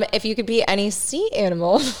 Croatia. If you could be any sea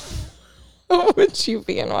animal, what would you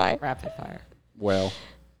be and why? Rapid fire. Whale.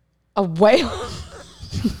 A whale.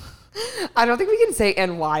 I don't think we can say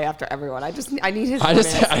NY after everyone. I need his. I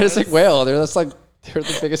just think whale. They're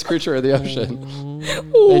the biggest creature of the ocean.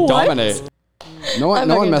 They dominate. No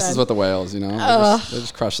one messes with the whales, you know. They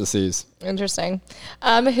just crush the seas. Interesting.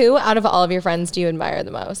 Who out of all of your friends do you admire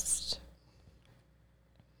the most?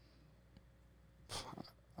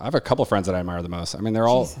 I have a couple friends that I admire the most. I mean, they're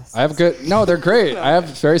all. I have good. No, they're great. I have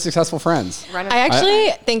very successful friends. I actually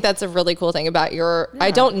think that's a really cool thing about I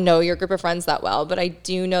don't know your group of friends that well, but I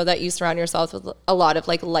do know that you surround yourself with a lot of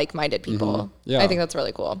like-minded people. Yeah. I think that's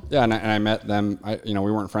really cool. Yeah, and I met them. We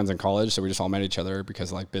weren't friends in college, so we just all met each other because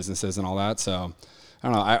of like businesses and all that. So I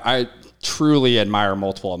don't know. I truly admire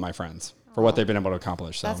multiple of my friends for what they've been able to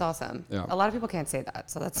accomplish. So. That's awesome. Yeah. A lot of people can't say that,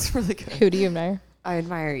 so that's really good. Who do you admire? I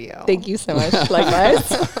admire you. Thank you so much. Likewise.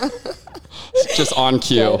 Just on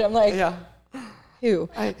cue. I'm like, Yeah. who?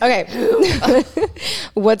 Okay.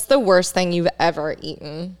 What's the worst thing you've ever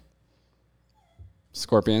eaten?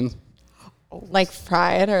 Scorpions. Like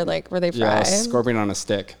fried or like were they fried? Yeah, scorpion on a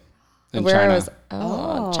stick in Where China. was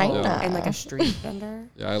China. Yeah. And like a street vendor.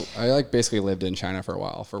 Yeah, I like basically lived in China for a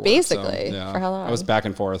while for work. Basically, so, yeah. for how long? I was back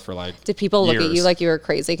and forth for like. Did people look at you years. like you were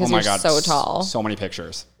crazy because Oh my you're God, so tall? So many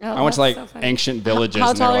pictures. Oh, I went to like that's so funny. ancient villages. How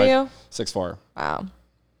and they were tall are like you? 6'4". Wow.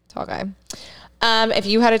 Tall guy. If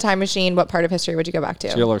you had a time machine, what part of history would you go back to?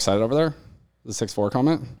 You get a little excited over there? The 6'4"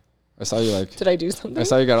 comment? I saw you like. Did I do something? I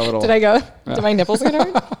saw you got a little. Did I go? Did my nipples get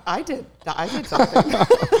hard? I did something.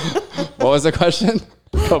 What was the question?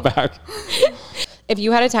 Go back. If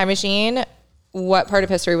you had a time machine, what part of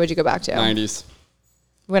history would you go back to? 90s.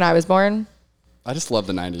 When I was born? I just love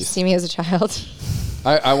the 90s. See me as a child.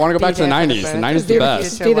 I want to go back to the there for the 90s. The birth. 90s is Be the the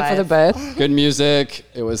best. future. Be there for the birth. Good music.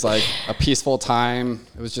 It was like a peaceful time.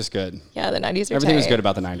 It was just good. Yeah, the 90s are Everything was tight. good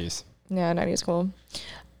about the 90s. Yeah, 90s cool.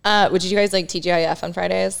 Would you guys like TGIF on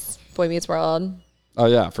Fridays? Boy Meets World. Oh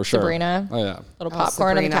yeah, for sure. Sabrina. Oh yeah. Little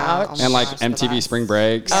popcorn on the Sabrina. couch. Oh my And like gosh, the MTV best. Spring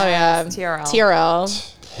Breaks. Oh yeah. TRL.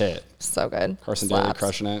 TRL. Hit. So good. Carson Daly Slaps.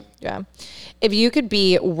 crushing it. Yeah. If you could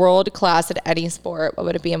be world class at any sport, what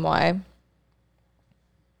would it be and why?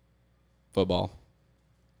 Football.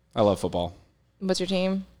 I love football. What's your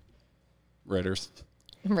team? Raiders.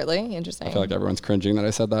 Really interesting. I feel like everyone's cringing that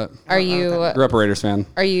I said that. Are you Grew up a Raiders fan.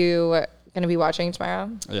 going to be watching tomorrow?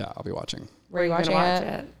 Yeah, I'll be watching. Where are you watching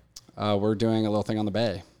it? We're doing a little thing on the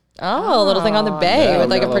bay. Oh, a little thing on the bay Yeah, with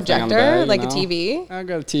we like got a little thing on the projector, bay, like you a know. TV. I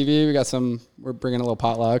got a TV. We got some. We're bringing a little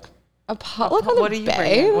potluck. A potluck on the What are you bay?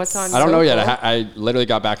 bringing? What's on? I don't So know yet. cool. I literally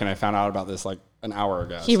got back and I found out about this like an hour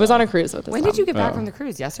ago. He was on a cruise with us. When did you get back from the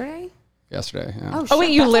cruise? Yesterday? Yesterday. Yeah. Oh, wait,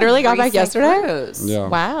 shit, you that's a literally got back recent yesterday? cruise. Yeah.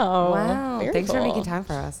 Wow. Wow. Very Thanks for cool. making time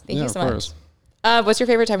for us. Thank Yeah, you of so much. course. What's your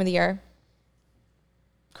favorite time of the year?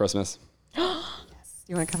 Christmas. You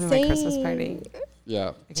want to come to my Christmas party?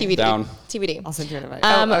 Yeah. TBD. Down. TBD. I'll send you an invite.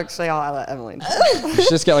 Actually, I'll let Emily know. We should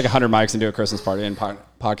just get like 100 mics and do a Christmas party and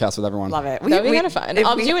podcast with everyone. Love it. That'd be kind of fun.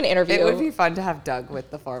 I'll do an interview. It would be fun to have Doug with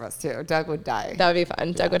the 4 of us too. Doug would die. That would be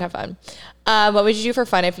fun. Doug would have fun. What would you do for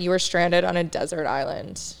fun if you were stranded on a desert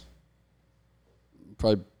island?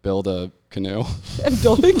 Probably build a canoe.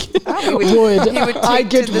 Building wood. I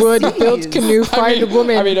get wood, build canoe, find a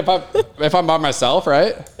woman. I mean, if I'm by myself,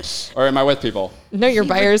 right? Or am I with people? No, you're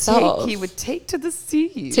by yourself. He would take to the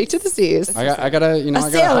seas. Take to the seas. I gotta, you know,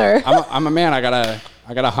 sailor. I'm a man. I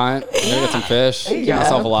gotta hunt. Maybe get some fish. Keep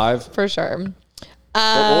myself alive. For sure.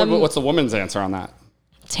 What's the woman's answer on that?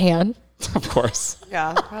 Tan. Of course.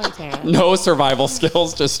 Yeah, probably tan. No survival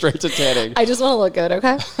skills, just straight to tanning. I just want to look good,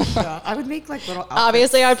 okay? Yeah, I would make like little outfits.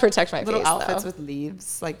 Obviously, I would protect my little face, outfits though. with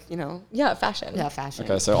leaves, like, you know. Yeah, fashion. Yeah, fashion.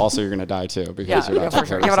 Okay, so also you're gonna die too because Yeah, you're not for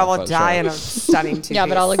sure. Yeah, but I will die in a stunning two-piece. Yeah,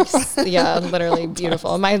 but I'll look, literally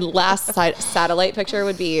beautiful. My last satellite picture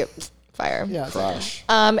would be fire. Yeah. Crush.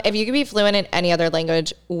 If you could be fluent in any other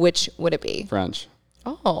language, which would it be? French.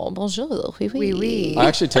 Oh, bonjour. Oui, Oui, oui. I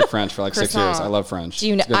actually took French for like 6 years. Croissant. I love French. Do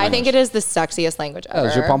you know, I think it is the sexiest language ever.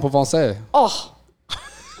 Je parle français. Oh.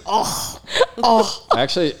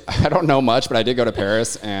 I don't know much, but I did go to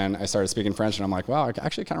Paris and I started speaking French and I'm like, wow, I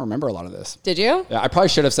actually kind of remember a lot of this. Did you? Yeah, I probably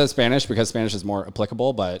should have said Spanish because Spanish is more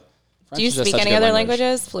applicable, but French Do you is just speak such a any good other language.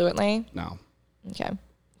 languages fluently? No. Okay.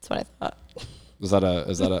 That's what I thought. Is that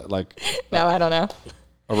a like No, I don't know.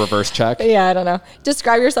 a reverse check? Yeah, I don't know.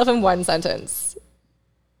 Describe yourself in one sentence.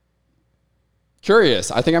 Curious.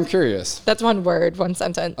 I think I'm curious. That's one word, one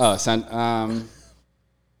sentence.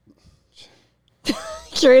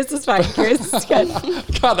 Curious is fine. Curious is good.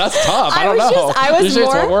 God, that's tough. I don't know. Usually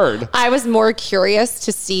it's one word. I was more curious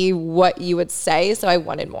to see what you would say, so I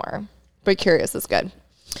wanted more. But curious is good.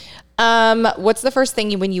 What's the first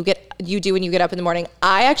thing when you do when you get up in the morning?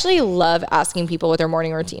 I actually love asking people what their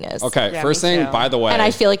morning routine is. Okay, Yeah, first me thing, too. by the way. And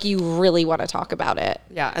I feel like you really want to talk about it.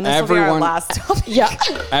 Yeah, and this will be our Everyone- last topic. Yeah.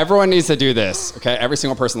 Everyone needs to do this, okay? Every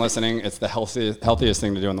single person listening, it's the healthiest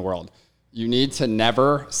thing to do in the world. You need to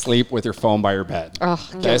never sleep with your phone by your bed. Oh,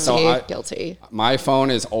 Okay, guilty. My phone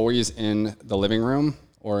is always in the living room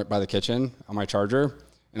or by the kitchen on my charger,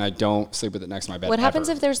 and I don't sleep with it next to my bed. What happens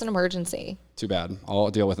ever. if there's an emergency? Too bad. I'll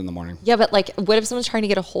deal with it in the morning. Yeah, but like, what if someone's trying to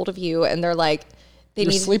get a hold of you and they're like, they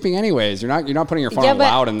You're need sleeping anyways. You're not putting your phone Yeah, on but-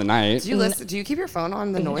 loud in the night. Do you listen? Do you keep your phone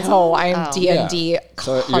on the noise? No, on? I am Oh. D&D.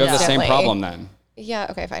 So you have the same constantly. problem then. Yeah.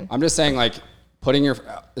 Okay. Fine. I'm just saying, like, putting your,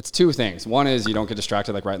 it's two things. One is you don't get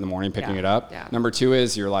distracted, like, right in the morning, picking Yeah, it up. yeah. Number two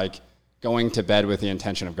is you're, like, going to bed with the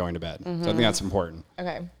intention of going to bed. So I think that's important.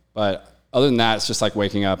 Okay. But other than that, it's just, like,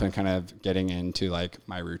 waking up and kind of getting into, like,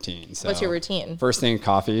 my routine. So What's your routine? First thing,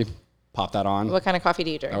 coffee. Pop that on. What kind of coffee do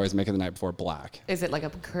you drink? I always make it the night before black. Is it like a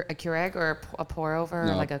Keurig or a pour over,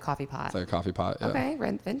 No. or like a coffee pot? It's like a coffee pot. Yeah. Okay,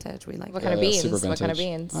 vintage. We like What it. kind of Yeah, beans? super What kind of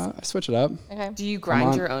vintage. beans? I switch it up. Okay. Do you grind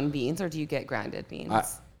on. your own beans or do you get grounded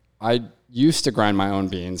beans? I used to grind my own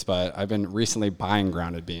beans, but I've been recently buying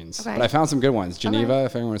grounded beans. Okay. But I found some good ones. Geneva,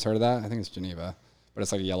 if anyone has heard of that. I think it's Geneva. But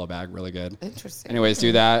it's like a yellow bag, really good. Interesting. Anyways,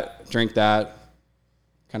 do that, drink that,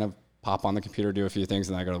 kind of pop on the computer, do a few things,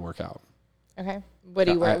 and then I go to work out. Okay. What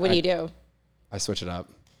do you I- What do you do? I switch it up.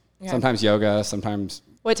 Okay. Sometimes yoga, sometimes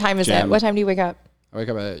What time is it? Gym. What time do you wake up? I wake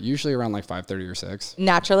up at usually around like 5:30 or 6.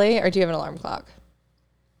 Naturally, or do you have an alarm clock?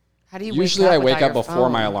 How do you Usually wake I up wake without up your before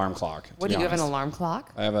my phone? alarm clock. to What be do you have an honest. alarm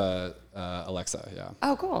clock? I have a Alexa, yeah.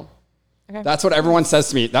 Oh, cool. That's what everyone says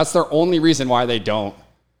to me. That's their only reason why they don't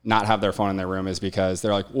not have their phone in their room is because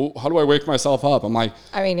they're like, well, how do I wake myself up? I'm like,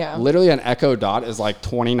 I mean, yeah. literally an Echo Dot is like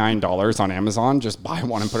 $29 on Amazon. Just buy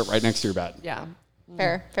one and put it right next to your bed. Yeah.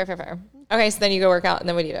 Fair. Okay, so then you go work out, and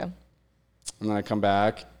then what do you do? And then I come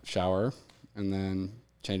back, shower, and then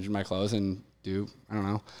change my clothes and do, I don't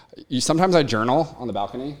know. Sometimes I journal on the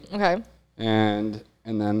balcony Okay. and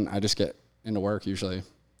then I just get into work usually.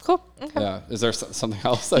 Cool. Okay. Yeah. Is there something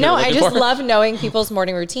else? That No, you're I looking just for? love knowing people's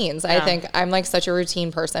morning routines. I Yeah. think I'm like such a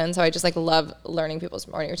routine person, so I just like love learning people's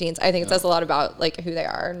morning routines. I think it says a lot about like who they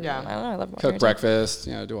are. And Yeah. I don't know. I love morning Cook routines. breakfast,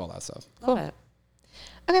 do all that stuff. Love it.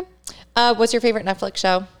 Okay. What's your favorite Netflix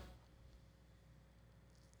show?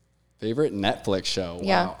 Favorite Netflix show?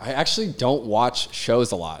 Yeah. Wow. I actually don't watch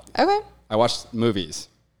shows a lot. Okay. I watch movies.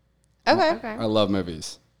 Okay. Okay. I love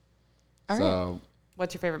movies. All So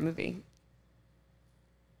What's your favorite movie?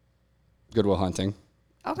 Good Will Hunting.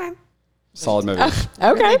 Okay. Solid movie.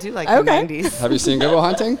 I Okay. do like Okay. the 90s. Have you seen Good Will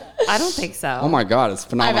Hunting? I don't think so. Oh my God, it's a I've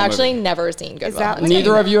phenomenal. actually movie. never seen Good Is Will that Hunting. like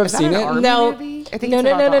Neither of you have is that seen an it? army No. movie? I think No, it's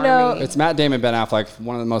no, about no, the no, no. army. It's Matt Damon, Ben Affleck,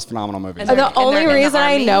 one of the most phenomenal movies. And The they're in only the reason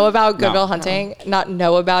I army? know about Good No. Will Hunting, not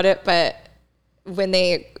know about it, but when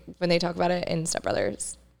they talk about it in Step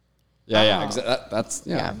Brothers. Yeah. That's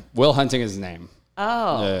Will Hunting is his name.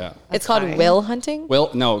 Oh. Yeah. It's called Will Hunting?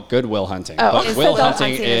 Good Will Hunting. Oh. But Is Will Will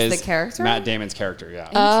Hunting Hunting is the character? Matt Damon's character, yeah.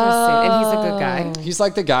 Interesting. And he's a good guy. He's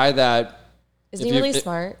like the guy that... Isn't he really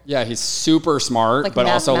smart? Yeah, he's super smart, Like but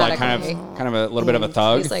also like kind mathematically. of a little bit of a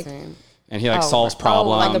thug. He's like, and he like solves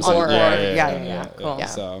problems. on the board. Yeah. Cool. Yeah.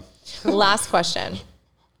 So last question.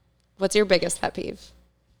 What's your biggest pet peeve?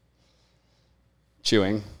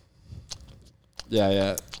 chewing.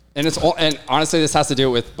 Yeah. And honestly, this has to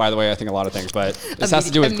do with, by the way, I think a lot of things, but this has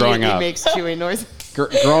to do with growing up. Makes chewing noise.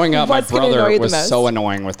 Growing up, my What's gonna annoy brother you the was most? so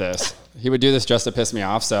annoying with this. He would do this just to piss me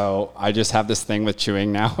off. So I just have this thing with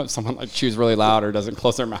chewing now. If someone like chews really loud or doesn't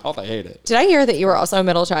close their mouth, I hate it. Did I hear that you were also a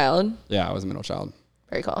middle child? Yeah, I was a middle child.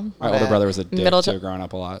 Very cool. My older brother was a dick Middle too, growing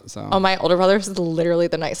up a lot. So my older brother is literally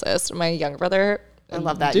the nicest. My younger brother, I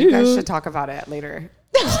love that. You guys should talk about it later.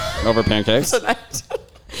 over pancakes.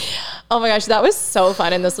 Oh my gosh, that was so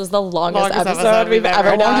fun. And this was the longest episode we've ever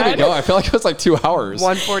How long done. did it go? I feel like it was like 2 hours.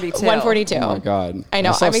 142. 142. Oh my god! I know.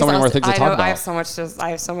 I still have so many more things to talk about. I have so much to say. I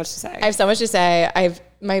have so much to say.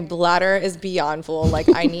 My bladder is beyond full. Like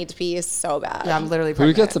I need to pee so bad. Yeah, I'm literally Who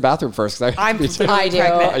pregnant. gets the bathroom first? 'Cause I'm me too. I do.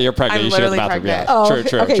 pregnant. Oh, you're pregnant. I'm You should get the literally bathroom. pregnant. Yeah. Oh,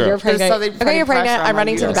 True. okay, you're There's pregnant. something Okay, you're putting pregnant. pressure on I'm my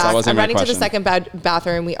running to the uterus. That back. wasn't I'm my running to the question. second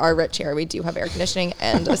bathroom. We are rich here. We do have air conditioning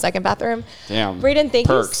and a second bathroom. Damn. Braydon, thank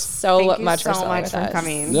you Perks. so Thank you much so for much for us.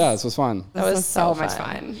 coming. Yeah, this was fun. That was so much fun.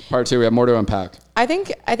 fun. Part 2, we have more to unpack. I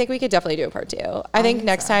think we could definitely do a part 2. I think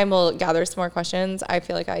next time we'll gather some more questions. I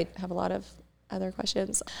feel like I have a lot of other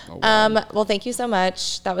questions. Well, thank you so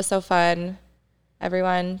much. That was so fun.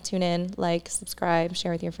 Everyone, tune in, like, subscribe,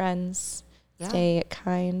 share with your friends. Yeah. Stay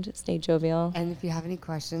kind, stay jovial. And if you have any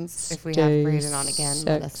questions, if we have Braydon on again,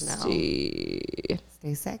 let us know.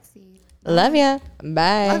 Stay sexy. Love ya.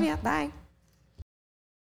 Bye. Love ya. Bye.